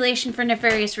manipulation for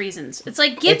nefarious reasons. It's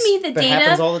like, give me the It data.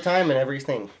 happens all the time and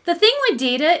everything. The thing with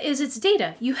data is it's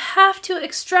data. You have to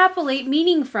extrapolate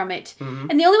meaning from it.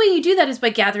 And the only way you do that is by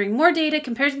gathering more data,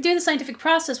 doing the scientific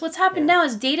process. What's happened now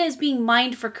is data is being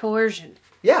mined for coercion.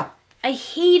 Yeah, I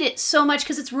hate it so much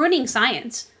because it's ruining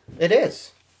science. it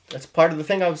is. That's part of the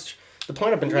thing the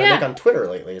point I've been trying to make on Twitter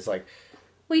lately is like,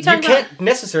 What are you you talking about? can't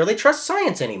necessarily trust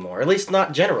science anymore, at least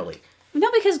not generally. No,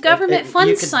 because government you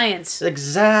funds could- science.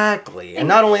 Exactly. And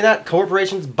not only that,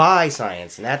 corporations buy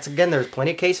science. And that's, again, there's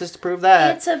plenty of cases to prove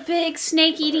that. It's a big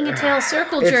snake eating a tail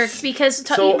circle jerk because...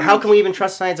 So how can we even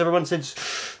trust science? Everyone says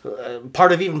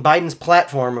part of even Biden's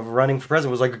platform of running for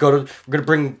president was like, we're going to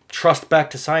bring trust back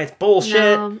to science. Bullshit.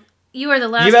 No, you are the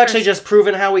last You've actually person. just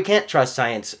proven how we can't trust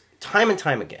science time and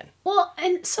time again. Well,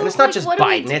 and so... And it's not like, just what do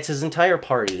we Biden, it's his entire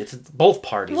party. It's both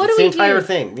parties. What It's do the we entire do?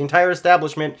 thing. The entire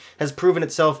establishment has proven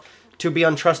itself to be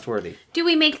untrustworthy. Do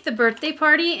we make the birthday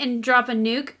party and drop a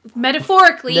nuke,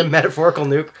 metaphorically, The metaphorical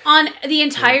nuke. on the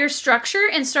entire structure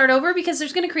and start over? Because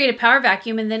there's going to create a power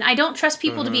vacuum, and then I don't trust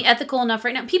people to be ethical enough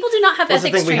right now. People do not have That's the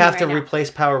ethics thing, we training have right to now. replace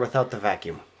power without the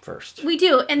vacuum first. We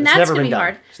do, and It's that's never going to been be done.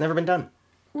 hard. It's never been done.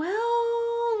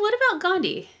 Well, what about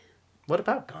Gandhi? What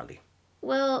about Gandhi?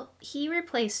 Well, he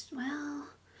replaced... Well,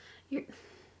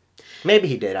 Maybe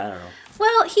he did, I don't know.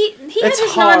 well, he had It's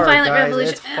his hard, nonviolent guys. revolution.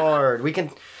 It's hard.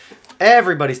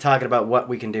 Everybody's talking about what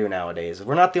we can do nowadays.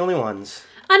 We're not the only ones.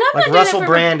 And I'm Like not doing Russell it for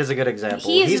Brand is a good example.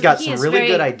 He is- He's got he some is really very-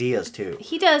 good ideas too.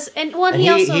 He does, and one And he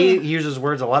also... he uses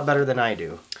words a lot better than I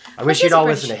do. I wish he has you'd a all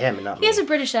British- listen to him and not He me. has a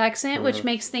British accent, which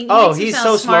makes things... Oh, makes him he's sound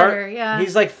so smarter. smart. Yeah.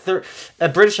 He's like a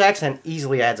British accent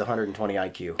easily adds 120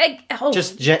 IQ.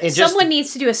 Just someone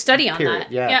needs to do a study on Period.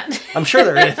 that. Yeah. I'm sure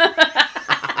there is.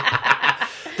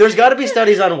 There's got to be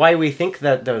studies on why we think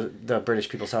that the British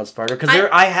people sound smarter. Because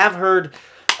I have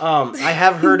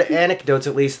heard anecdotes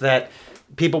at least that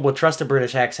people will trust a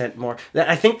British accent more.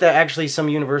 I think that actually some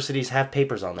universities have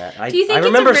papers on that. Do you think I it's a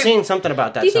remember rem- seeing something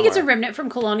about that. Do you think it's a somewhere. remnant from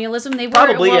colonialism? They were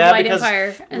Probably, a worldwide because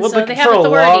empire, and well, so but they have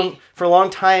authority. For a long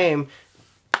time,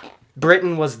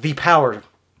 Britain was the power.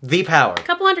 The power. A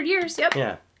couple hundred years, yep.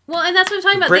 Yeah. Well, and that's what I'm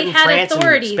talking about. Britain, They had France,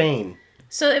 authority. and Spain.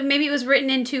 So maybe it was written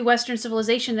into Western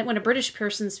civilization that when a British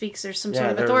person speaks, there's some sort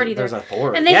of authority there's there.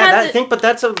 authority. And they yeah, had I think, but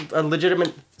that's a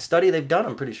legitimate study they've done.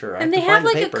 I'm pretty sure. and they have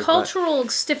like a cultural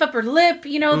stiff upper lip.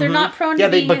 You know, they're not prone to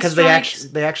being because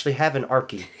as they actually have an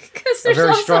archy. Because a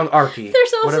very strong archy.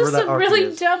 There's also whatever that some archy really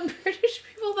is. dumb British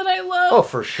people that I love. Oh,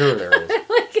 for sure there is.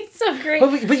 Like it's so great.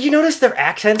 But you notice their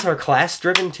accents are class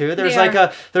driven too. There's They like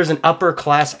are. there's an upper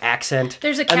class accent.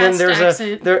 There's a and then caste there's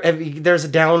accent. there's a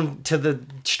down to the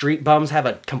street bums have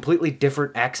a completely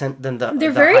different accent than the They're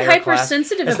the very higher class.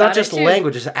 hypersensitive It's about not just it, too.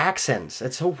 language, it's accents.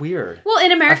 It's so weird. Well,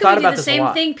 in America, thought we do about the this a same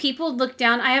lot. thing. People look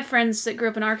down. I have friends that grew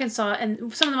up in Arkansas,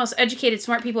 and some of the most educated,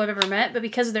 smart people I've ever met. But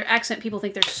because of their accent, people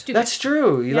think they're stupid. That's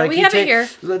true. Yeah, we have it here.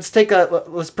 Let's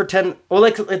pretend. Well,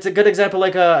 like it's a good example.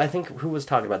 Like I think who was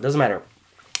talking about. Doesn't matter.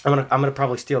 I'm gonna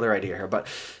probably steal their idea here, but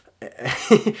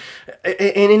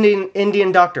an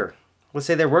Indian doctor. Let's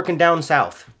say they're working down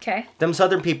south. Okay. Them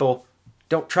Southern people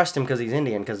don't trust him because he's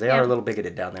Indian, because they are Yeah. a little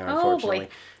bigoted down there, Oh, unfortunately. boy.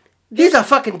 He's a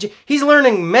fucking... He's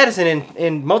learning medicine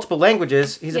in multiple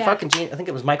languages. He's a Yeah. fucking genius. I think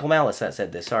it was Michael Malice that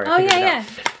said this. Sorry, I Oh, figured yeah, it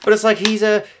out. But it's like he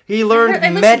learned I listened to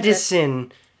it.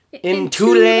 medicine in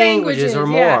two languages or yeah.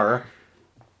 more.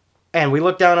 And we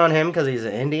look down on him because he's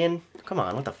an Indian. Come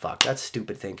on, what the fuck? That's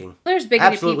stupid thinking. There's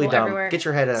bigoted Absolutely people dumb. everywhere. Get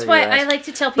your head out That's of why your ass. I like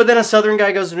to tell people. But then a Southern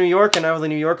guy goes to New York, and all the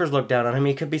New Yorkers look down on him.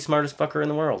 He could be smartest fucker in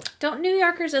the world. Don't New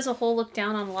Yorkers as a whole look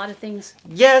down on a lot of things?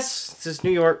 Yes, it's just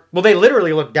New York. Well, they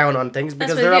literally look down on things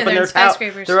because what they're they up do, in they're their in towers.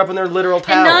 skyscrapers. They're up in their literal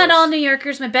towers. And not all New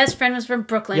Yorkers. My best friend was from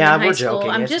Brooklyn Yeah, in high we're school. joking.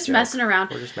 I'm It's a just joke. messing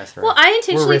around. We're just messing Well, around. I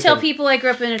intentionally We're tell riffing. people I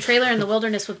grew up in a trailer in the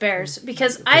wilderness with bears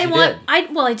because you did.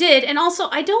 I did, and also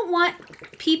I don't want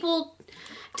people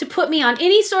to put me on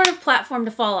any sort of platform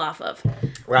to fall off of.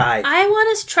 Right. I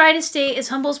want to try to stay as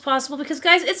humble as possible because,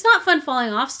 guys, it's not fun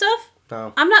falling off stuff.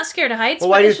 No. I'm not scared of heights. Well,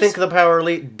 why do you think the power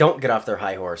elite don't get off their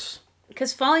high horse?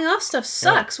 Because falling off stuff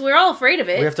sucks. We're all afraid of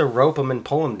it. We have to rope them and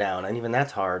pull them down, and even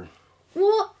that's hard.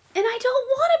 Well, and I don't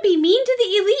want to be mean to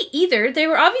the elite either. They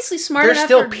were obviously smart They're enough.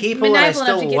 still or people, and I benevolent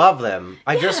enough still to get... love them.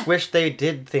 I Yeah. just wish they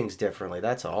did things differently.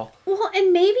 That's all. Well,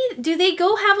 and maybe do they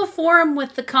go have a forum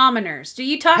with the commoners? Do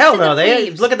you talk Hell to no! the They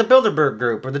plebes? look at the Bilderberg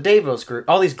group or the Davos group.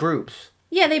 All these groups.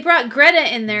 Yeah, they brought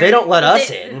Greta in there. They don't let but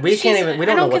us in. We can't even. We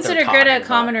don't know what they're consider talking Greta a about.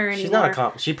 commoner anymore. She's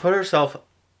not a She put herself.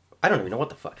 I don't even know what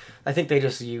the fuck. I think they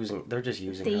just using. They're just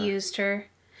using. They her. used her.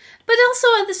 But also,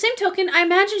 at the same token, I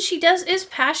imagine she is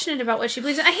passionate about what she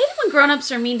believes in. I hate it when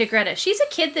grown-ups are mean to Greta. She's a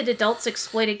kid that adults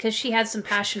exploited because she had some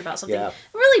passion about something. Yeah. It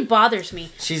really bothers me.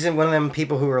 She's in one of them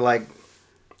people who are like,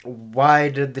 why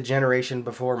did the generation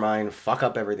before mine fuck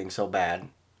up everything so bad?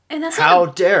 And that's How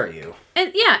not, dare you?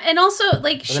 and yeah, and also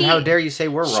like And she then how dare you say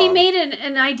we're wrong? She made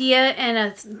an idea and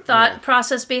a thought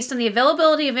process based on the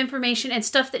availability of information and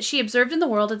stuff that she observed in the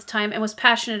world at the time and was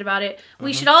passionate about it.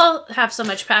 We should all have so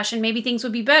much passion. Maybe things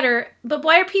would be better. But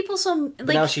why are people so But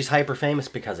like? now she's hyper famous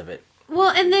because of it. Well,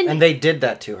 and then And they did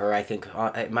that to her, I think.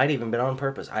 It might even been on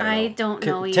purpose. I don't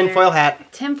know either. Tinfoil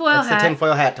hat. tinfoil That's hat. the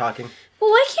tinfoil hat talking.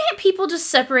 Well, why can't people just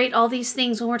separate all these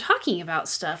things when we're talking about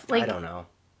stuff? Like, I don't know.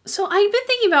 So I've been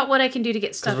thinking about what I can do to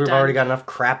get stuff Because we've done. already got enough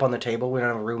crap on the table. We don't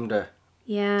have room to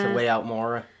lay out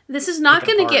more. This is not Pick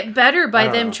it going to apart. get better by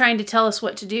don't them know. trying to tell us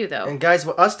what to do, though. And guys,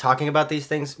 us talking about these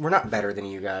things, we're not better than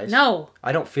you guys. No.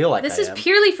 I don't feel like This I is am.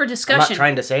 purely for I'm discussion. not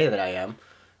trying to say that I am.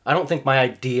 I don't think my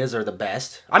ideas are the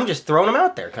best. I'm just throwing them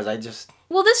out there because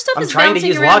Well, this stuff I'm is trying to bouncing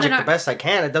use around logic in the best I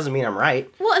can. It doesn't mean I'm right.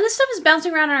 Well, and this stuff is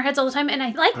bouncing around in our heads all the time, and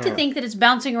I like to think that it's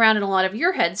bouncing around in a lot of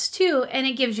your heads too, and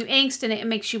it gives you angst, and it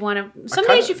makes you want to. Some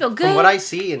days you feel good. From what I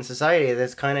see in society,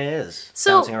 this kind of is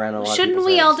bouncing around in a lot of shouldn't people's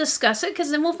we all heads. discuss it?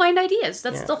 Because then we'll find ideas.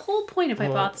 That's Yeah. the whole point of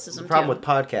hypothesism. The problem too. with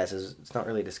podcasts is it's not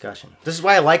really discussion. This is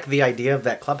why I like the idea of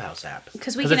that Clubhouse app.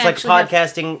 Because we it's can like actually have-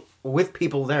 podcasting with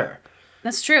people there.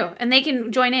 That's true, and they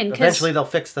can join in. 'Cause Eventually, they'll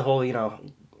fix the whole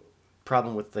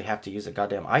problem with they have to use a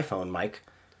goddamn iPhone mic.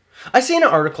 I seen an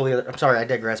article. I'm sorry, I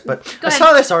digress, but Go I ahead.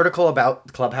 saw this article about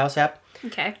the Clubhouse app.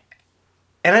 Okay.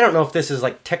 And I don't know if this is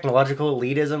like technological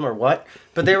elitism or what,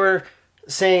 but they were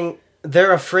saying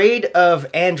they're afraid of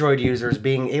Android users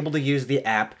being able to use the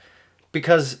app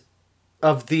because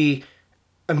of the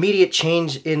immediate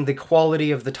change in the quality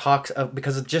of the talks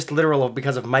because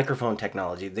of microphone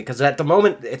technology. Because at the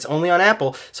moment it's only on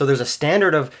Apple, so there's a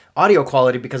standard of audio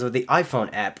quality because of the iPhone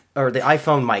app or the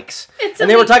iPhone mics. And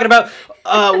they were talking about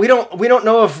we don't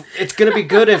know if it's going to be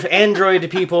good if Android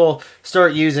people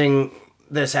start using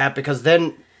this app because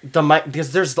then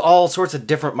because there's all sorts of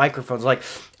different microphones. Like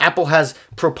Apple has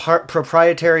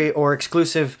proprietary or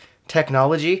exclusive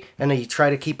technology, and they try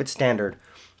to keep it standard.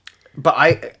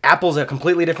 But Apple's a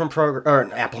completely different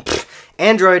program. Or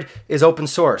Android is open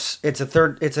source.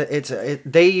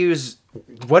 They use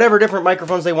whatever different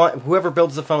microphones they want. Whoever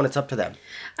builds the phone, it's up to them.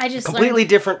 I just Completely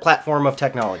different platform of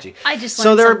technology. I just so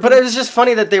learned they're, something. but it was just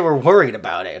funny that they were worried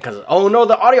about it because oh no,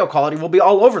 the audio quality will be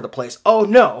all over the place. Oh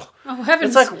no. Oh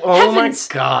heavens! It's like oh heavens,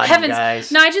 my god, heavens.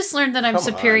 guys. No, I just learned that I'm Come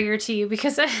superior to you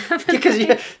because I have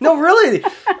Because no, really,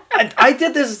 I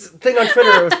did this thing on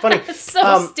Twitter. It was funny.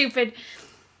 so stupid.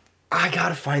 I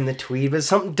gotta find the tweet, but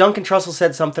Duncan Trussell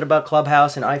said something about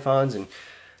Clubhouse and iPhones, and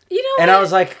You know, and what?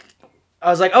 I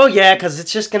was like, oh yeah, because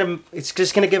it's just gonna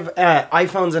give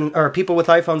iPhones or people with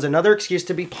iPhones another excuse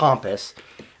to be pompous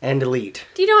and delete.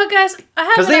 Do you know what, guys? I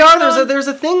have Because an they are. iPhone, There's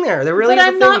a thing there. There really but is a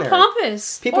I'm thing not there.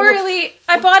 pompous. People Or will- really,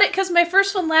 I bought it because my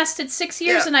first one lasted 6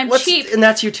 years, and I'm cheap. And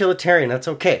that's utilitarian. That's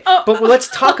okay. Oh. But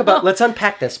let's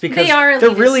unpack this because They are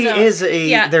there elitist, really though. is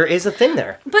Yeah. there is a thing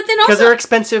there. But then Because also, they're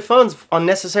expensive phones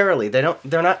unnecessarily. They're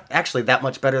not actually that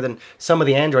much better than some of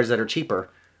the Androids that are cheaper.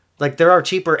 Like there are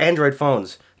cheaper Android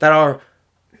phones that are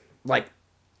like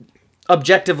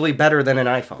objectively better than an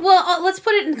iPhone. well, let's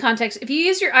put it in context. If you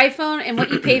use your iPhone and what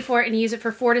you pay for it and you use it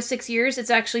for 4 to 6 years, it's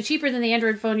actually cheaper than the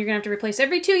Android phone you're going to have to replace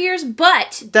every 2 years.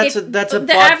 But That's a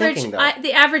flawed thinking, though.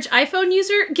 The average iPhone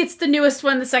user gets the newest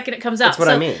one the second it comes out. That's what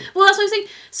I mean. Well, that's what I'm saying.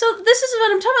 So this is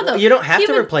what I'm talking about, though. You don't have to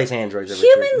Human- replace Androids every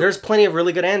human- year. There's plenty of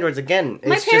really good Androids. Again,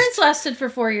 My it's parents just lasted for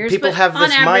 4 years. people but have on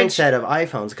this average, mindset of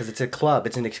iPhones because it's a club.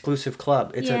 It's an exclusive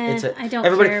club. It's Yeah, it's I don't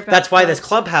everybody. care about That's why this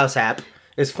clubs. Clubhouse app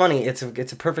is funny. It's a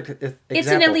perfect example. It's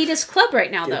an elitist club right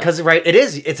now, though. Because it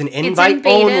is. It's an invite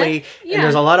beta. only, Yeah. and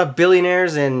there's a lot of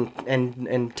billionaires and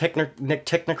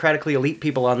technocratically elite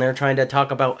people on there trying to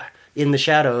talk about in the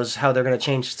shadows how they're going to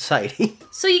change society.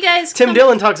 So you guys... Tim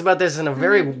Dillon talks about this in a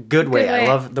very good way. way. I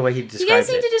love the way he describes it. You guys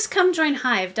need to just come join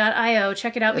Hive.io.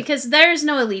 Check it out, because there's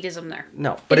no elitism there.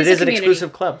 No, but it is a is an community.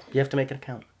 exclusive club. You have to make an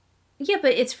account. Yeah,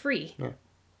 but it's free.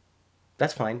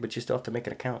 That's fine, but you still have to make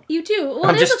an account. You do. Well,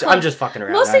 I'm it is a just club. I'm just fucking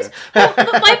around. Most things, well, but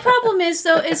my problem is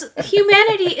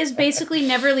humanity is basically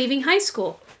never leaving high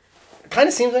school. Kind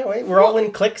of seems that way. We're all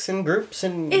in cliques and groups,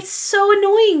 and It's so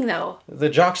annoying, though. the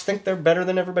jocks think they're better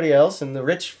than everybody else, and the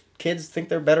rich kids think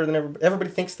they're better than everybody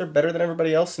thinks they're better than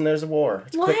everybody else, and there's a war.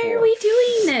 It's a Why quick are war. we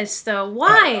doing this, though?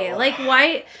 Why? Like,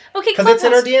 why? Okay, Because it's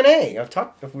in our Clubhouse.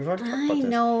 DNA. We've already talked I about this.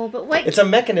 know, but why? It's a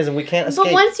mechanism we can't escape.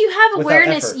 But once you have without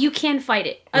awareness, effort. Mm-hmm. you can fight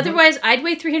it. Otherwise, I'd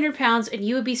weigh 300 pounds and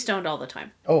you would be stoned all the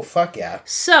time. Oh, fuck yeah.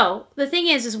 So, the thing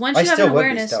is once I you have still an would be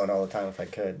awareness... stoned all the time if I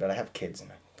could, but I have kids,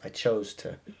 and I chose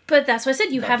to. But that's what I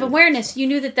said. You have do that. awareness. You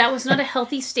knew that was not a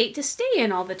healthy state to stay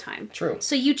in all the time. True.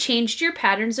 So you changed your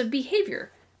patterns of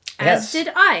behavior. Yes. As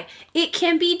did I. It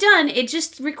can be done. It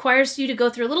just requires you to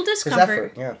go through a little There's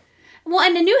discomfort. effort, yeah. Well,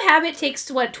 and a new habit takes,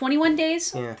 21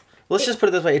 days? Yeah. Let's just put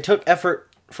it this way. It took effort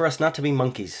for us not to be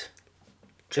monkeys.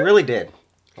 It really did.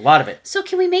 A lot of it. So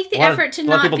can we make the A lot of- effort to a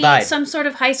lot of not people be died. some sort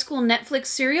of high school Netflix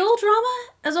serial drama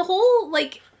as a whole?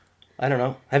 Like, I don't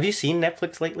know. Have you seen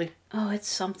Netflix lately? oh, it's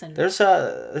something. There's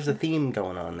a theme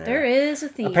going on there. There is a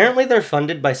theme. Apparently they're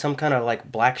funded by some kind of like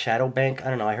black shadow bank. I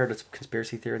don't know. I heard it's a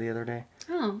conspiracy theory the other day.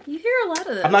 Oh, you hear a lot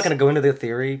of this. I'm not going to go into the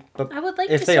theory, but I would like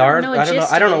if to they sort are, of know a I don't know.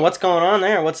 gist I don't of know it. what's going on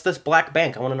there. What's this black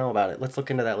bank? I want to know about it. Let's look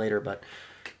into that later. But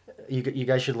you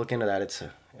guys should look into that.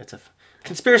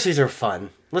 Conspiracies are fun.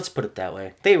 Let's put it that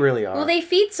way. They really are. Well, they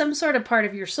feed some sort of part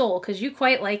of your soul because you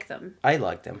quite like them. I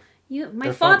like them. My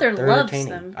They're fun. father They're loves entertaining.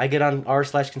 them. I get on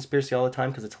r/conspiracy all the time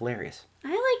because it's hilarious. I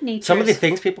like nature. Some of the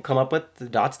things people come up with, the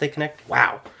dots they connect.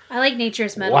 Wow. I like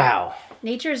Nature's Metal. Wow.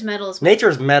 Nature's Metal is...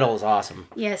 Nature's Metal is awesome.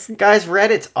 Yes. Guys,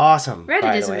 Reddit's awesome. Reddit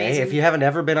by is the way. amazing. If you haven't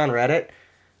ever been on Reddit,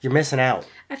 you're missing out.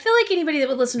 I feel like anybody that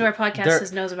would listen to our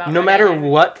podcast knows about No Reddit. matter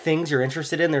what things you're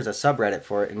interested in, there's a subreddit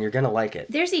for it, and you're gonna like it.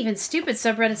 There's even stupid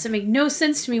subreddits that make no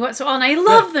sense to me whatsoever, and I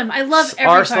love them. I love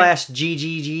every time.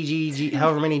 r/GGGGG,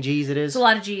 however many G's it is. It's a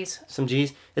lot of G's. Some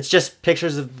G's. It's just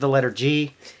pictures of the letter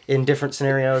G in different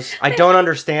scenarios. I don't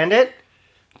understand it,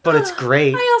 but it's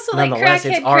great. I also like Nonetheless,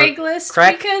 Crackhead it's art. Craigslist.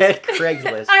 Crackhead because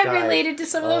Craigslist. I'm guys. related to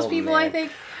some of those Oh, people, man. I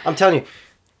think. I'm telling you,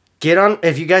 get on.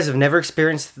 If you guys have never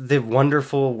experienced the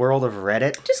wonderful world of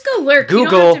Reddit, Just go lurk. You don't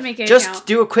Google. have to make an Just account.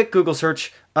 do a quick Google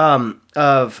search of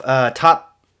top.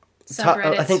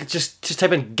 Subreddits. I think just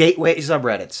type in gateway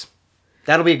subreddits.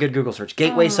 That'll be a good Google search.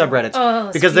 Gateway subreddits. Oh,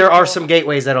 that's because there are beautiful. some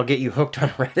gateways that'll get you hooked on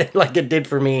Reddit, like it did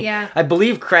for me. Yeah. I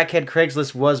believe Crackhead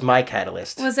Craigslist was my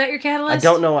catalyst. Was that your catalyst? I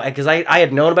don't know because I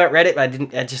had known about Reddit, but I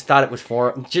didn't. I just thought it was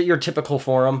your typical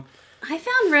forum. I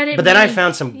found Reddit. But then I really-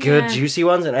 found some good yeah. juicy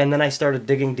ones, and then I started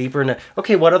digging deeper into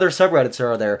okay, what other subreddits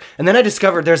are there? And then I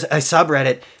discovered there's a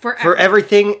subreddit for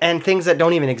everything and things that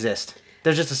don't even exist.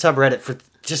 There's just a subreddit for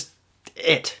just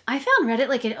it. I found Reddit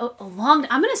like a long,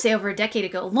 I'm going to say over a decade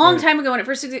ago, a long time ago when it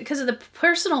first, because of the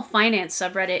personal finance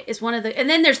subreddit is one of the, and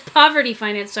then there's poverty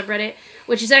finance subreddit,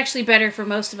 which is actually better for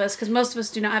most of us because most of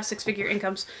us do not have 6-figure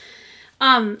incomes.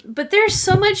 But there's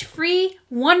so much free,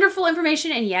 wonderful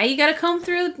information, and yeah, you got to comb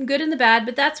through the good and the bad,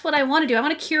 but that's what I want to do. I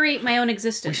want to curate my own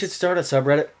existence. We should start a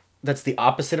subreddit that's the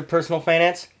opposite of personal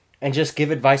finance and just give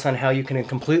advice on how you can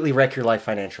completely wreck your life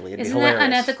financially. It'd Isn't be hilarious. that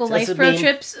unethical That's life a pro meme.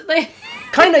 trips? Like,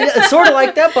 Kind of, it's sort of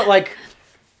like that, but like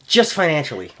just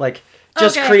financially. Like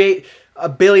just Okay. create a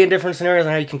billion different scenarios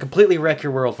on how you can completely wreck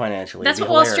your world financially. that's It'd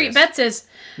what be Wall Street hilarious. Bets is.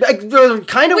 Like,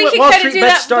 kind of We what could Wall kind of Street do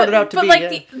Bets that, started but, out to but be. like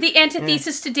yeah. the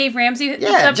antithesis to Dave Ramsey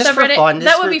Yeah, just for subreddit. fun.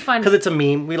 That would be fun. Because it's a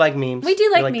meme. We like memes. We do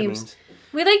like the memes.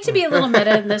 We like to be a little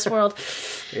meta in this world.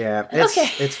 Yeah, Okay.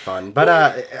 it's fun. But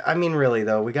I mean, really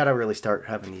though, we gotta really start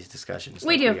having these discussions.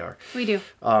 We like do. We are. We do.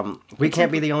 We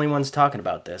can't be the only ones talking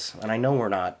about this, and I know we're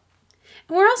not.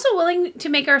 We're also willing to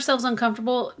make ourselves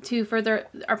uncomfortable to further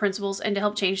our principles and to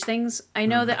help change things. I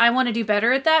know that I want to do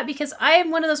better at that because I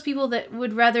am one of those people that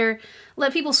would rather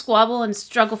let people squabble and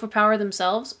struggle for power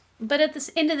themselves. But at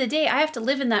the end of the day, I have to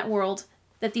live in that world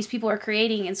that these people are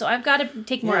creating, and so I've got to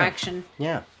take more Yeah. action.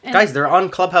 Yeah, And- guys, they're on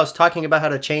Clubhouse talking about how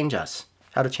to change us,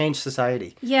 how to change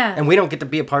society. Yeah. And we don't get to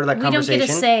be a part of that We don't conversation. get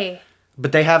a say.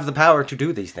 But they have the power to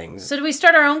do these things. So do we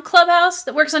start our own clubhouse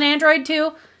that works on Android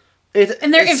too?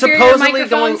 And they're it's inferior supposedly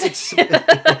going. microphones? It's Sorry,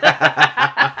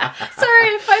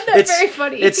 I find that very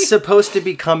funny. It's supposed to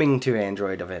be coming to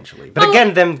Android eventually. But Oh.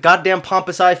 again, them goddamn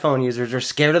pompous iPhone users are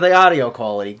scared of the audio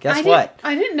quality. Guess what?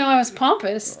 I didn't know I was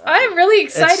pompous. I'm really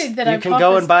excited that you I'm can pompous.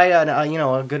 go and buy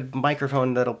a good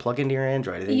microphone that'll plug into your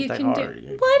Android. It ain't You that can hard.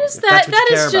 do. What is If that? that's what That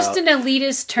you is care just about. an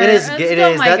elitist term. It is. That's- It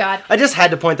oh is. my That- god. I just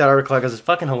had to point that article out because it's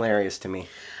fucking hilarious to me.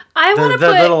 I want The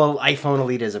to put. little iPhone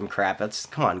elitism crap. That's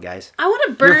come on, guys. I want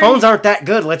to burn. Your phones aren't that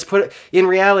good. Let's put it in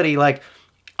reality. Like,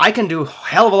 I can do a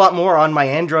hell of a lot more on my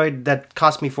Android that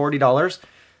cost me $40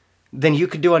 than you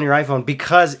could do on your iPhone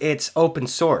because it's open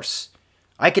source.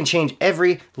 I can change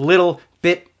every little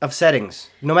bit of settings,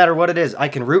 no matter what it is. I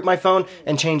can root my phone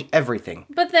and change everything.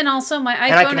 But then also, my I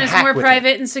iPhone can is hack more with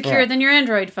private it. and secure Yeah. than your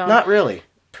Android phone. Not really.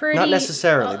 Pretty. Not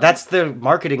necessarily. That's the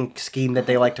marketing scheme that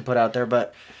they like to put out there,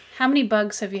 but How many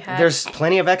bugs have you had? there's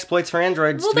plenty of exploits for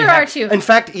Androids. Well, to be there are hacked. too. In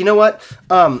fact, you know what?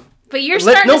 But you're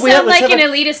starting to sound like an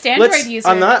elitist Android user.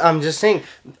 I'm not. I'm just saying.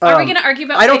 Are we gonna argue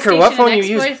about I don't care what PlayStation phone and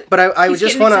you use, exploits? but I He's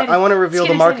just getting want to. excited. I want to He's reveal the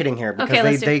getting marketing excited. here because Okay,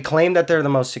 let's do they it. claim that they're the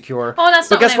most secure. Oh, that's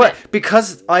but not guess what I what? meant.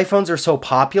 Because iPhones are so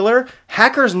popular,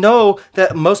 hackers know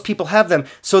that most people have them,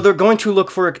 so they're going to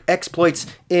look for exploits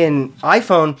in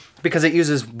iPhone because it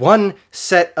uses one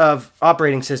set of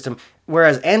operating system,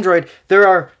 whereas Android there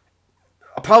are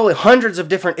probably hundreds of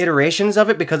different iterations of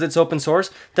it because it's open source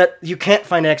that you can't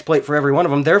find an exploit for every one of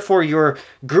them. Therefore, your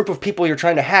group of people you're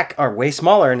trying to hack are way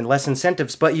smaller and less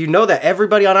incentives, but you know that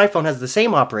everybody on iPhone has the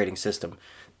same operating system.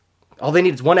 All they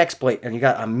need is one exploit and you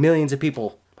got millions of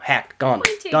people hacked, gone,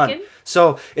 Point done. taken.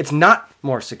 So it's not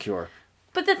more secure.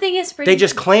 But the thing is, Brady, They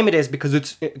just claim it is because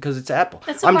it's Apple.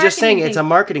 That's a I'm just saying marketing it's a thing.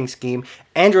 marketing scheme.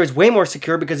 Android's way more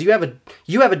secure because you have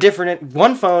a different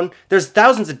one phone. There's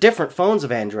thousands of different phones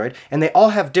of Android, and they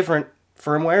all have different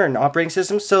firmware and operating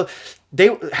systems. So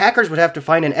hackers would have to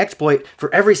find an exploit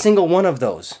for every single one of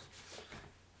those.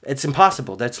 It's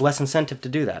impossible. That's less incentive to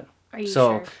do that. Are you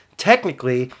so sure?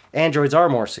 technically, Androids are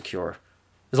more secure.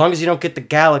 As long as you don't get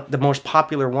the most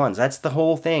popular ones. That's the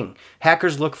whole thing.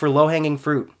 Hackers look for low-hanging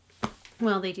fruit.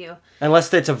 well, they do.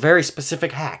 Unless it's a very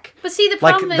specific hack. But see, the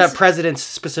Like problem the is president's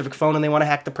specific phone and they want to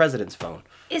hack the president's phone.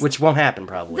 Which won't happen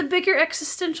probably. the bigger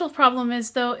existential problem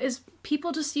is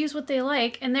people just use what they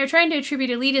like, and they're trying to attribute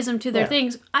elitism to their Yeah.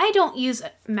 things. I don't use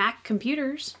Mac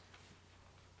computers.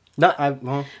 Well,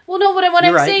 Well, no, what you're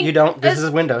I'm right. saying You don't. This is- is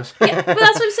Windows. Yeah, but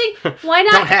that's what I'm saying. Why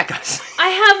not? Don't hack us.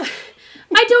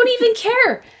 I don't even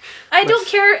care. I don't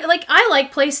care. Like, I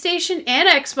like PlayStation and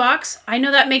Xbox. I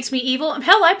know that makes me evil.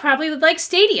 Hell, I probably would like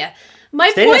Stadia. My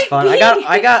Stadia's point fun. being I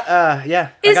got I is got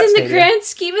in the Stadia. grand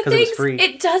scheme of 'Cause it was things, free.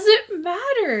 it doesn't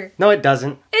matter. No, it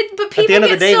doesn't. But people At the end of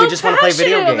the get day, so we just want to play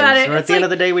video passionate about games. it. Or at It's the end like- of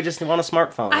the day, we just want a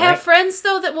smartphone. I have friends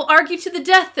though that will argue to the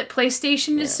death that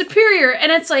PlayStation is superior,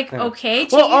 and it's like, okay,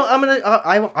 to Well,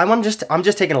 you. I'm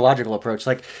just taking a logical approach.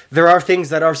 Like there are things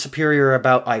that are superior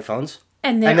about iPhones.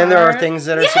 and And then there are things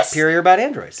that are Yes! superior about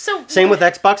Android. So- Same with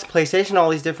Xbox, PlayStation, all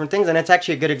these different things, and it's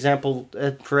actually a good example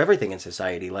for everything in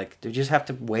society. Like you just have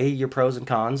to weigh your pros and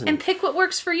cons And pick what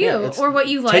works for you Yeah, it's or what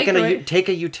you like. Take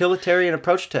a utilitarian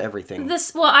approach to everything.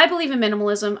 I believe in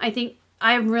minimalism. I think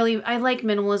I like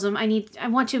minimalism. I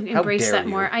want to embrace dare that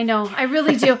you. more. I know, I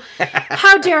really do.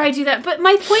 How dare I do that? But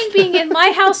my point being, in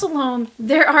my house alone,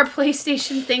 there are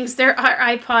PlayStation things, there are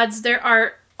iPods, there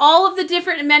are all of the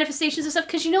different manifestations of stuff.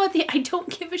 Because you know what? I don't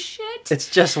give a shit. It's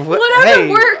just Whatever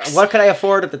works. What could I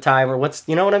afford at the time, or what's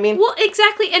you know what I mean? Well,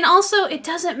 exactly. And also, it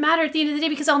doesn't matter at the end of the day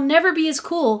because I'll never be as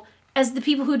cool as the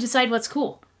people who decide what's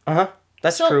cool.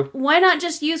 That's So true. why not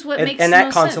just use what makes And the that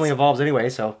most constantly sense? evolves anyway.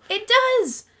 So It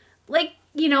does. Like,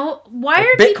 why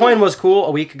are people... Bitcoin was cool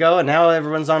a week ago, and now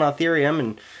everyone's on Ethereum,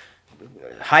 and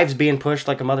Hive's being pushed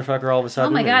like a motherfucker all of a Oh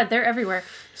sudden. my and- god, they're everywhere.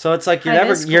 So it's like Hive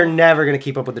is you're cool. never gonna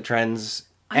keep up with the trends,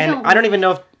 and don't- I don't even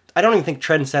know if I don't even think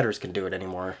trendsetters can do it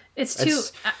anymore. It's too...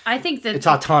 I think that... It's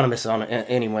autonomous on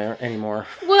anywhere anymore.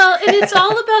 Well, and it's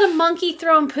all about a monkey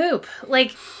throwing poop.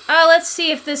 Like, let's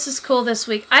see if this is cool this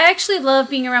week. I actually love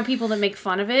being around people that make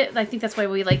fun of it. I think that's why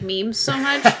we like memes so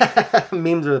much.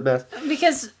 Memes are the best.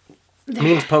 Because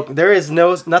Memes poke. There is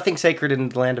nothing sacred in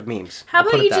the land of memes. how I'll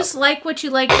put about it you that just way. like what you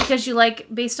like because you like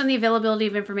based on the availability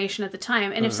of information at the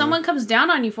time. And if someone comes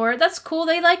down on you for it, that's cool.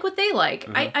 They like what they like.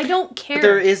 I don't care.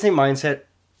 There is a mindset,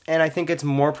 and I think it's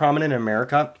more prominent in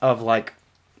America of like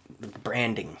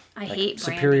branding. I like, hate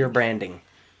superior branding.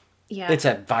 yeah. It's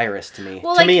a virus to me.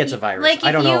 Well, To like, me, it's a virus. Like if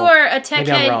I don't you know. are a tech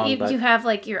Maybe I'm head, wrong, but- you have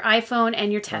like your iPhone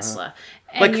and your Tesla.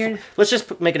 And Like, you're... let's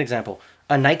just make an example.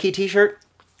 A Nike T-shirt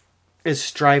is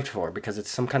strived for because it's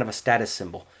some kind of a status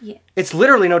symbol. Yeah. It's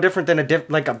literally no different than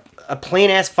a plain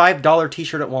ass $5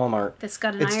 T-shirt at Walmart. That's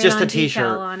got an It's just a iron-on T-shirt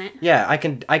decal on it. Yeah, I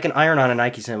can iron on a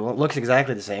Nike symbol. It looks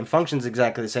exactly the same. Functions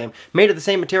exactly the same. Made of the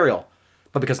same material.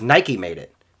 but because Nike made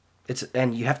it.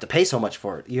 And you have to pay so much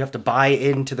for it. You have to buy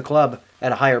into the club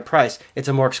at a higher price. It's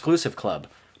a more exclusive club.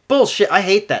 Bullshit. I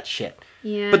hate that shit.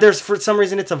 Yeah. But for some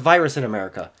reason, it's a virus in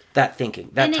America. That thinking.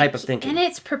 That type of thinking. And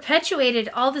it's perpetuated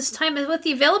all this time. And with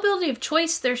the availability of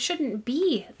choice, there shouldn't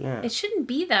be. Yeah. It shouldn't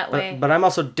be that way. But I'm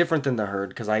also different than the herd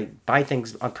because I buy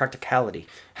things on practicality.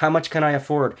 How much can I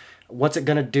afford? What's it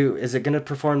going to do? Is it going to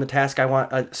perform the task I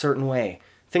want a certain way?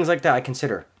 Things like that I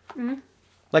consider. Mm-hmm.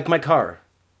 Like my car.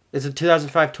 It's a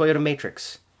 2005 Toyota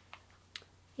Matrix.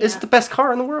 Yeah. It's the best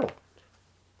car in the world.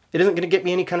 It isn't going to get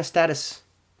me any kind of status.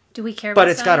 Do we care about But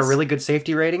it's got a status? really good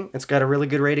safety rating. It's got a really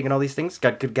good rating and all these things. It's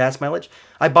got good gas mileage.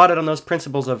 I bought it on those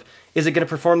principles of, is it going to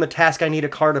perform the task I need a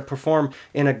car to perform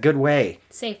in a good way?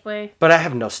 Safe way. But I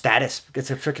have no status. It's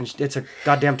a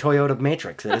goddamn Toyota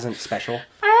Matrix. It isn't special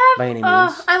by any means.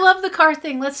 I love the car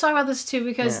thing. Let's talk about this too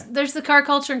because Yeah. there's the car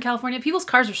culture in California. People's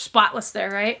cars are spotless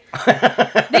there, right?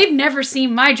 They've never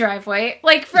seen my driveway.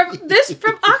 Like from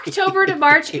October to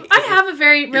March, I have a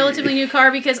very relatively new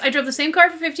car because I drove the same car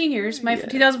for 15 years, my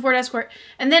 2000 Ford Escort,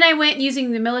 and then I went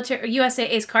using the military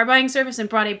USAA's car buying service and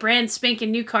brought a brand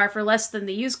spanking new car for less than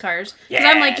the used cars. Because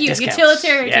I'm like you, discounts.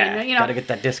 utilitarian, Yeah, you know. gotta get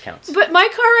that discounts. But my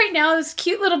car right now, this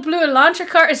cute little blue Elantra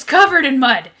car, is covered in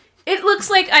mud. It looks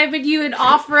like I've been doing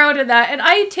off-road in that, and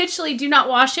I intentionally do not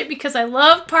wash it because I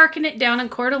love parking it down in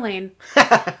Coeur d'Alene.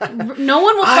 No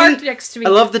one will park next to me. I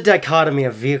love the dichotomy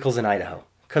of vehicles in Idaho.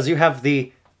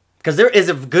 Because there is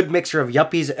a good mixture of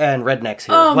yuppies and rednecks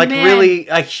here. Oh, like man. really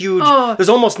a huge, there's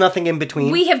almost nothing in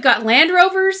between. We have got Land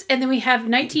Rovers, and then we have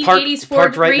 1980s Ford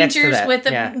parked right next to Rangers that, with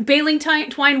the yeah. baling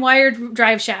twine wired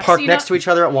drive shafts. Parked next to each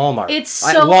other at Walmart. It's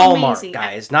At so Walmart, amazing.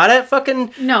 guys. Not at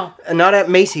fucking... No. Not at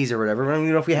Macy's or whatever. I don't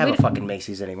even know if we have We a fucking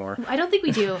Macy's anymore. I don't think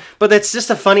we do. But it's just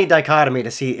a funny dichotomy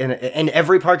to see in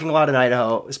every parking lot in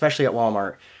Idaho, especially at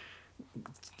Walmart.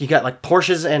 You got like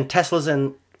Porsches and Teslas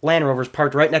and Land Rovers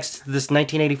parked right next to this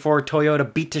 1984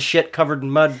 Toyota beat to shit covered in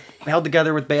mud, held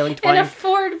together with baling twine. And a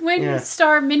Ford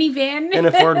Windstar minivan. And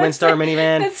a Ford Windstar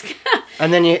minivan. That's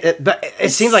And then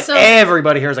it seems like so-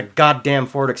 everybody here is a goddamn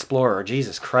Ford Explorer.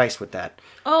 Jesus Christ with that.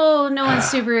 Oh, no one's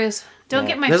Subarus. Don't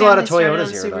get my There's a lot family of started Toyotas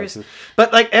on here, Subarus. though.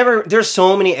 But like there's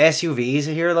so many SUVs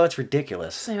here, though. It's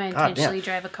ridiculous. So I might God intentionally damn.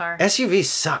 drive a car. SUVs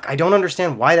suck. I don't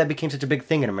understand why that became such a big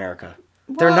thing in America.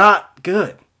 They're Well, not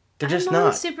good. They're just I'm not a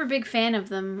not. super big fan of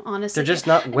them, honestly. They're just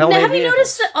not well-made Have you vehicles.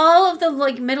 noticed that all of the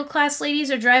like middle class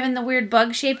ladies are driving the weird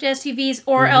bug shaped SUVs,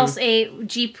 or else a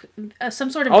Jeep,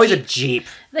 some sort of Always Jeep. a Jeep.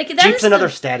 Like that Jeep's is another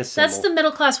the, status symbol. That's the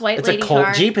middle class white It's lady a cult.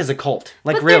 car. Jeep is a cult.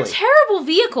 Like But really. they're terrible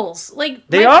vehicles. Like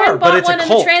They my are, friend but bought it's a one and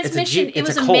cult. the It's a transmission. Jeep. It It's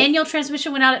was a a cult. manual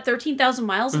transmission. Went out at 13,000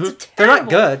 miles. It's a terrible. They're not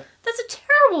good. That's a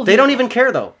terrible. They don't vehicle. even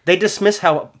care though. They dismiss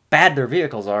how bad their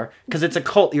vehicles are because it's a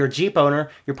cult. You're a Jeep owner.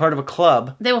 You're part of a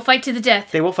club. They will fight to the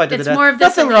death. They will fight to the It's death. more of this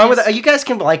Nothing than wrong with this. it. You guys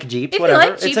can like Jeeps, If whatever. you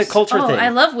like Jeeps, It's a culture thing. I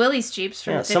love Willie's Jeeps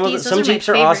from Yeah, the 50s. some Those some are Jeeps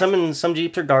my are favorite. awesome and some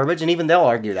Jeeps are garbage, and even they'll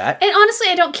argue that. And honestly,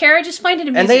 I don't care. I just find it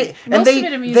amusing. And they Most of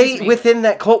it amuses they me. within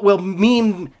that cult will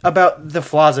meme about the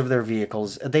flaws of their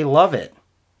vehicles. They love it.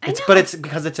 But it's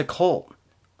because it's a cult.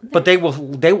 But they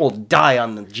will die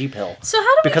on the Jeep hill. So how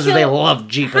do we because kill, they love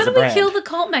Jeep as a How do we brand. kill the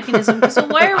cult mechanism? So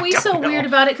why are we so weird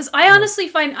about it? Because I honestly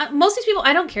find most of these people.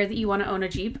 I don't care that you want to own a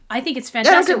Jeep. I think it's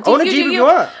fantastic. Yeah, own a Jeep if you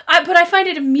want. But I find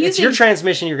it amusing. It's your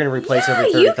transmission you're going to replace every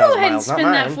you 30,000 go ahead and miles, not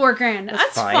spend that mine. $4,000.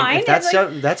 That's fine. If that's It's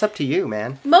like, that's up to you,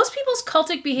 man. most people's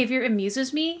cultic behavior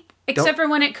amuses me, except for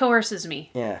when it coerces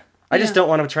me. Yeah. I just don't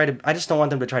want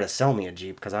them to try to sell me a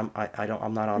Jeep because I'm not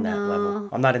on that level.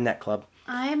 I'm not in that club.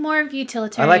 I'm more of a I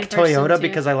utilitarian. like person, Toyota too.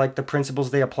 because I like the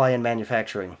principles they apply in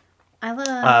manufacturing. I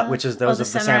love Which is those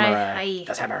of the samurai.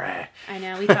 The samurai. I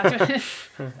know we talked about it.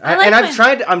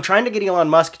 I'm trying to get Elon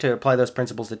Musk to apply those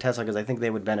principles to Tesla because I think they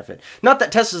would benefit. Not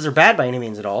that Teslas are bad by any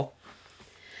means at all.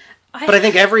 But I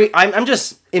think I'm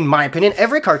just, in my opinion,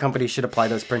 every car company should apply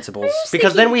those principles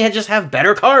because then we just have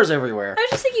better cars everywhere. I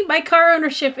was just thinking my car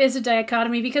ownership is a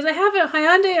dichotomy because I have a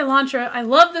Hyundai Elantra. I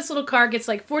love this little car. Gets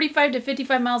like 45 to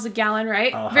 55 miles a gallon,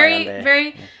 right? Oh, very, Hyundai.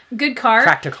 very good car.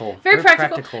 Practical. Very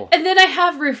practical. And then I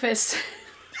have Rufus,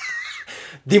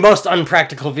 The most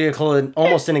unpractical vehicle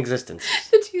almost in existence.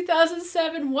 the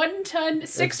 2007 1-ton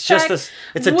six-pack.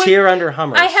 It's a tier under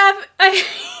Hummers.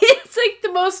 It's like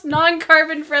the most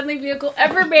non-carbon friendly vehicle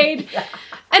ever made.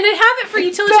 And I have it for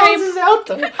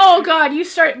utilitarian. Oh God, you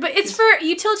start. But it's for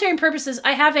utilitarian purposes.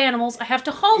 I have animals. I have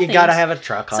to haul things. You gotta have a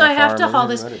truck on So a I have to farm. haul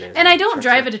It is this, what it is. and I don't Trucks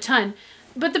drive are- it a ton.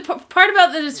 But the part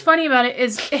about that is funny about it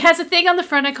is it has a thing on the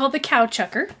front I call the cow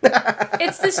chucker.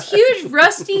 It's this huge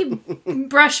rusty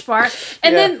brush bar.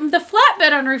 And then the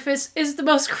flatbed on Rufus is the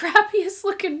most crappiest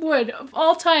looking wood of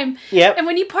all time. Yep. And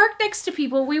when you park next to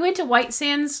people, we went to White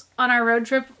Sands on our road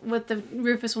trip with the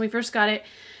Rufus when we first got it.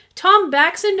 Tom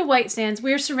backs into White Sands.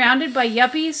 We are surrounded by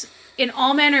yuppies in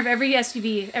all manner of every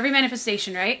SUV, every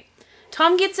manifestation, right?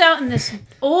 Tom gets out in this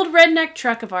old redneck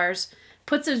truck of ours,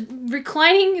 puts a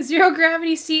reclining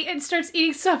zero-gravity seat, and starts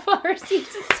eating stuff on our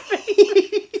seats in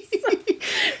space.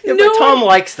 But Tom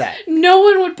likes that. No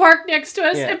one would park next to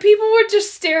us, Yeah. and people would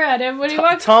just stare at him when he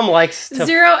walked. Tom likes to,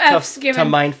 Zero F's given. to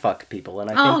mindfuck people,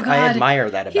 and I think I admire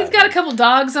that about him. He's got a couple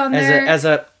dogs on there. As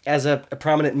a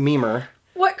prominent memer,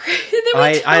 What?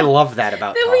 I love that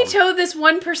about Then Tom. we towed this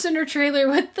one-percenter trailer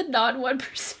with the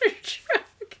non-one-percenter truck.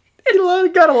 You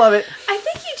gotta love it. I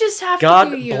think you just have God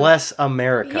to do you. bless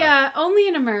America. Yeah, only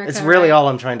in America. It's really right? all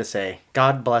I'm trying to say.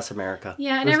 God bless America.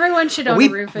 Yeah, and everyone should own a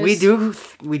Rufus.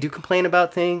 We do complain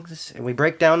about things, and we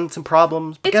break down some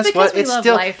problems. But It's guess because what? we It's love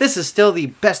still life. this is still the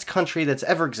best country that's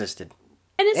ever existed,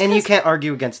 And and you 'cause- can't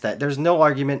argue against that. There's no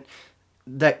argument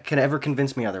that can ever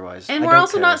convince me otherwise. And I we're don't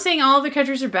also care. not saying all other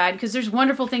countries are bad, because there's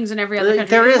wonderful things in every other country.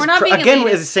 There is We're not being again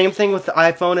elitist. it's the same thing with the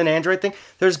iPhone and Android thing.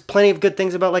 There's plenty of good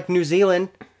things about like New Zealand.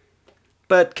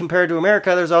 But compared to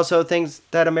America, there's also things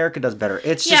that America does better.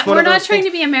 It's just one we're of those not trying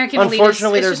things. to be American elitists.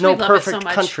 Unfortunately, It's there's just no we love it so perfect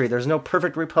much. country. There's no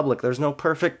perfect republic. There's no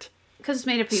perfect Because it's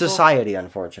made of people. society,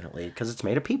 unfortunately, because it's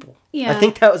made of people. Yeah. I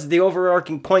think that was the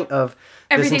overarching point of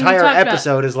Everything this we entire talked about.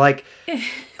 episode is like,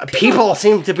 people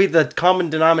seem to be the common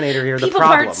denominator here, the People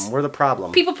problem. parts. We're the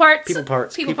problem. People parts. People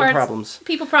parts. People parts. problems.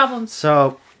 People problems.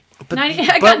 So, but, 90, I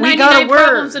but got we 99 gotta work.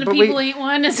 problems and a but people we, ain't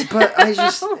one. But I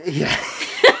just, yeah.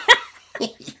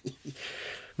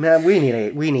 Man, we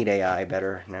need AI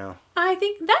better now. I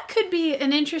think that could be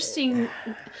an interesting...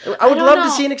 I would don't love know. to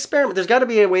see an experiment. There's got to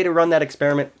be a way to run that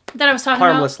experiment that I was talking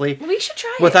harmlessly about. We should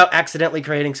try it. without accidentally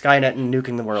creating Skynet and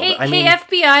nuking the world. Hey, I mean,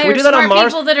 FBI can we or do that on smart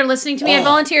Mars? people that are listening to me, I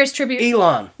volunteer as tribute.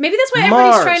 Elon, Maybe that's why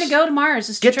everybody's Mars. trying to go to Mars.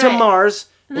 Is to get try to it. Mars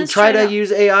and let's try try it to out.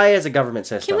 use AI as a government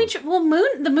system. Can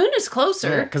we? The moon is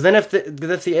closer. Because then if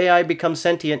the AI becomes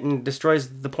sentient and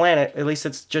destroys the planet, at least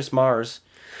it's just Mars.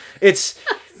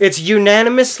 It's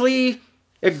unanimously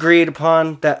agreed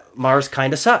upon that Mars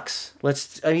kind of sucks.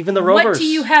 Even the rovers. What do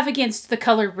you have against the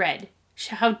color red?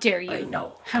 How dare you? I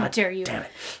know. How God dare you? Damn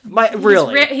it.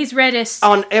 Really. He's reddest.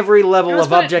 On every level Let's of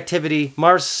put it- objectivity,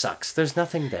 Mars sucks. There's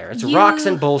nothing there. It's rocks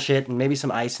and bullshit and maybe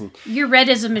some ice and Your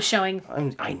redism is showing.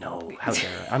 I know. How dare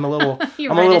I? I'm a little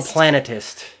You're I'm a little reddest.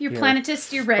 planetist. You're here.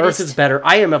 planetist, you're reddest. Earth is better.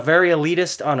 I am a very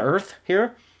elitist on Earth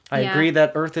here. I Yeah. agree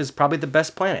that Earth is probably the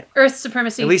best planet, Earth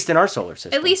supremacy. at least in our solar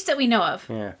system. At least that we know of.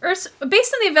 Yeah. Based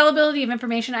on the availability of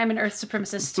information, I'm an Earth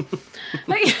supremacist.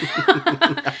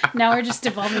 Now we're just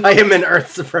devolving. I am an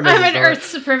Earth supremacist. I'm an Earth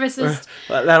supremacist.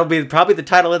 That'll be probably the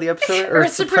title of the episode.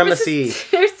 Earth supremacy.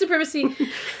 Earth supremacy.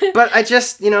 But I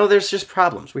just, there's just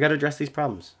problems. We got to address these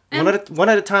problems one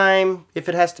at a time. If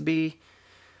it has to be.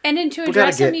 And then to gotta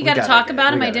address them, get- you we got to gotta talk get- about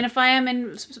we them, gotta- identify them,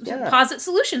 and Yeah. posit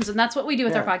solutions. And that's what we do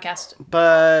with our Yeah. podcast.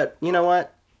 But you know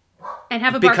what? And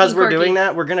have a Because barking we're corgi. doing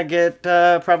that, we're gonna get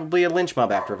probably a lynch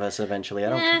mob after us eventually. I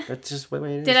don't. Eh. That's just the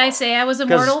way it is. Did I say I was 'Cause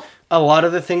immortal? a lot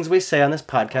of the things we say on this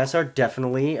podcast are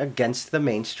definitely against the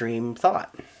mainstream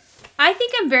thought. I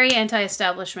think I'm very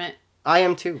anti-establishment. I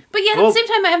am too. But yet, Well, at the same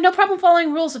time, I have no problem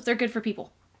following rules if they're good for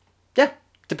people. Yeah,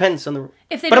 depends on the.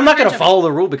 If they But I'm don't not gonna infringe follow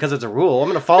the rule because it's a rule. I'm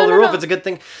gonna follow the rule if it's a good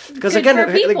thing. Because Good again,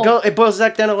 for people. it boils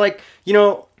back down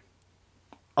to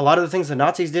a lot of the things the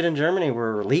Nazis did in Germany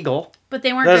were legal. But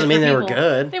they weren't That doesn't good mean for they were people.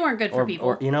 good. They weren't good for people.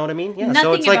 Or, you know what I mean? Yeah. so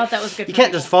Nothing it's like, about that was good you for can't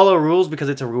people. just follow rules because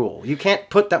it's a rule. You can't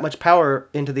put that much power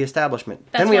into the establishment.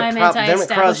 That's why I'm then it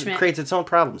anti-establishment. creates its own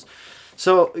problems.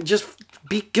 So just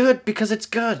be good because it's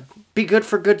good. Be good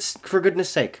for goodness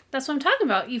sake. That's what I'm talking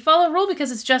about. You follow a rule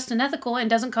because it's just and ethical and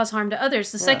doesn't cause harm to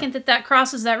others. The second that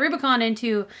crosses that Rubicon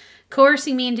into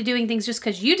coercing me into doing things just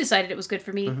because you decided it was good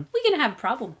for me, Mm-hmm. we're gonna have a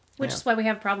problem. Which is why we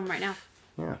have a problem right now.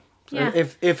 Yeah. Yeah.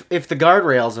 If the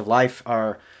guardrails of life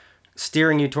are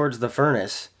steering you towards the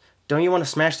furnace, don't you want to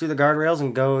smash through the guardrails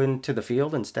and go into the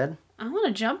field instead? I want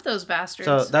to jump those bastards.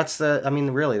 So that's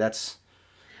really that's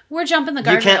We're jumping the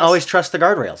guardrails. you can't always trust the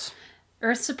guardrails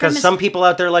Earth because supremacists. some people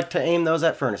out there like to aim those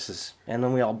at furnaces and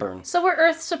then we all burn. So we're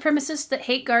Earth supremacists that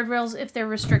hate guardrails if they're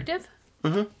restrictive.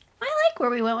 Mm-hmm. I like where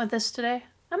we went with this today.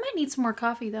 I might need some more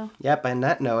coffee though. Yep. On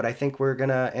that note, I think we're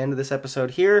gonna end this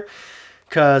episode here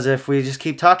because if we just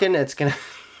keep talking, it's gonna.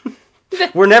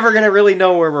 We're never gonna really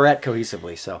know where we're at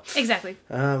cohesively. So. Exactly.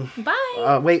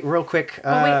 Bye. Wait, real quick.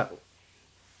 Oh, wait.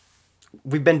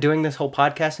 We've been doing this whole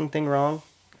podcasting thing wrong.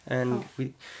 And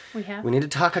we need to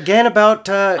talk again about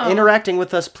interacting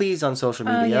with us, please, on social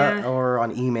media or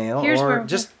on email, or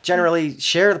just generally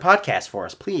share the podcast for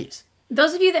us, please.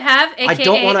 Those of you that have,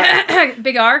 aka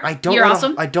Big R, you're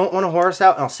awesome. I don't want to whore us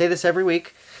out, and I'll say this every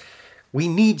week. We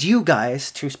need you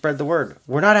guys to spread the word.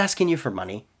 We're not asking you for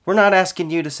money. We're not asking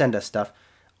you to send us stuff.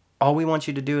 All we want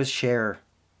you to do is share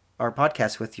our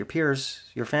podcast with your peers,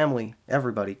 your family,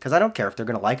 everybody. Because I don't care if they're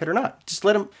going to like it or not. Just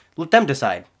let them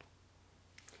decide.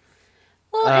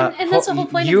 Well, and that's the whole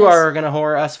point of this. You are going to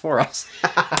whore us for us.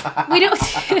 We don't...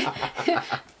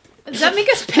 Does that make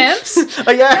us pimps?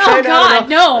 Yeah. God,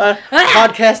 no.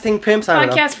 Podcasting pimps, I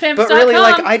don't know. Podcastpimps.com. But really,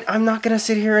 I'm not going to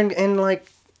sit here and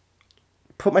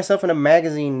put myself in a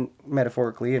magazine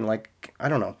metaphorically and I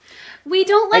don't know. We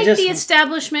don't like the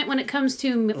establishment when it comes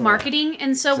to marketing,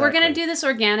 and so we're going to do this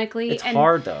organically. It's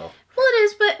hard, though. Well, it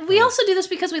is, but we also do this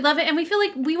because we love it, and we feel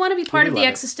like we want to be part of the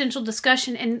existential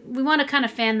discussion, and we want to kind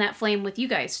of fan that flame with you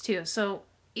guys, too. So,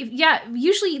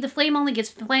 usually the flame only gets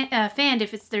fanned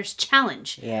if there's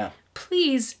challenge. Yeah.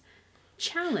 Please,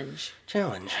 challenge.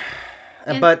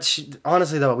 But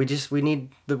honestly, though, we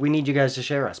need you guys to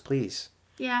share us, please.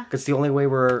 Yeah. Because the only way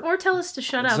Or tell us to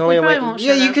shut up. We probably won't shut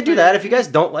up. Yeah, you could do that. If you guys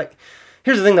don't like...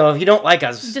 Here's the thing, though. If you don't like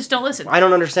us... Just don't listen. I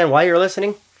don't understand why you're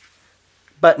listening.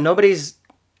 But nobody's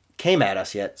came at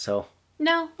us yet, so...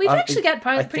 No. We've actually got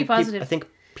pretty positive. I think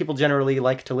people generally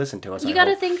like to listen to us. You got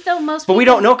to think, though, most people... But we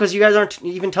don't know because you guys aren't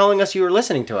even telling us you were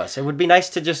listening to us. It would be nice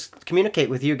to just communicate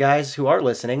with you guys who are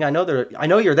listening. I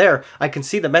know you're there. I can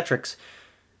see the metrics.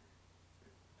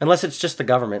 Unless it's just the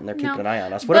government and they're keeping an eye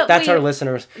on us. What if that's our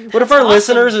listeners? What if our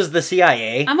listeners is the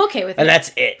CIA? I'm okay with it. And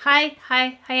that's it. Hi,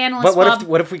 analyst Bob.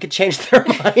 What if we could change their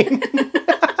mind?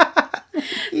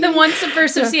 The one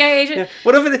subversive CIA agent. Yeah.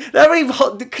 What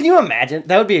if can you imagine?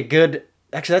 That would be a good...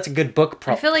 Actually, that's a good book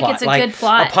I feel like it's a good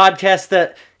plot. A podcast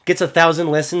that gets 1,000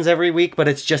 listens every week, but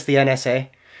it's just the NSA.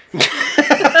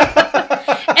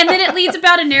 And then it leads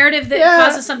about a narrative that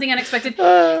causes something unexpected.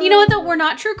 You know what, though? We're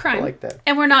not true crime. I like that.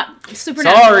 And we're not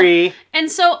supernatural. Sorry.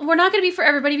 And so we're not going to be for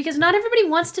everybody because not everybody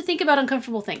wants to think about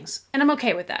uncomfortable things. And I'm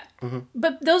okay with that. Mm-hmm.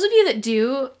 But those of you that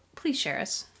do, please share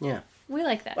us. Yeah. We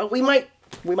like that. Well, we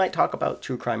might talk about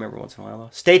true crime every once in a while, though.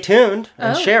 Stay tuned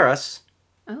and share us.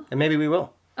 Oh. And maybe we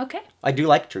will. Okay. I do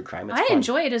like true crime. It's I fun.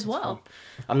 enjoy it as well.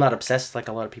 I'm not obsessed like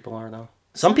a lot of people are, though.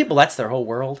 Some people, that's their whole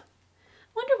world.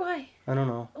 Wonder why. I don't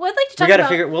know. Well, I'd like to talk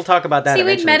about... We'll talk about that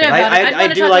eventually. See, we'd meta about it. I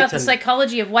want to talk about the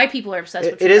psychology of why people are obsessed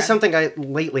with true crime. It is something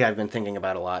lately I've been thinking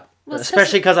about a lot. Well,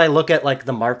 especially because I look at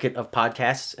the market of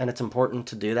podcasts, and it's important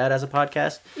to do that as a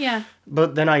podcast. Yeah.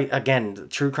 But then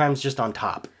true crime's just on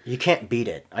top. You can't beat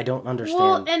it. I don't understand.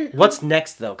 Well, and what's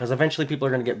next, though? Because eventually people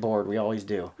are going to get bored. We always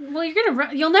do. Well,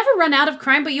 you'll never run out of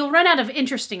crime, but you'll run out of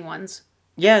interesting ones.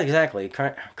 Yeah, exactly.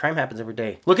 Crime happens every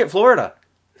day. Look at Florida.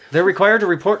 They're required to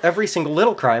report every single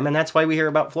little crime, and that's why we hear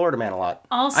about Florida Man a lot.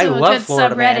 Also, I love good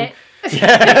Florida subreddit.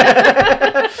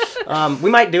 Man. We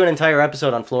might do an entire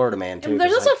episode on Florida Man too.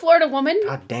 There's also Florida Woman.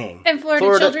 God dang. And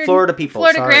Florida children. Florida people.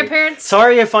 Florida grandparents.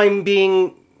 Sorry if I'm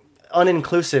being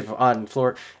uninclusive on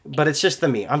Florida, but it's just the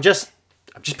meme. I'm just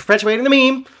perpetuating the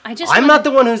meme. I'm not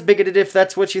the one who's bigoted if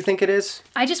that's what you think it is.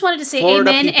 I just wanted to say Florida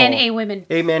amen people. and a women.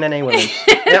 Amen and a women.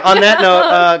 On that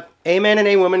note, amen and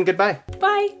a woman. Goodbye.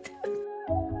 Bye.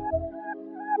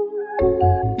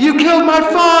 You killed my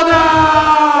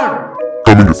father!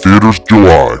 Coming to theaters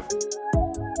July.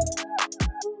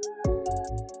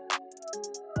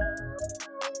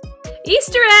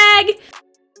 Easter egg!